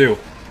I want to do.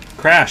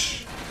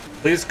 Crash.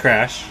 Please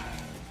crash.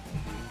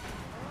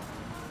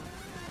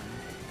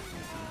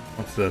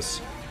 What's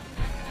this?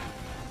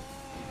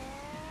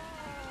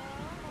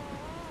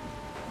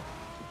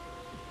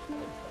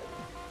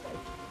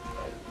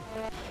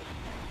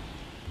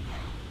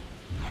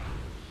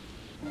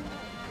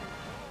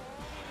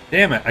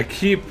 Damn it, I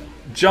keep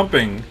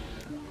jumping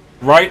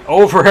right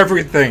over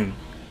everything.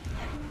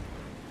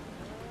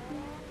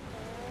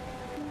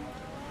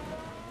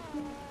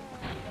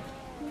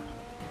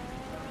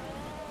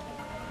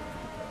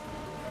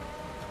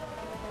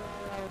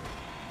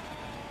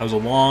 That was a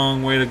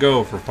long way to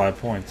go for 5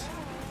 points.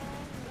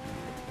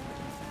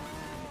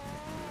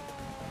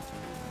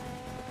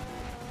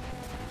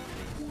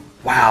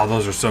 Wow,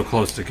 those are so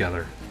close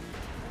together.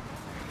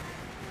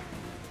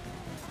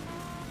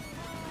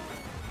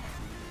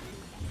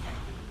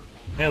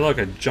 Hey look,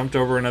 I jumped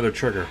over another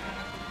trigger.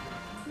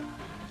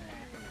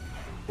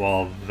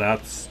 Well,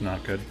 that's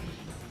not good.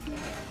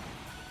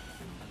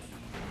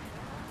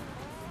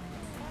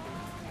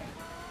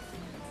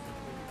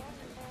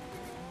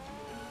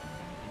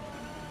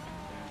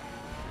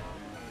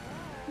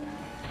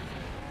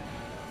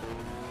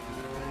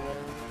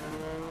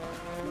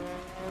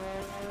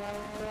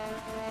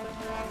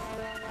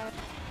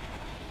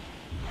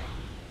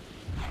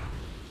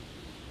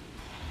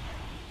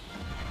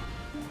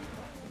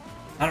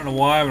 I don't know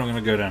why, but I'm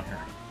gonna go down here.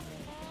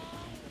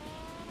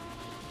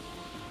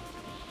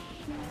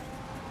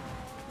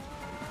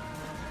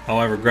 Oh,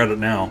 I regret it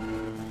now.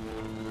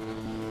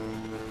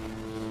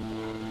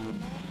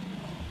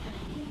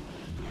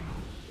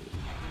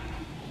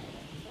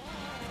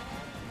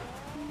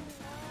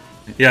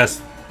 Yes,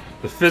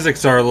 the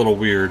physics are a little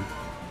weird.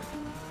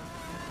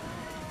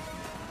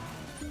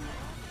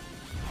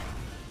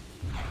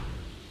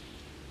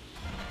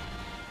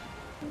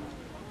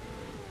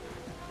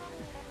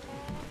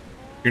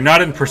 You're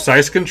not in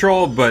precise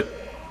control, but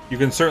you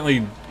can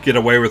certainly get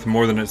away with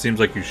more than it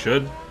seems like you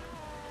should.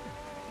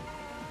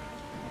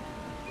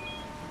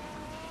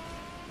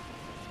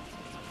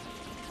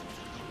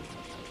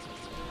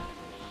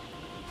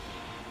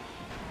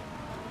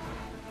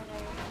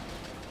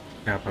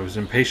 Crap, I was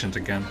impatient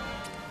again.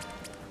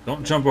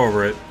 Don't jump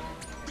over it.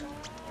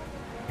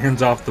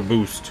 Hands off the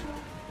boost.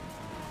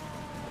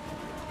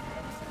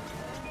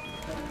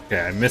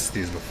 Okay, I missed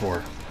these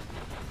before.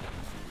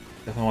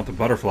 Definitely want the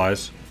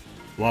butterflies.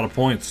 A lot of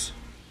points.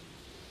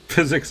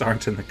 Physics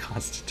aren't in the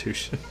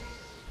Constitution.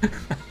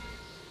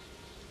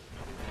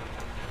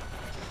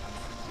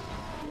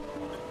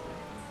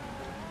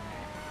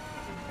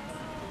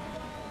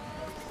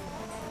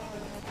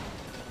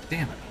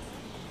 Damn it.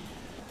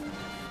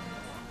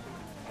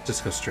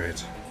 Just go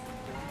straight.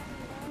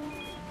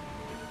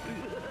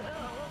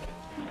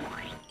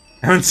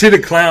 I haven't seen a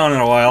clown in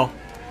a while.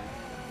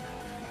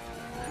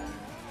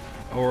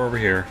 Oh, we're over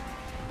here.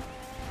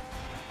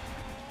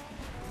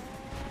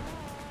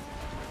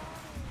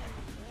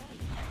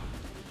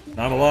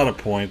 Not a lot of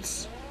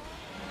points.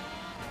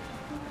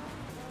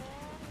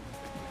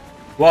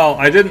 Well,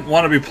 I didn't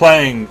want to be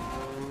playing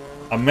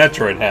a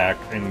Metroid hack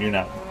and you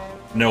not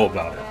know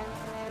about it.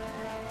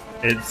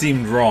 It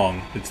seemed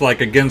wrong. It's like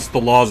against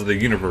the laws of the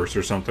universe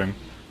or something.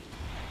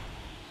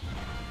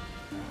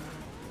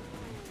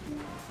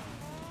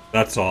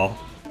 That's all.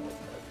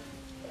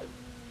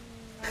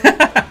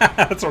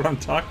 That's what I'm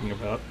talking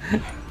about.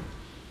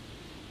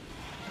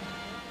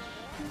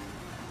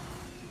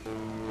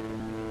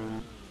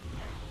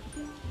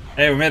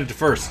 Hey, we made it to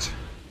first.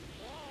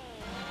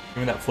 Give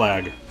me that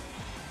flag.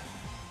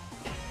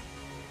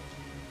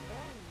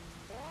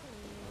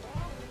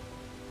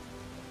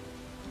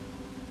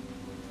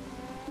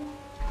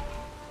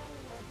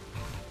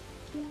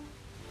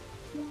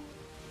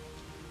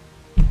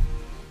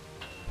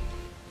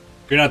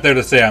 You're not there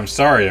to say I'm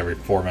sorry every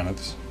 4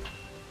 minutes.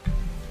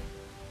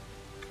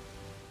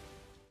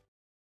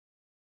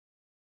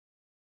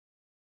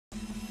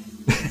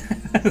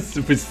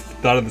 We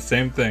thought of the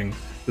same thing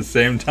at the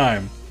same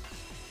time.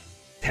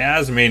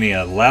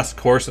 Tasmania, last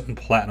course in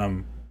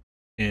Platinum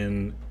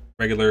in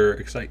regular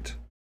Excite.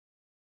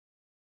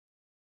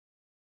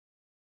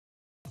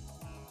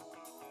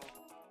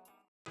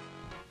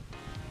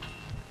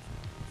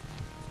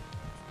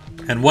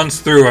 And once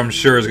through, I'm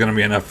sure is going to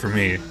be enough for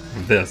me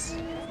with this.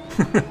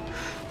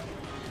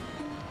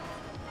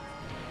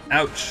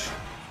 Ouch.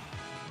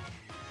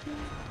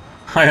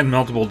 Hi,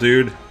 unmeltable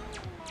dude.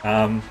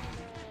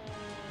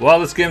 Well,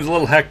 this game's a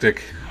little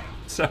hectic.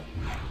 So,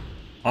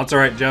 well, that's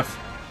alright, Jeff.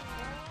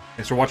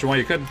 Thanks for watching while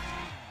you could.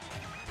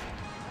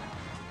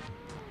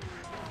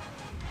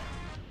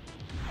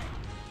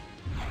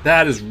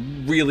 That is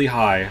really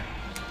high.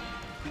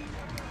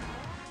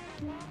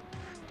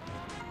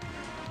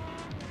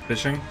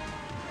 Fishing?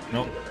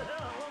 Nope.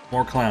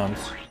 More clowns.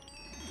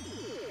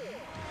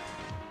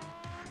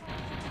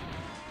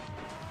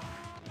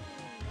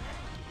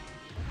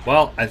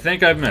 Well, I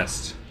think I've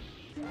missed.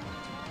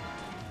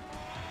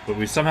 But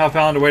we somehow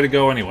found a way to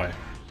go anyway.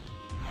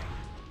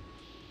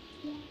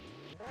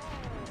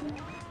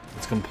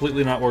 It's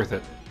completely not worth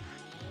it.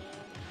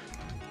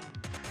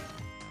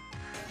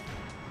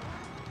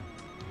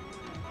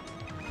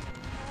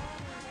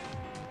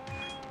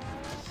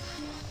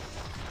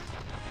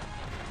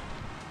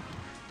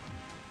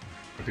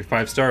 Might be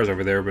 5 stars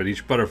over there, but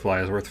each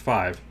butterfly is worth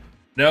 5.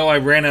 No, I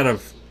ran out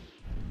of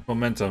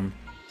momentum.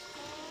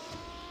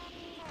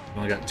 I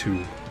only got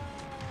 2.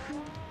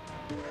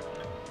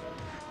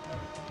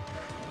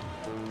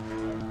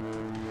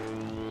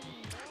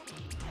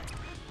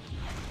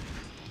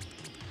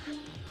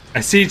 I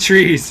see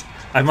trees!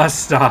 I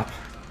must stop.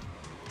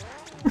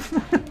 This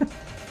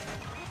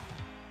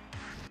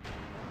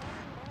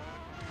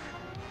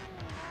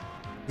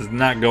is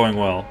not going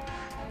well.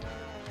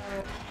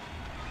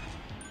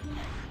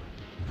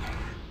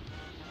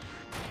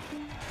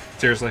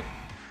 Seriously?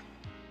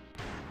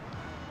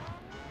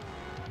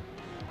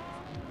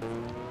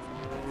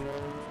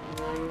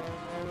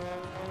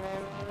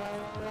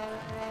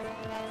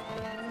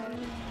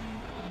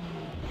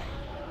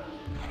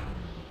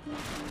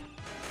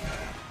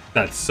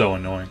 That's so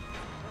annoying.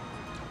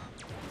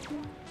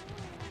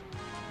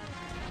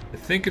 I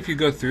think if you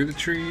go through the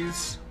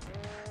trees...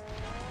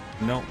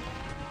 Nope.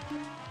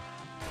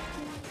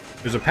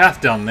 There's a path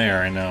down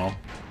there, I know.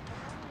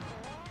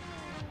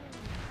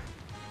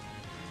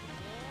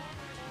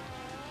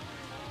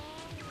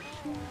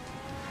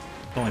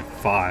 It's only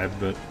 5,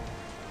 but...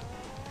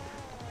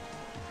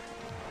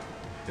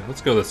 Yeah,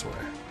 let's go this way.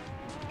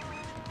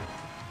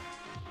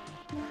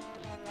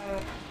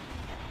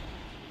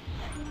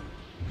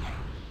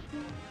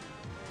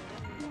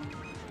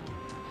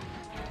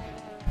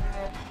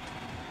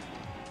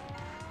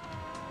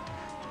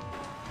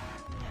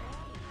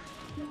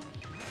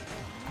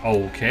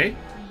 Okay.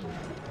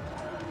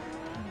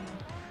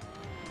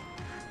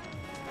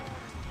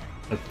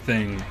 A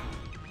thing.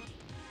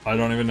 I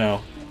don't even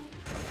know.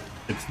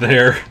 It's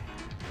there.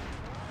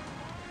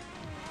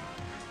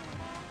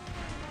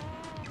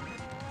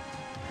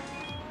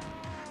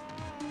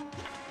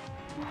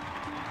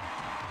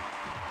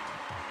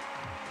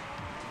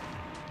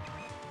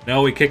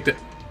 No, we kicked it.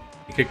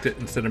 He kicked it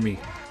instead of me.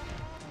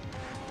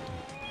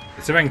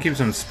 Let's see if I can keep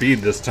some speed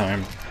this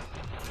time.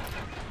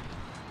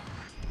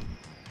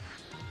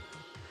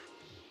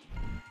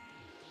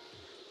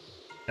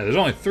 Yeah, there's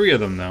only 3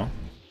 of them, though.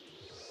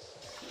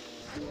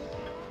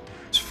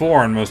 There's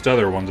 4 on most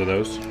other ones of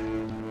those.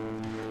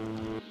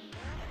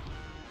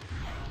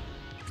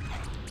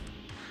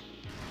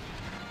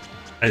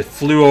 I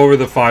flew over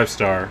the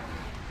 5-star,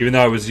 even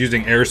though I was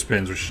using air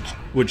spins,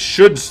 which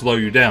should slow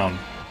you down.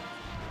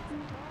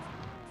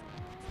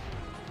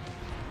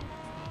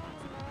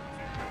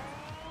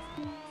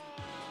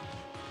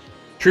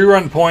 Tree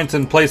run points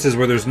in places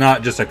where there's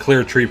not just a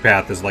clear tree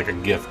path is like a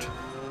gift.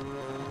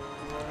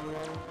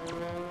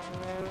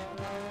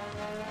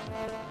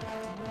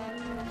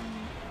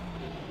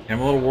 I'm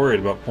a little worried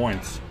about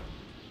points.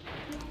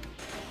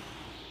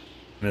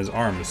 And his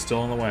arm is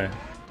still in the way.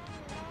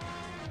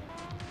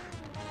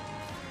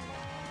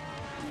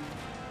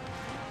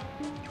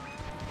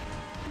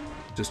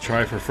 Just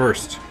try for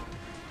first.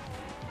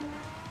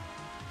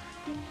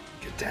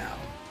 Get down.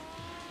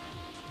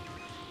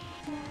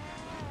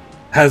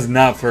 Has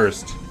not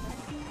first.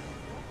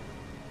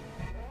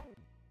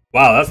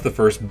 Wow, that's the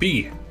first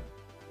B. How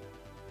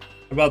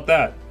about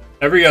that?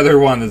 Every other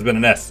one has been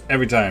an S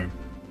every time.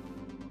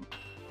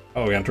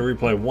 Oh, we have to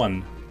replay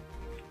 1.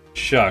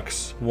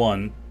 Shucks.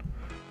 1.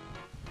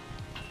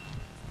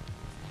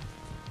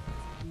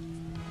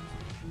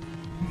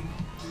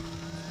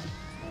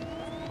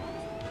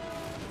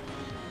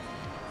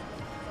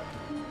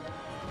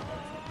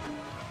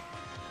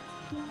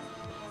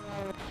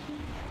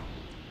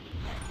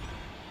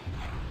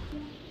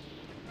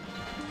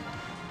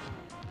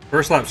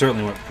 First lap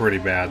certainly went pretty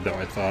bad, though,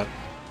 I thought.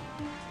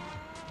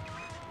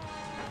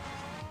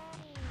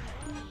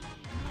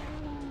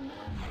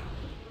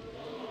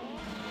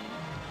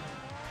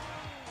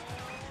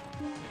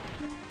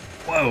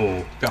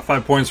 Got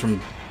 5 points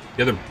from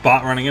the other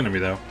bot running into me,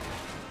 though.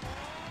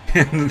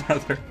 And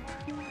another.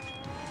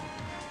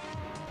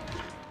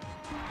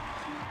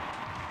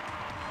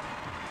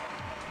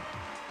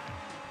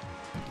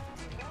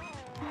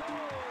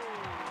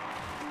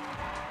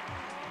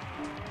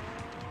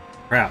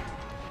 Crap.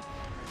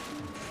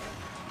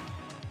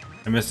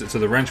 I missed it, so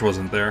the wrench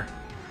wasn't there.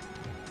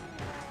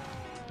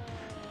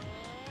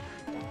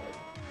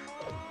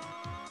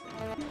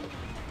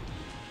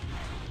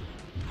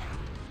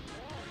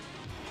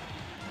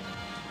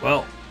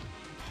 Well,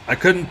 I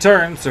couldn't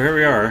turn, so here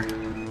we are.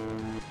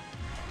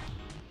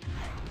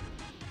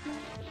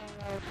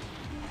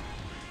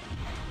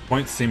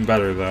 Points seem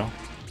better, though.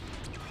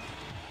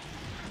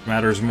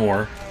 Matters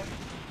more.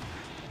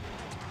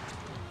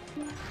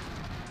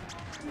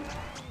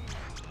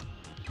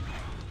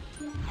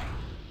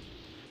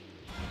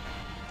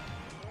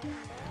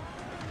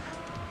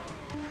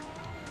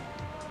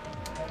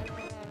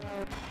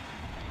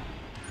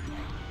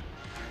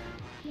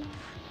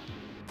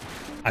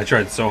 I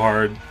tried so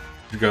hard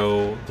to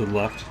go to the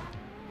left.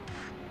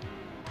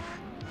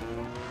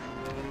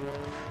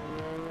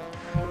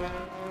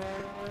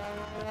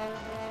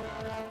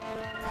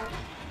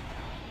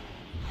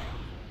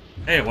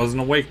 Hey, it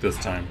wasn't awake this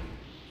time.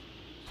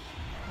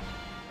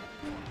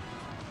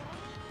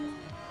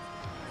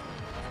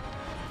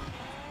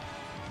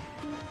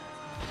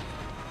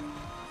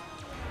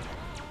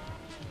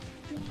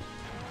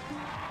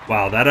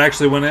 Wow, that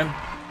actually went in?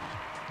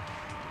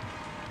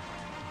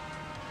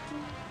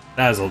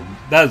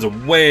 That is a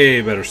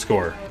way better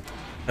score.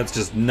 That's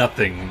just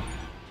nothing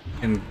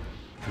in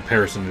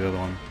comparison to the other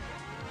one.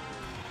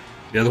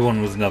 The other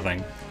one was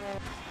nothing.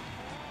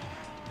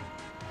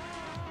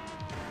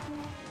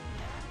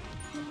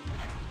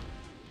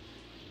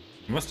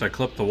 Must have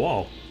clipped the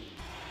wall.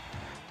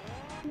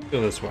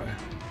 Go this way.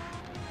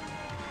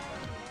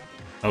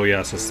 Oh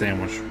yes, a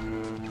sandwich.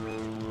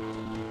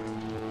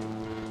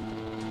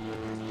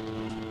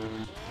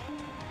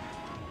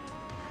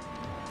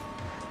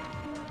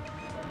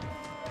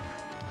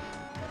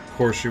 Of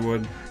course you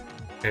would.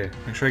 Okay,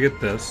 make sure I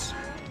get this.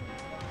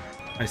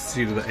 I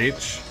C to the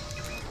H.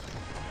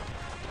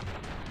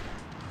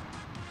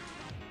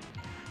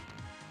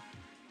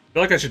 I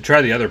feel like I should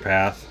try the other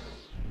path.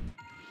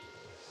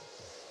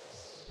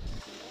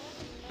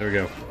 There we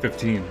go,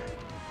 15.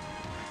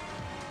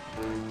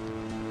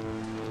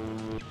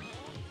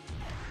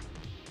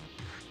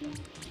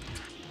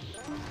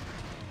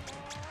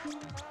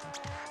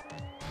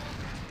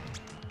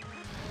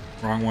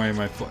 Wrong way,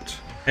 my foot.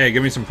 Hey,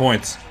 give me some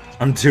points.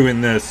 I'm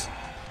doing this.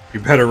 You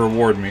better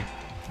reward me.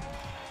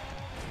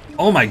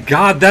 Oh my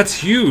god, that's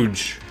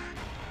huge!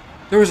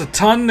 There was a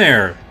ton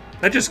there.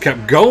 That just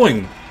kept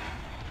going.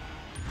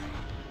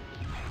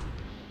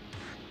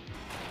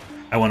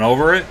 I went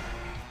over it.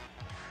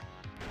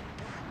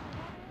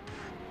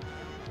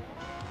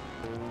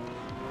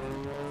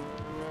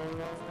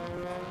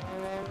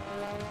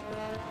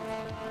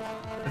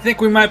 I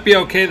think we might be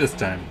okay this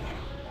time.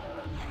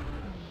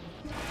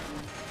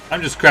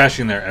 I'm just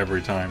crashing there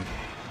every time.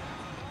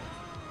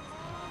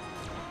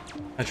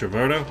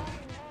 Metrovoto.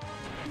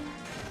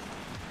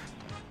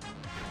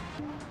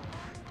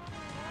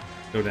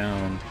 Go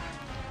down.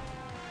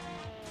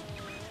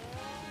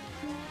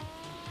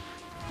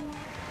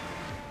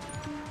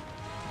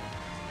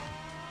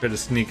 Try to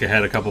sneak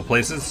ahead a couple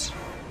places.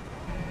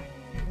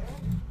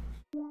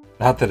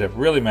 Not that it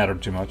really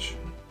mattered too much.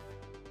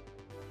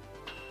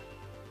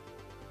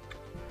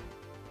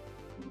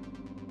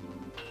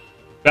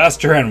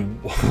 Faster and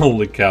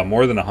holy cow,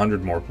 more than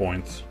 100 more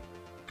points.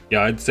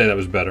 Yeah, I'd say that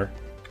was better.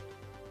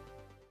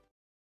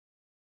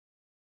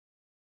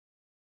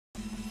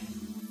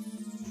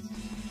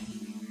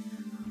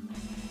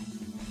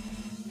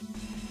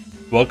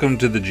 Welcome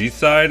to the G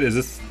side. Is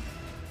this...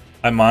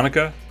 I'm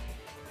Monica?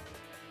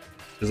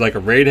 Is like a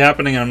raid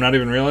happening and I'm not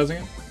even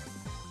realizing it?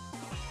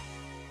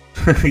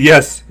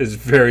 Yes, it's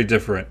very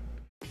different.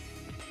 But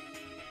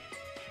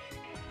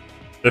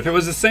if it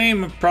was the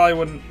same, it probably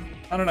wouldn't...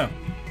 I don't know.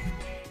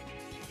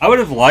 I would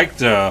have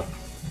liked a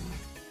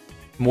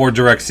more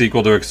direct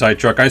sequel to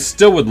ExciteTruck. I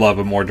still would love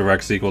a more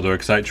direct sequel to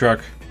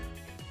ExciteTruck.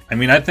 I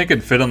mean, I think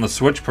it'd fit on the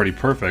Switch pretty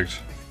perfect.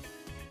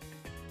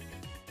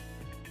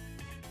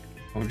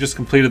 We've just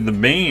completed the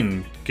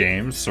main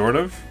game, sort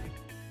of.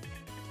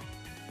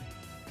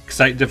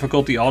 Excite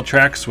difficulty, all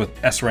tracks with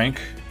S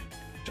rank,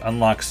 which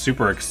unlocks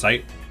Super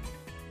Excite,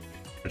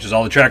 which is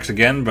all the tracks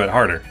again, but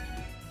harder.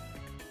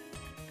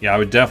 Yeah, I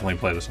would definitely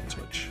play this on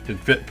Switch. It'd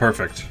fit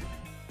perfect.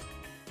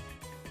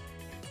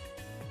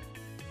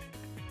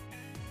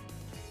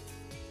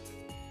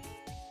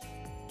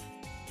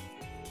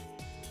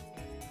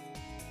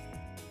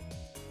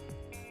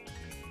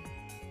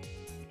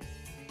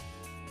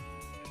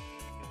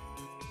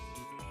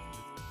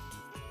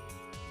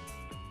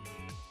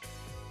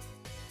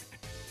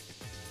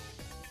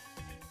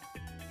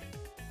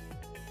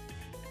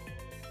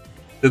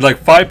 Did like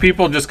 5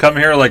 people just come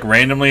here like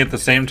randomly at the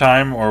same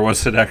time, or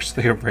was it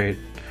actually a raid?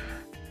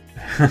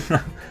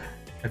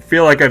 I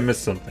feel like I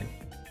missed something.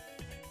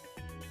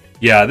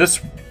 Yeah, this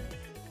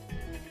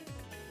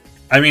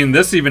I mean,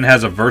 this even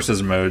has a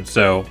versus mode,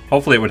 so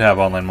hopefully it would have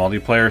online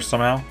multiplayer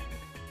somehow.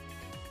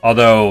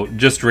 Although,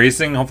 just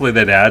racing, hopefully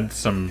they'd add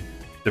some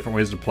different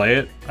ways to play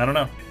it. I don't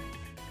know.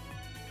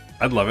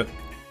 I'd love it.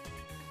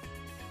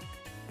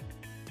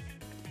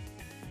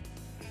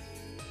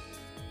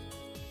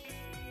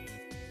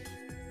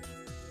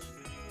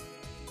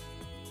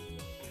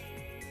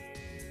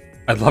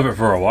 I'd love it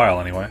for a while,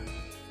 anyway.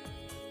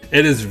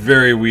 It is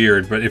very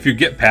weird, but if you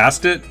get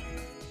past it,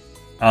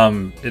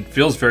 it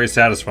feels very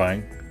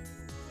satisfying.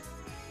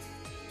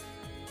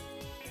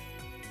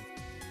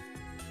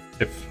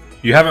 If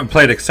you haven't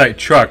played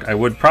ExciteTruck, I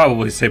would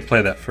probably say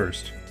play that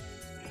first.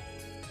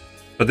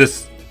 But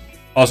this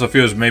also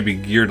feels maybe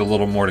geared a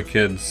little more to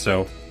kids,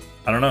 so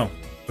I don't know.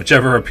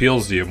 Whichever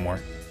appeals to you more.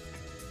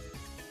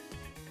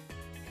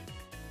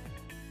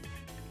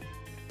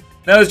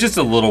 Now, it's just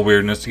a little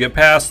weirdness to get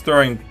past,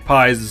 throwing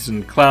pies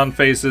and clown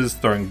faces,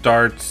 throwing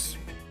darts,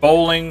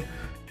 bowling,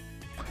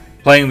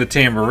 playing the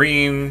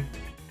tambourine,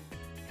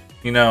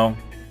 you know,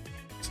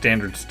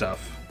 standard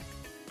stuff.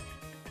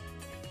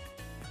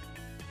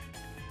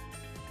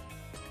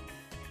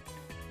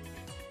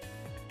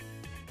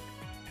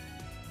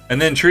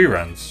 And then tree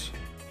runs.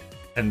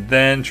 And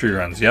then tree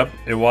runs. Yep,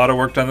 Iwata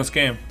worked on this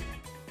game.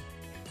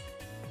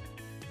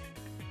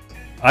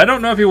 I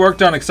don't know if he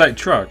worked on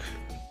ExciteTruck,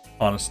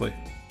 honestly.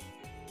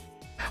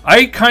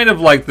 I kind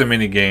of like the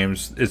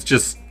minigames. It's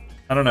just,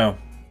 I don't know.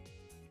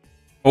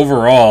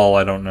 Overall,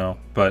 I don't know,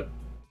 but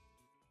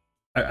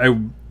I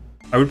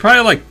would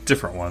probably like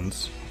different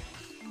ones.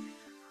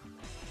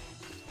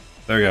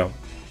 There we go.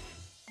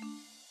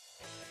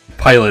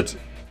 Pilot.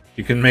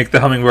 You can make the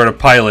hummingbird a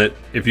pilot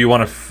if you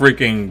want to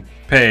freaking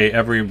pay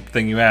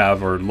everything you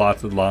have, or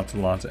lots and lots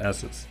and lots of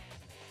S's.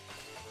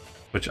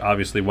 Which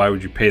obviously, why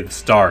would you pay the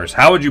stars?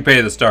 How would you pay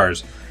the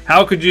stars?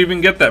 How could you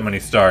even get that many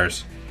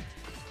stars?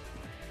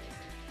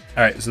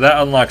 Alright, so that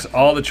unlocks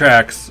all the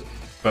tracks,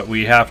 but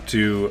we have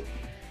to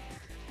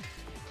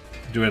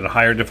do it at a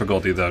higher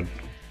difficulty, though.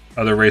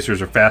 Other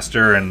racers are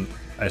faster, and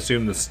I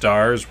assume the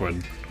stars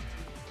would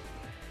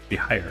be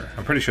higher.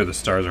 I'm pretty sure the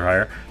stars are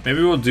higher.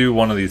 Maybe we'll do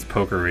one of these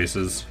poker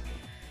races.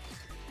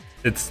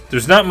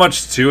 There's not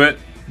much to it,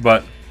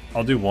 but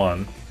I'll do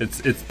one.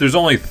 There's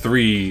only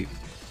 3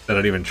 that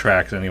I'd even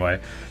tracked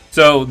anyway.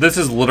 So this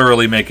is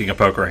literally making a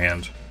poker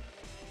hand.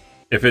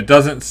 If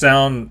it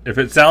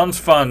sounds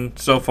fun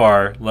so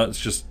far, let's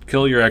just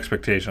kill your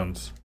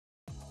expectations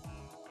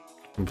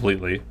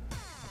completely.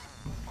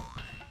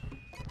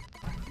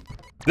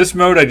 This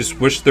mode, I just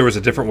wish there was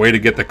a different way to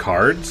get the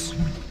cards.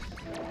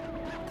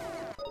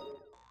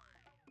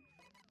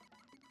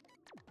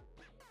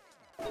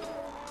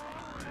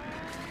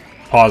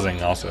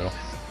 Pausing also.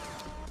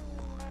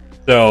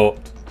 So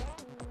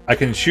I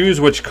can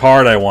choose which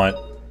card I want.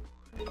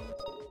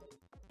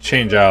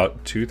 Change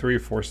out 2, 3,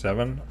 4,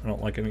 7. I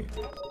don't like any.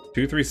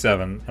 2, 3,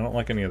 7. I don't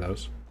like any of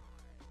those.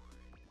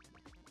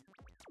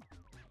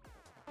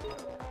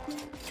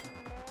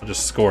 I'll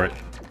just score it.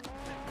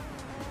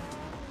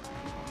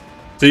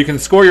 So you can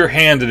score your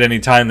hand at any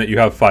time that you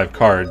have 5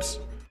 cards.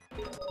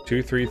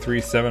 2, 3,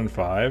 3, 7,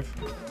 5.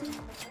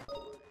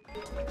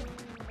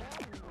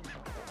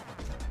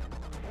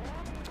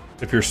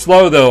 If you're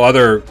slow, though,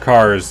 other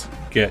cars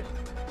get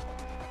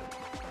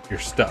your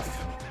stuff.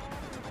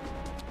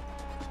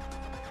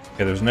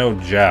 Okay, there's no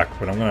jack,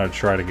 but I'm gonna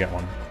try to get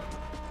one.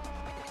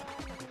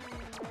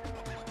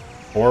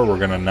 Or we're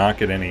gonna not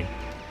get any.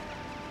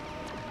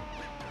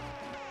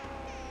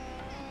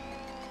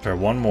 Try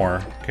one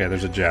more. Okay,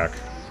 there's a jack.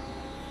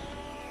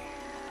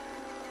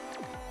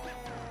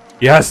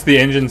 Yes, the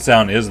engine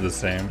sound is the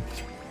same.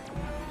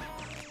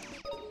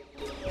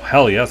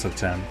 Hell yes, a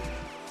 10.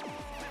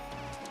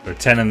 Is there a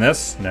 10 in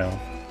this? No.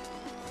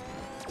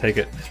 Take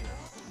it.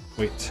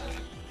 Wait.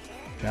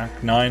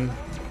 Jack, 9.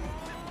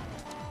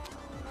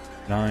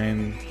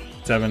 9,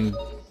 7.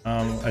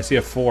 I see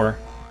a 4.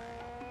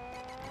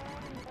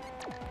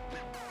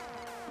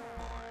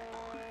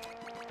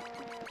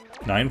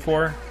 Nine,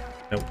 4?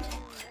 Nope.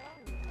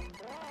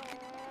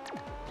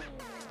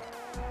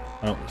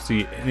 I don't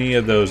see any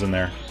of those in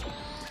there.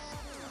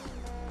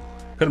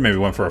 Could have maybe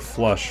went for a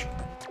flush.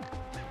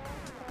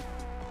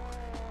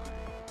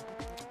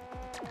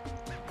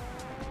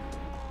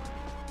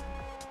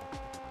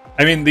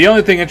 I mean, the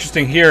only thing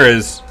interesting here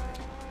is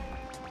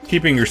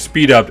keeping your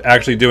speed up,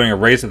 actually doing a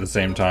race at the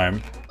same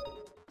time.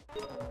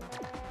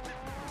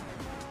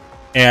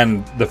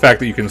 And the fact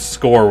that you can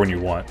score when you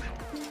want.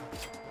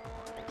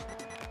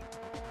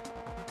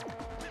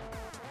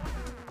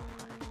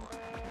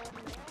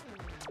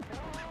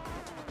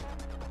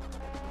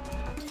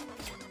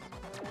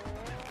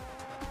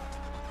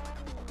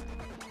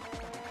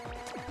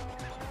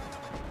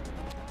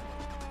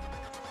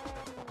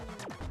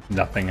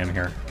 Nothing in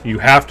here. You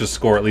have to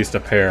score at least a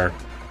pair.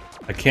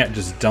 I can't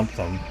just dump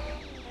them.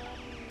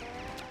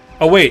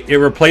 Oh wait, it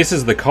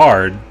replaces the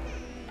card.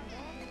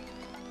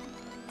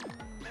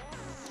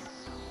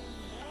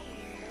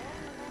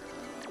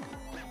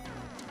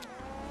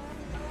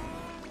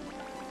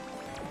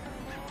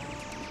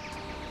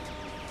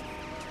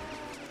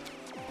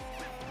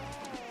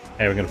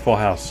 Hey, we got a full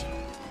house.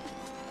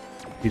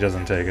 He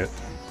doesn't take it.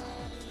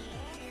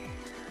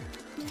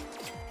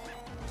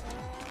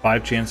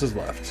 5 chances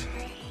left.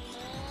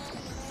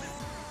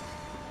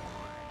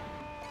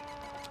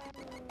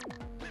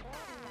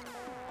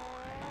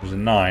 There's a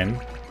 9.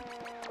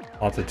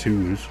 Lots of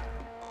 2s.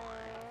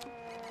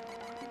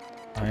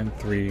 9,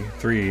 3,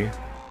 3.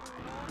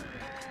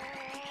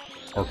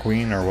 Or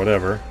queen, or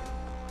whatever.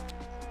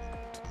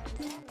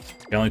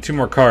 Okay, only 2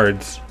 more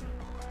cards.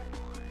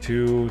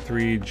 2,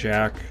 3,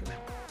 jack.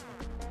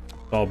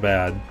 It's all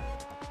bad.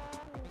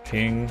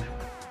 King.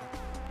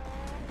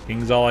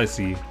 King's all I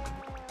see.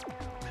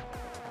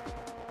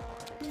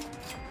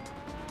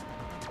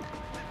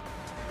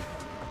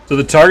 So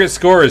the target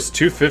score is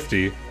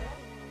 250.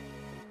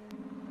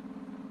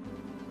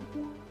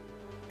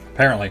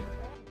 Apparently.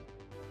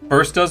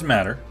 First does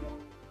matter.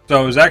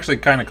 So it was actually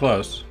kind of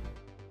close.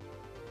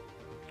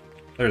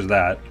 There's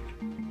that.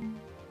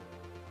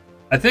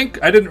 I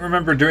think I didn't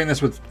remember doing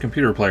this with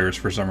computer players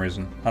for some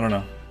reason. I don't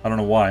know. I don't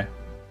know why.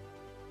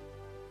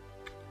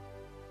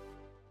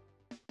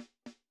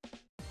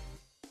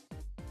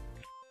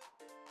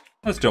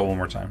 Let's do it one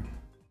more time.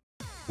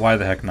 Why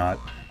the heck not?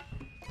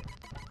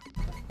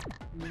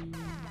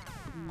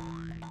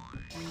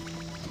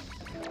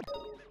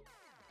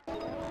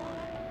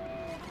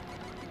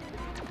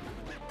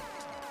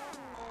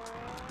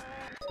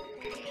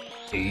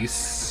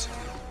 Ace.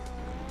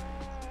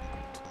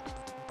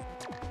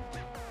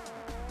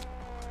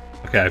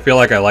 Okay, I feel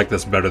like I like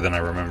this better than I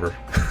remember.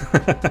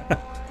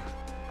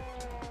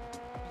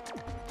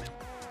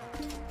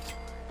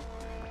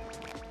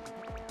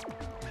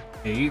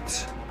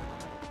 Eight.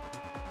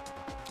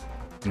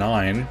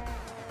 9.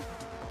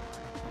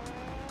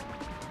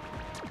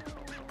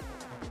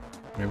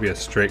 Maybe a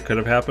straight could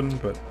have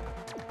happened, but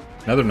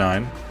another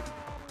 9.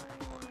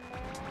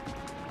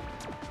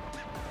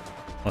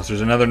 Unless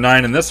there's another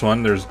 9 in this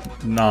one, there's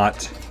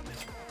not.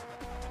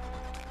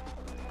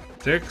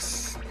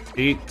 6,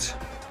 8.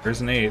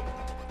 There's an 8.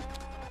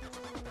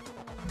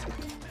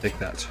 Take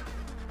that.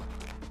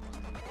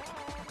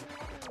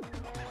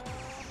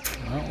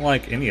 I don't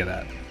like any of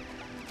that.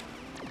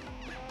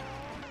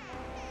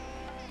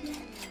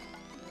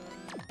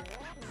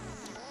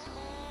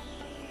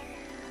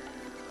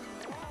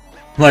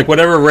 Like,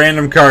 whatever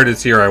random card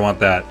is here, I want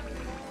that.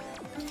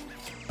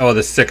 Oh,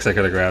 the 6 I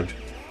could have grabbed.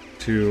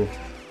 2,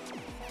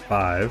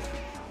 5.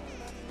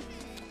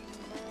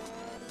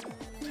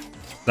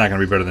 It's not going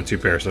to be better than 2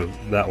 pair, so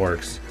that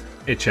works.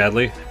 Hey,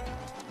 Chadley.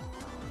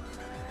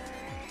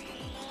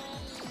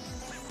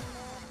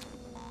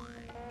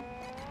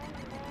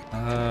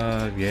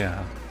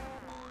 Yeah.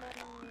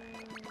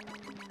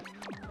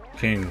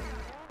 King.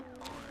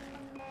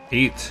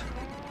 8.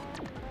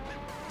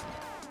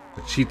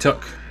 Which she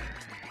took.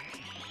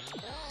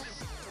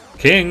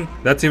 King,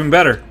 that's even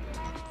better.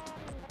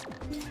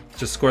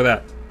 Just score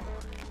that.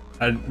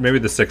 Maybe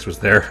the 6 was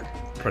there,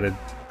 but I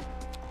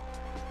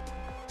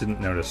didn't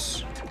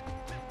notice.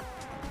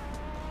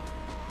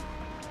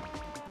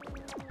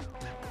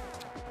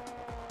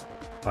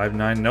 Five,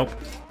 9, nope.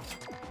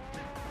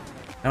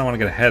 I don't want to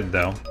get ahead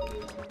though.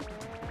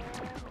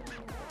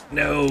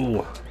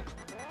 No.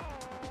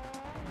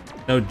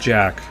 No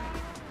jack.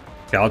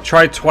 Okay, I'll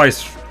try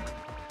twice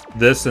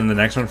this and the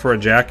next one for a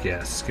jack.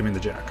 Yes, give me the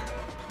jack.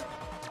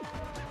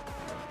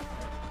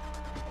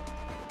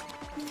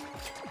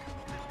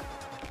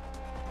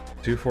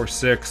 Two, 4,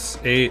 6,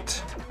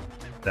 8,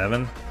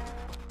 7.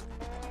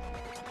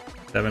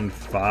 7,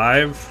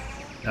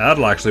 5.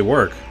 That'll actually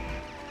work.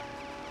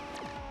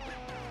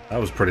 That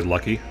was pretty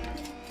lucky.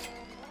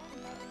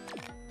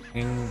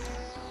 King.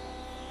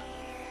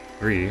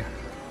 3. I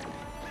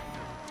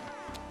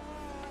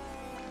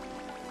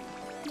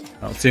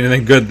don't see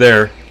anything good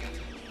there.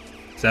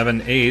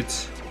 7,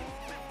 8.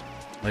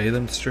 Lay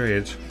them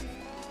straight.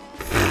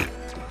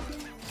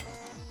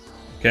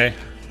 Okay.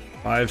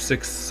 5,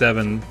 6,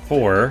 7,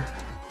 4.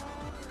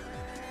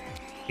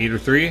 8 or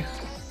 3?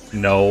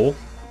 No.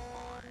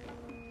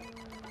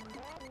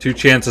 2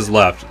 chances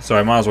left, so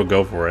I might as well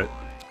go for it.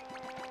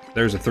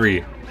 There's a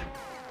 3.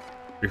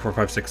 3, 4,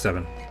 5, 6,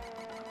 7.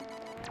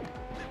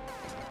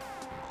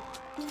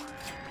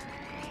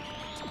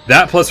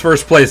 That plus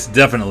first place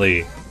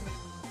definitely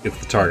gets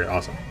the target.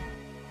 Awesome.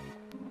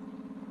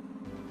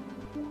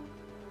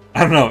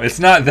 I don't know, it's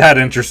not that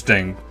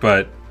interesting,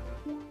 but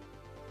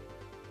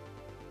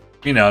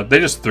you know, they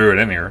just threw it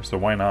in here, so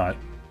why not?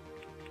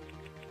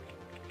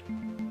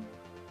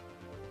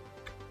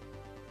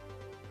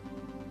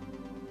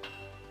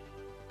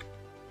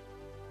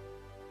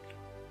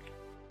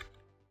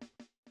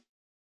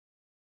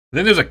 I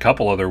think there's a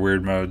couple other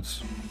weird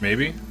modes,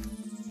 maybe?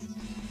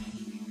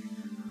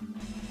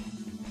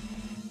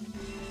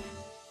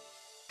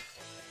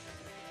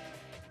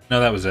 No,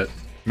 that was it.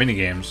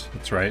 Minigames,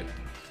 that's right.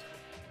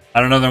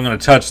 I don't know that I'm going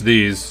to touch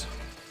these.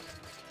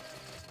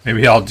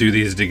 Maybe I'll do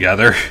these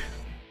together.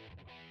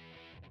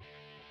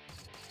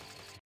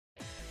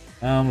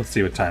 Let's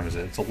see, what time is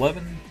it? It's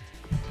 11?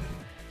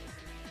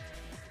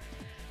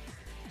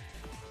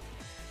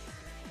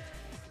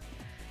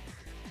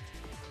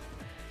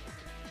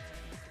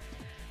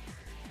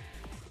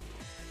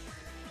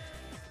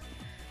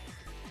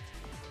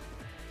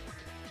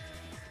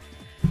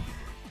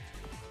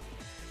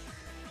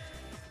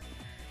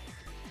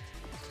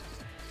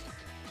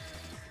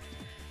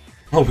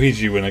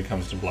 Waluigi when it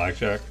comes to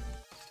blackjack.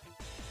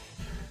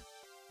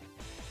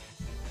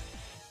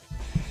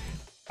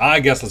 I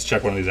guess let's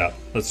check one of these out.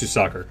 Let's do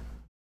soccer.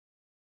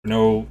 For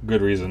no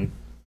good reason.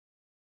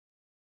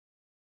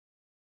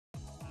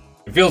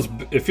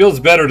 It feels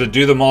better to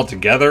do them all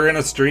together in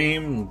a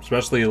stream,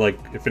 especially like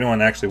if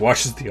anyone actually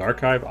watches the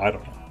archive. I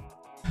don't know.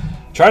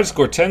 Try to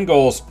score 10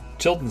 goals.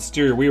 Tilt and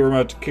steer your Wii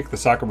remote to kick the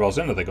soccer balls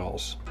into the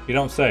goals. You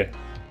don't say.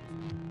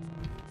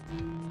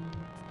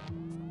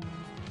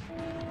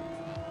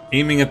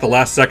 Aiming at the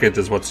last second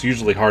is what's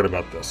usually hard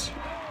about this.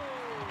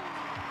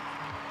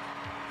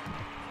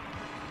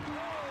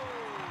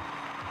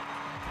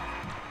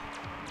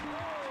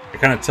 I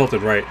kind of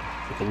tilted right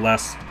with the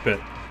last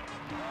bit.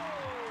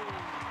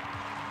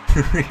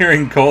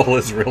 Hearing goal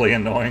is really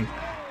annoying.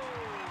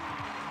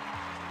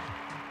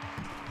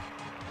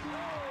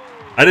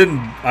 I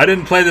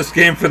didn't play this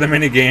game for the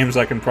mini games,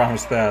 I can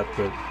promise that,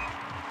 but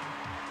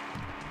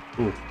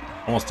ooh,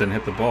 almost didn't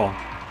hit the ball.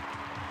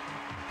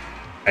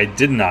 I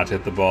did not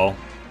hit the ball.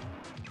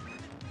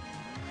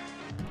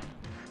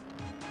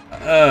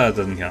 It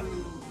doesn't count.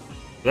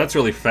 That's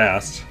really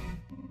fast.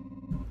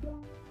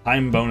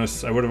 Time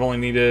bonus, I would have only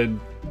needed...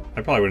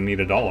 I probably would have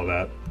needed all of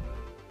that.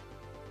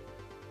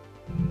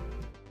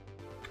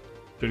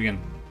 Do it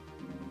again.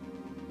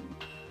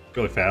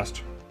 Really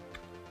fast.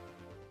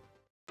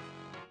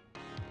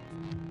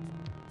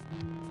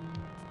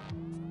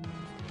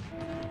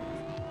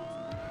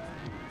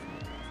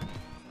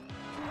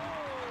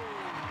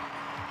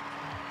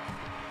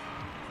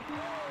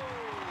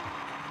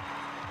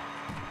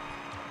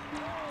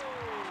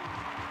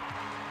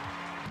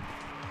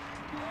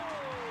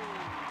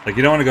 Like,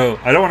 you don't want to go...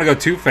 I don't want to go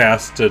too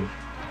fast to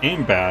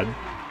aim bad.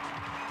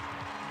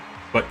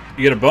 But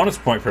you get a bonus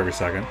point for every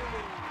second.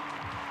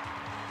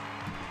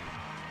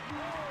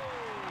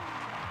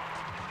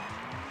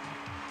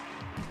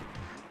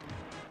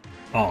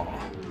 Oh.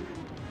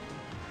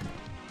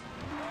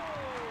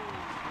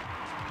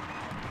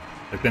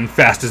 Like, then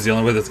fast is the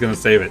only way that's going to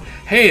save it.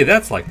 Hey,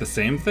 that's like the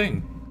same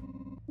thing.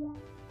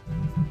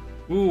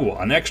 Ooh,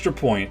 an extra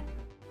point.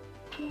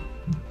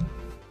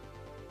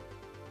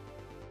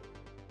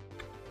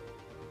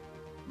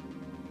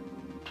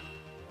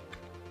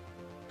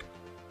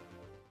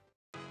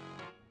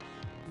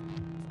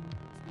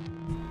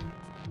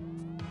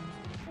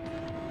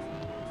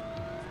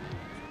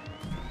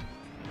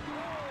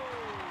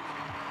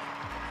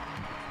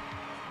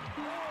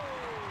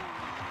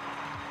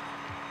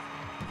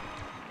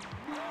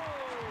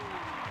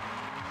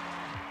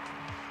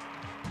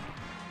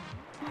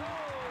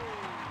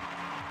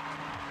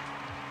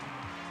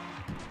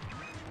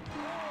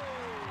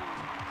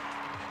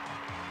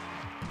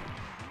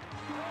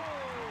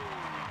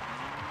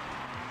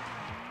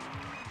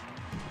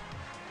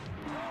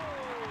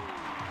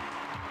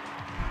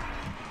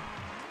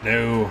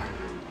 No.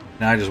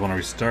 Now I just want to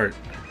restart.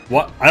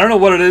 What? I don't know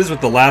what it is with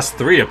the last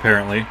three,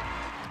 apparently.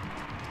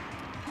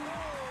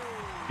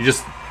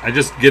 I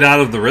just get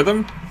out of the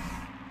rhythm?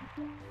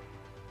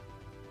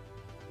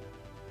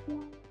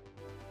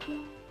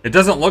 It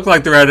doesn't look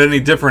like they're at any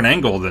different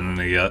angle than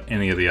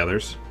any of the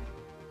others.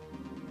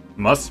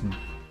 Must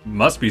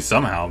be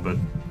somehow, but...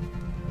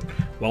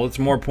 Well, it's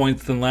more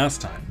points than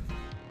last time.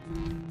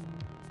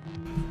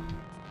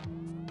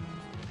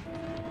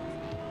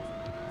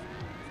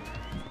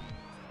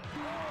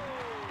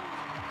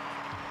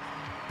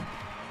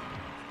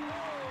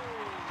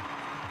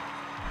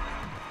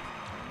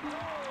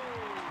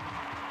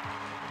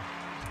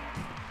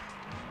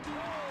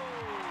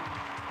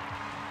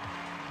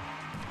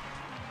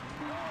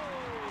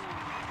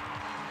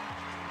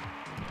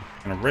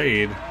 Gonna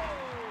raid.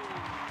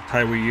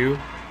 Hi, Wii U.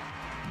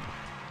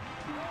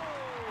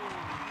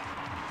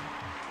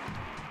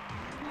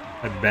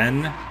 Hi,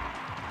 Ben. We're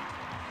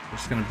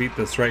just gonna beat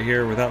this right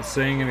here without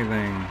saying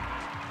anything.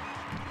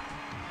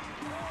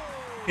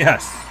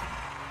 Yes.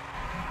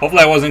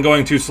 Hopefully I wasn't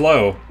going too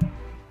slow.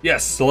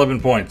 Yes, 11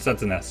 points.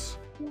 That's an S.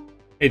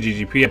 Hey,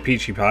 GGP at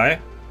Peachy Pie.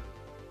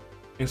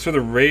 Thanks for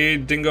the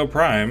raid, Dingo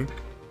Prime.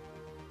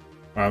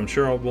 I'm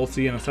sure we'll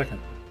see you in a second.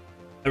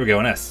 There we go,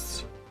 an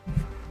S.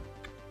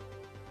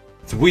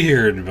 It's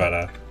weird, but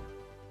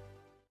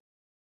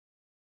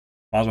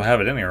might as well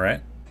have it in here,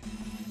 right?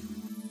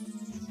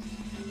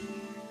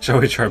 Shall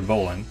we try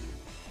bowling?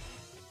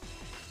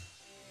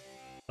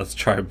 Let's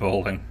try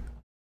bowling.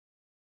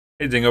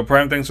 Hey Dingo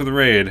Prime, thanks for the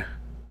raid.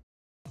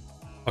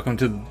 Welcome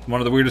to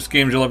one of the weirdest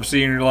games you'll ever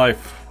see in your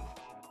life.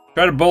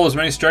 Try to bowl as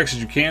many strikes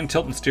as you can,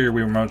 tilt and steer your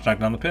Wii remote to knock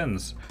down the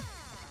pins.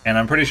 And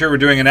I'm pretty sure we're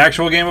doing an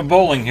actual game of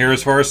bowling here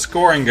as far as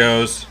scoring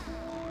goes.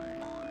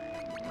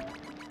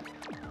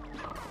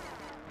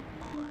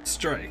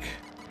 Strike.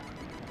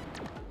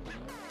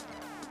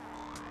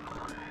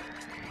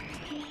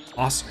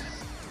 Awesome.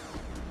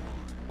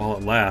 While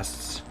it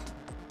lasts.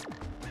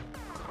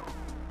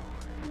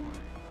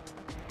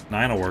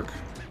 9 will work.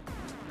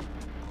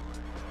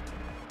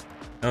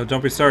 Oh,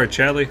 don't be sorry,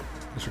 Chadley.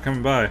 Thanks for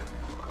coming by.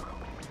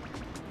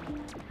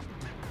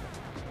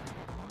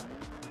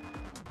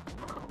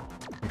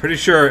 I'm pretty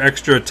sure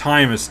extra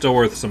time is still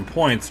worth some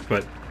points,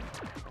 but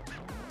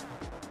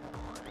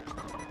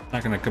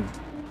Not gonna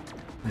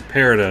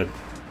compare to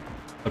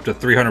up to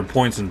 300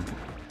 points in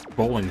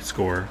bowling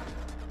score.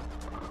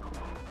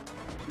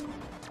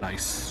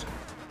 Nice.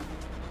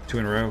 2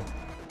 in a row.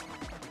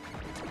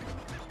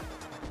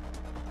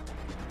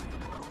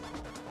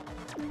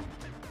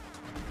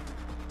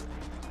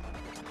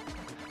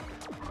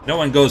 No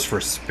one goes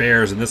for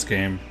spares in this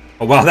game.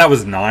 Oh wow, that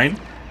was 9?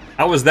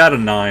 How was that a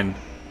 9?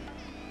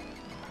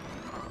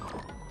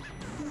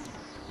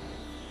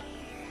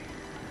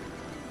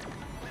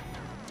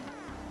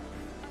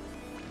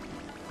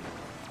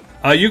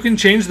 You can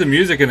change the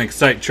music in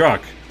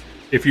ExciteTruck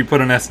if you put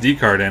an SD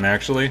card in,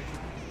 actually.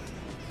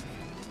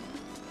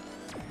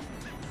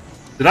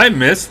 Did I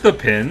miss the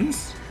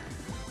pins?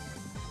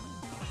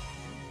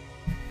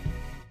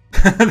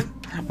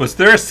 Was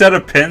there a set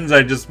of pins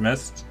I just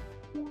missed?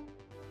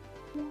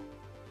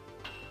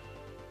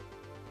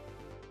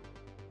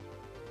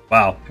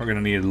 Wow, we're gonna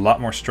need a lot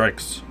more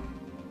strikes.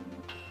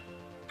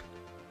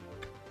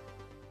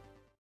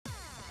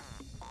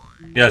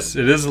 Yes,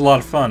 it is a lot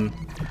of fun.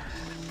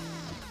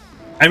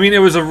 I mean, it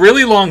was a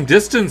really long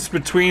distance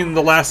between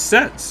the last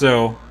set,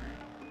 so...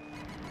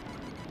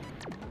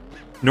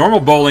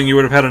 Normal bowling, you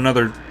would have had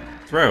another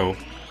throw.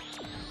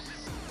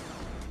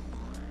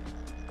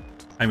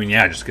 I mean,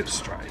 yeah, just get a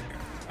strike.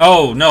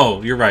 Oh,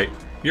 no, you're right.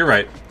 You're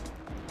right.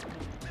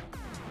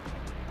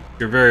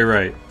 You're very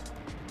right.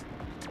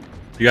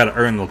 You gotta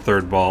earn the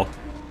third ball.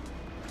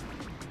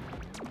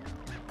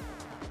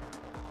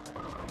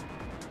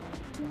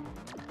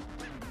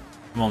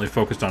 I'm only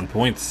focused on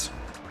points.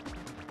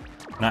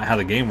 Not how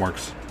the game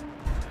works.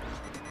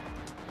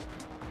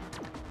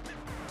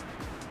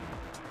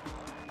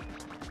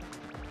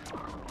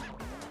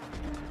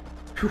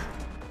 Whew.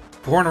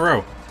 4 in a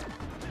row.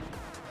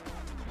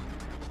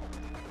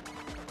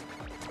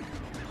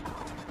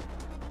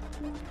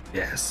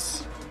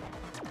 Yes.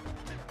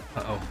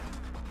 Uh-oh.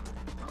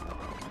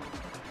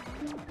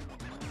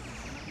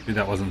 Dude,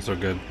 that wasn't so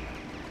good.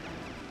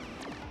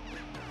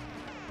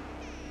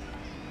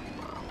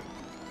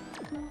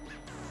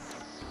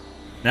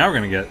 Now we're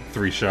gonna get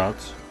 3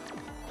 shots.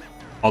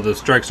 All the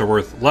strikes are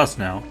worth less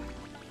now.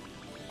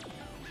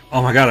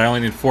 Oh my god, I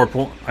only need 4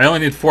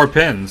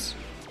 pins.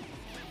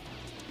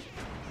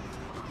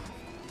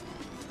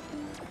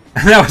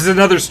 And that was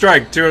another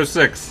strike,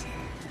 206.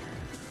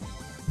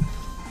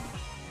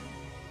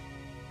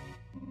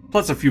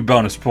 Plus a few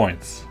bonus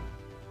points.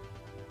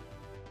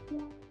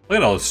 Look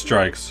at all those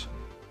strikes.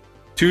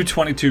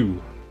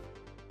 222.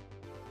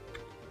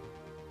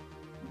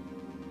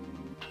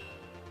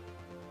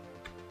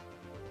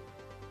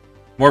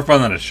 More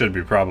fun than it should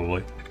be,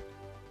 probably.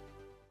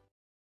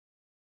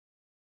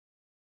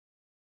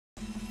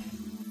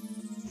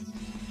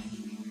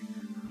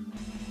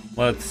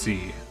 Let's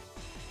see.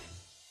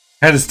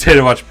 Had to stay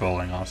to watch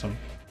bowling, awesome.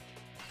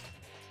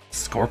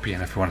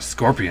 Scorpion, if you want a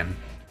scorpion.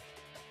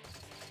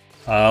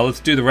 Let's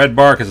do the red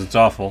bar, because it's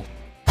awful.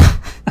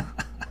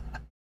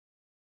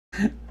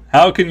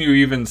 How can you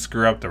even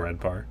screw up the red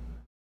bar?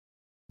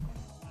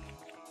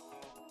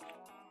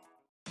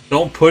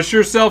 Don't push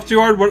yourself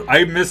too hard? What?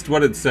 I missed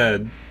what it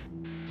said.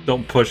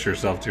 Don't push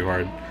yourself too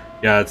hard.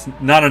 Yeah, it's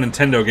not a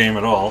Nintendo game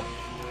at all.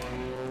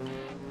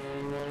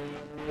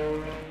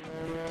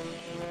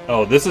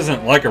 Oh, this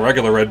isn't like a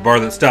regular red bar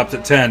that stops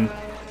at 10.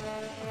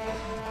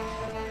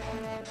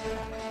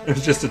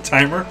 It's just a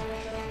timer?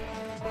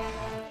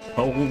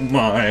 Oh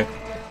my.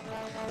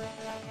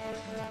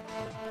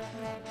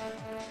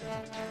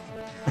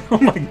 Oh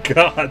my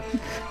god.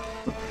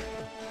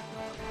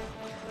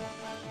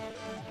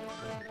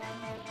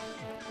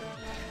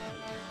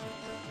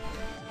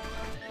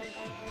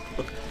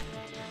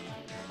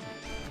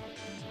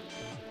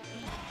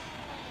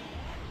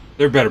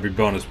 There better be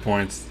bonus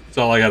points. That's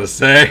all I gotta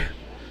say.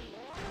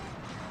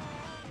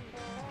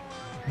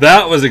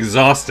 That was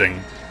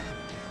exhausting.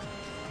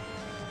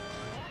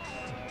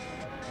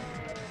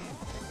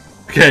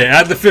 Okay,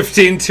 add the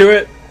 15 to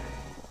it.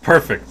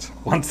 Perfect.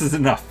 Once is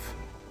enough.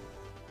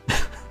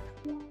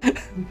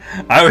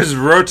 I was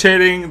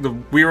rotating the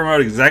Wii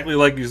remote exactly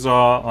like you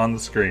saw on the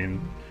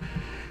screen.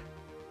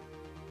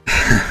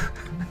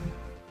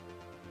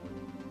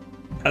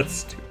 That's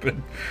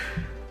stupid.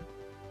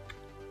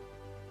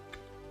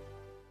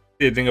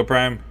 See ya, Dingo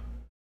Prime.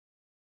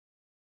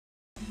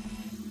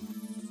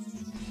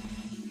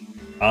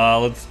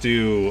 Let's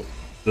do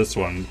this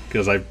one,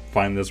 because I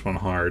find this one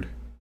hard.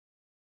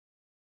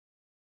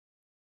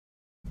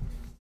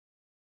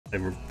 I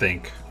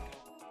think.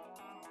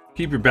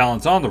 Keep your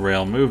balance on the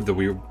rail, move the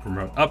Wii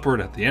remote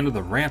upward at the end of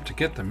the ramp to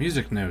get the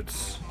music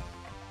notes.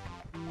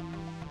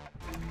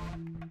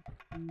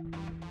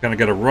 Kinda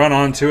gotta run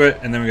onto it,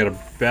 and then we gotta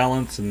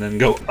balance and then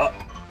go up.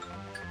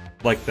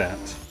 Like that.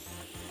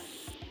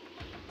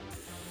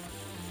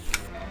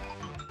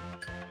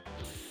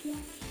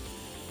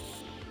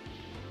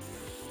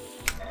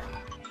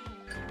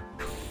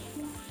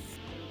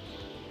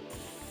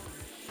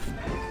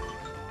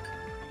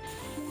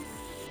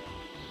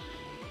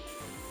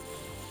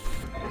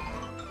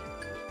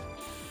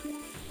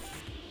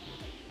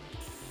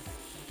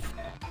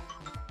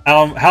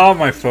 How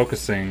am I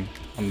focusing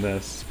on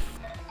this?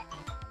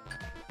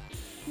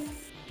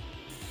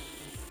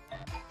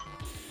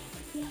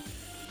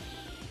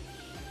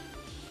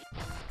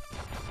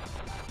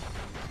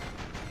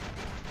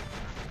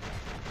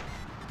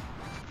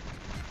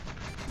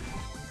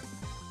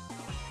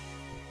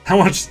 How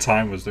much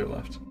time was there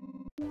left?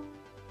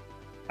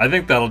 I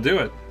think that'll do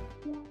it.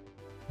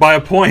 By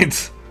a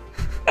point!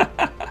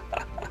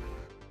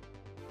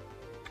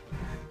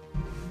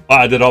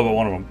 I did all but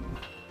one of them.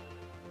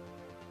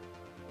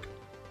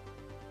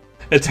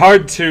 It's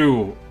hard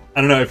to...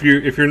 I don't know, if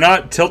you're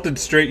not tilted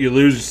straight, you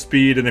lose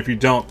speed, and if you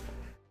don't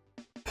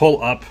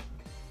pull up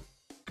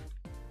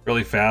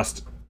really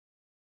fast.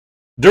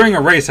 During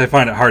a race, I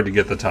find it hard to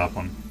get the top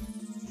one.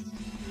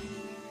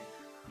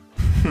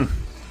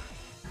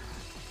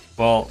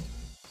 Well,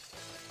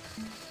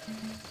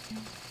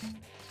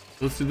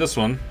 let's do this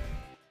one.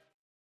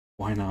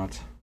 Why not?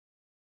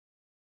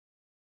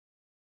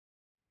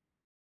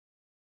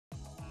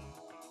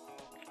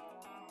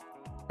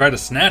 Try to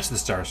snatch the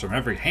stars from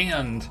every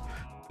hand.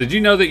 Did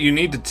you know that you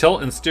need to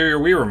tilt and steer your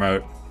Wii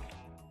remote?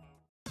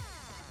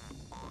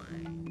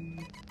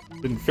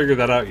 Didn't figure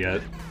that out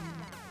yet.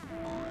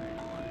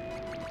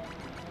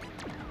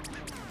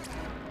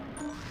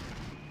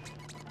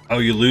 Oh,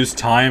 you lose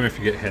time if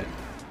you get hit.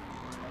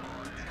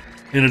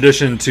 In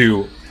addition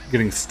to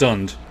getting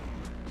stunned.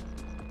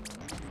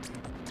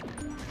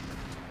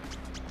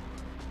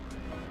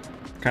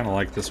 Kind of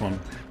like this one.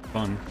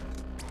 Fun.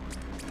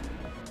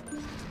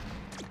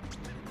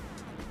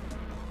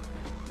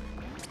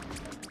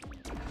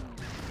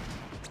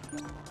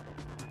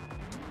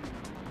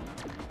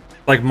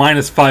 Like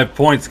 -5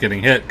 points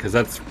getting hit, because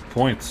that's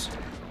points.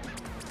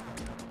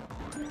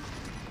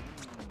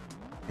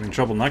 I'm in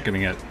trouble not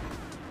getting hit.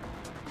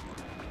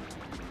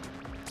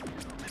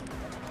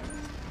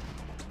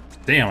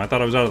 Damn, I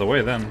thought I was out of the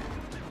way then.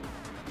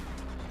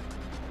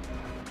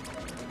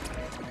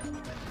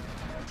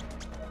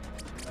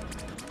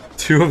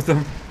 Two of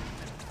them?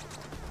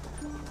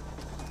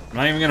 I'm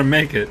not even gonna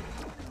make it.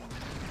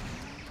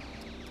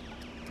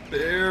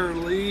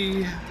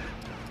 Barely.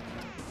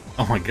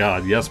 Oh my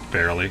god, yes,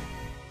 barely.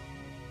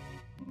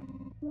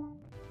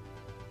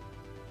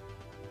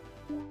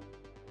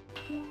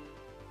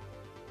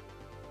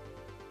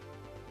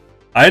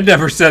 I had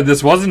never said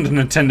this wasn't a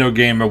Nintendo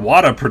game.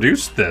 Iwata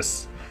produced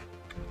this.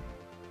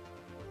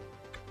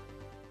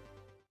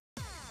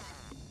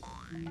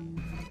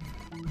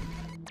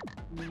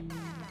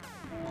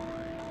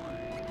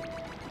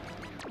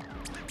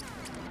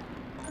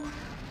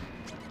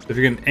 If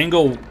you can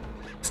angle,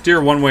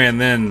 steer one way and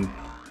then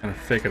kind of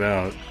fake it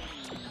out.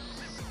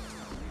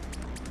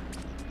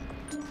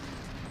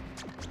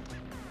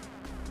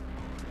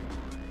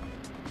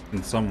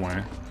 In some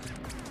way.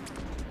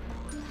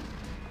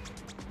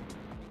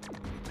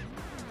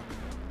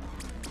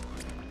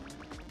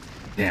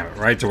 Damn it,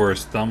 right to where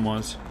his thumb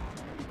was.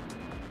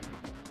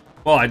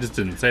 Well, I just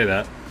didn't say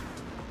that.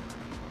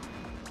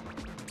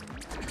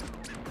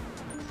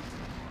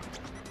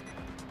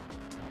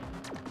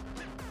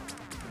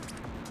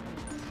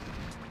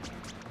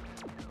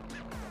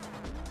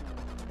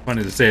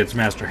 Funny to say it's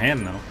Master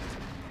Hand, though.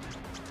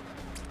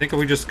 I think if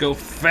we just go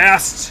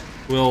fast,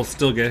 we'll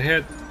still get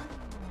hit.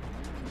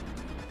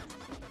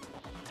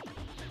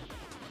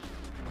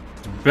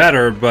 It's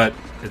better, but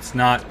it's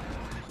not.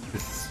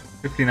 It's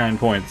 59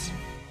 points.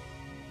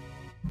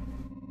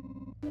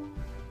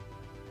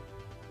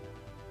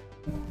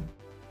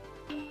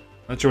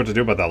 Not sure what to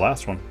do about that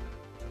last one.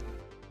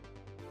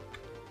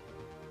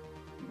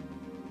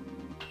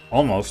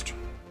 Almost.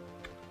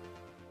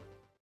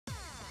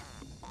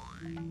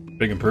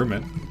 Big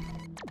improvement.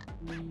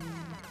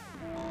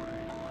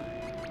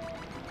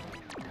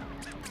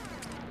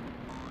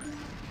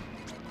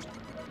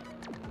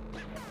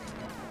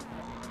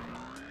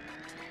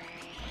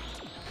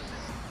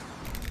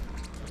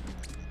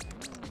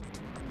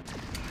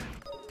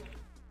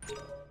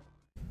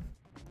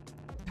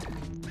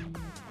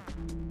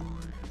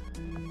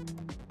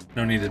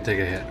 No need to take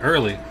a hit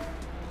early.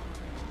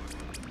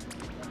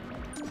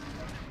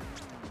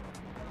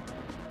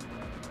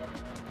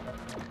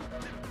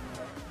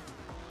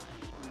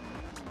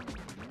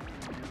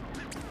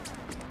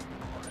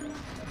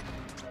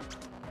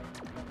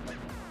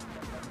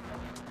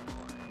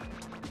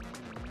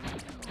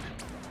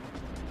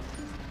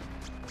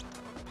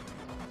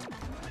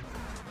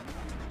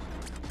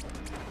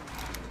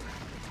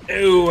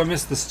 Ew, I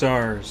missed the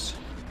stars.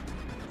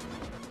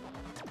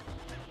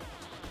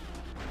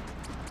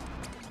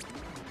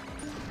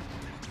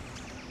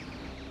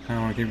 I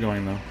don't want to keep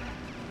going, though.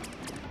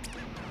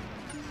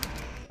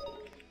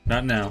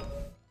 Not now.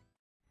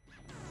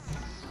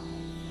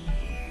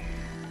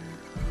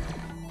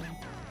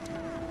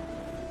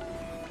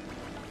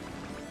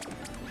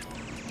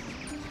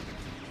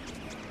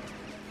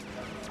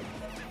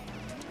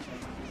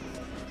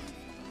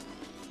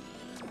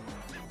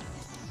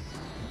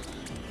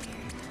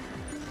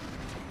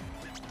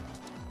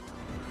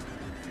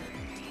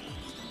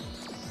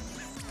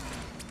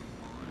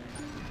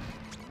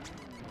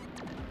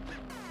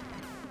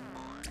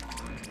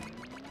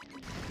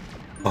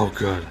 Oh,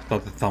 good. I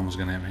thought the thumb was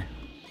gonna hit me.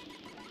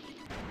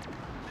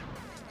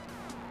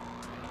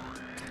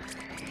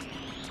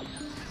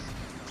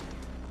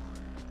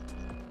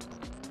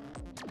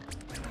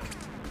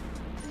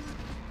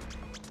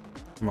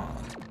 Come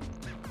on.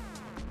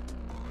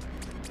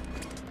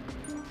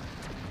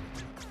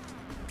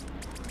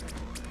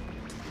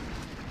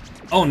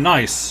 Oh,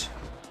 nice.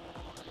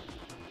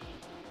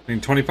 I mean,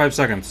 25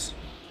 seconds.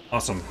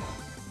 Awesome.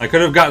 I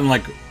could have gotten,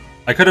 like...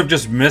 I could have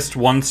just missed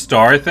 1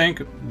 star, I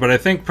think. But I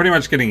think pretty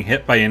much getting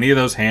hit by any of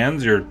those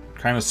hands, you're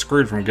kind of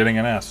screwed from getting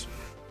an S.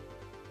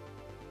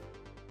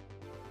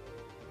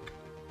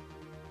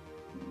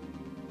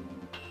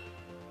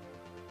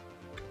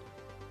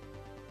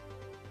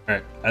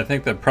 Alright, I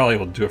think that probably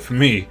will do it for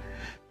me.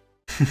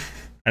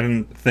 I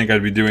didn't think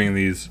I'd be doing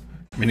these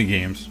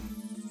mini-games.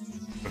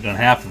 I've done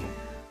half of them.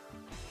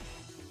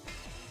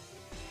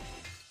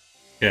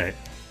 Okay.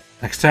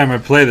 Next time I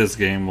play this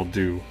game, we'll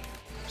do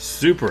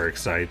Super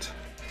Excite.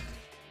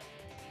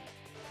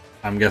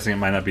 I'm guessing it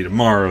might not be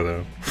tomorrow,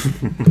 though.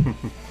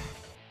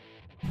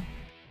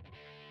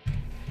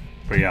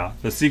 But yeah,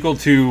 the sequel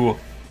to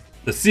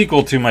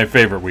my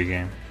favorite Wii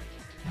game.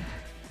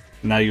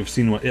 Now you've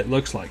seen what it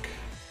looks like.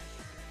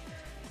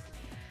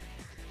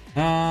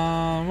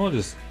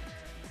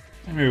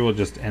 Maybe we'll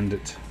just end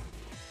it.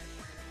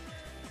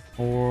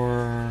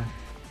 Or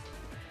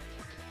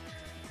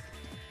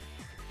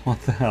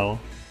what the hell?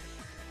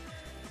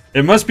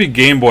 It must be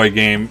Game Boy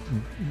game.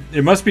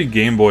 It must be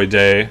Game Boy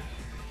Day.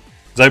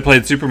 Because I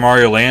played Super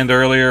Mario Land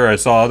earlier. I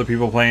saw other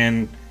people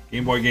playing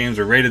Game Boy games,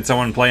 or rated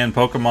someone playing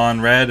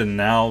Pokemon Red, and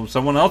now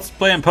someone else is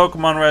playing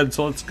Pokemon Red,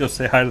 so let's go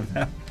say hi to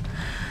them.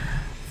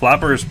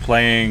 Flapper's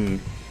playing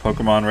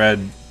Pokemon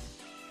Red.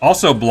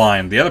 Also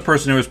blind. The other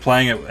person who was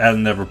playing it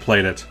hasn't never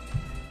played it.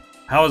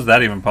 How is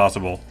that even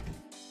possible?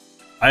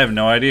 I have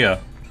no idea.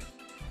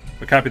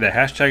 But copy that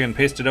hashtag and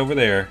paste it over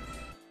there.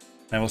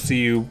 And I will see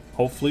you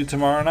hopefully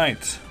tomorrow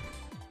night.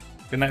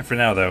 Good night for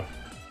now, though.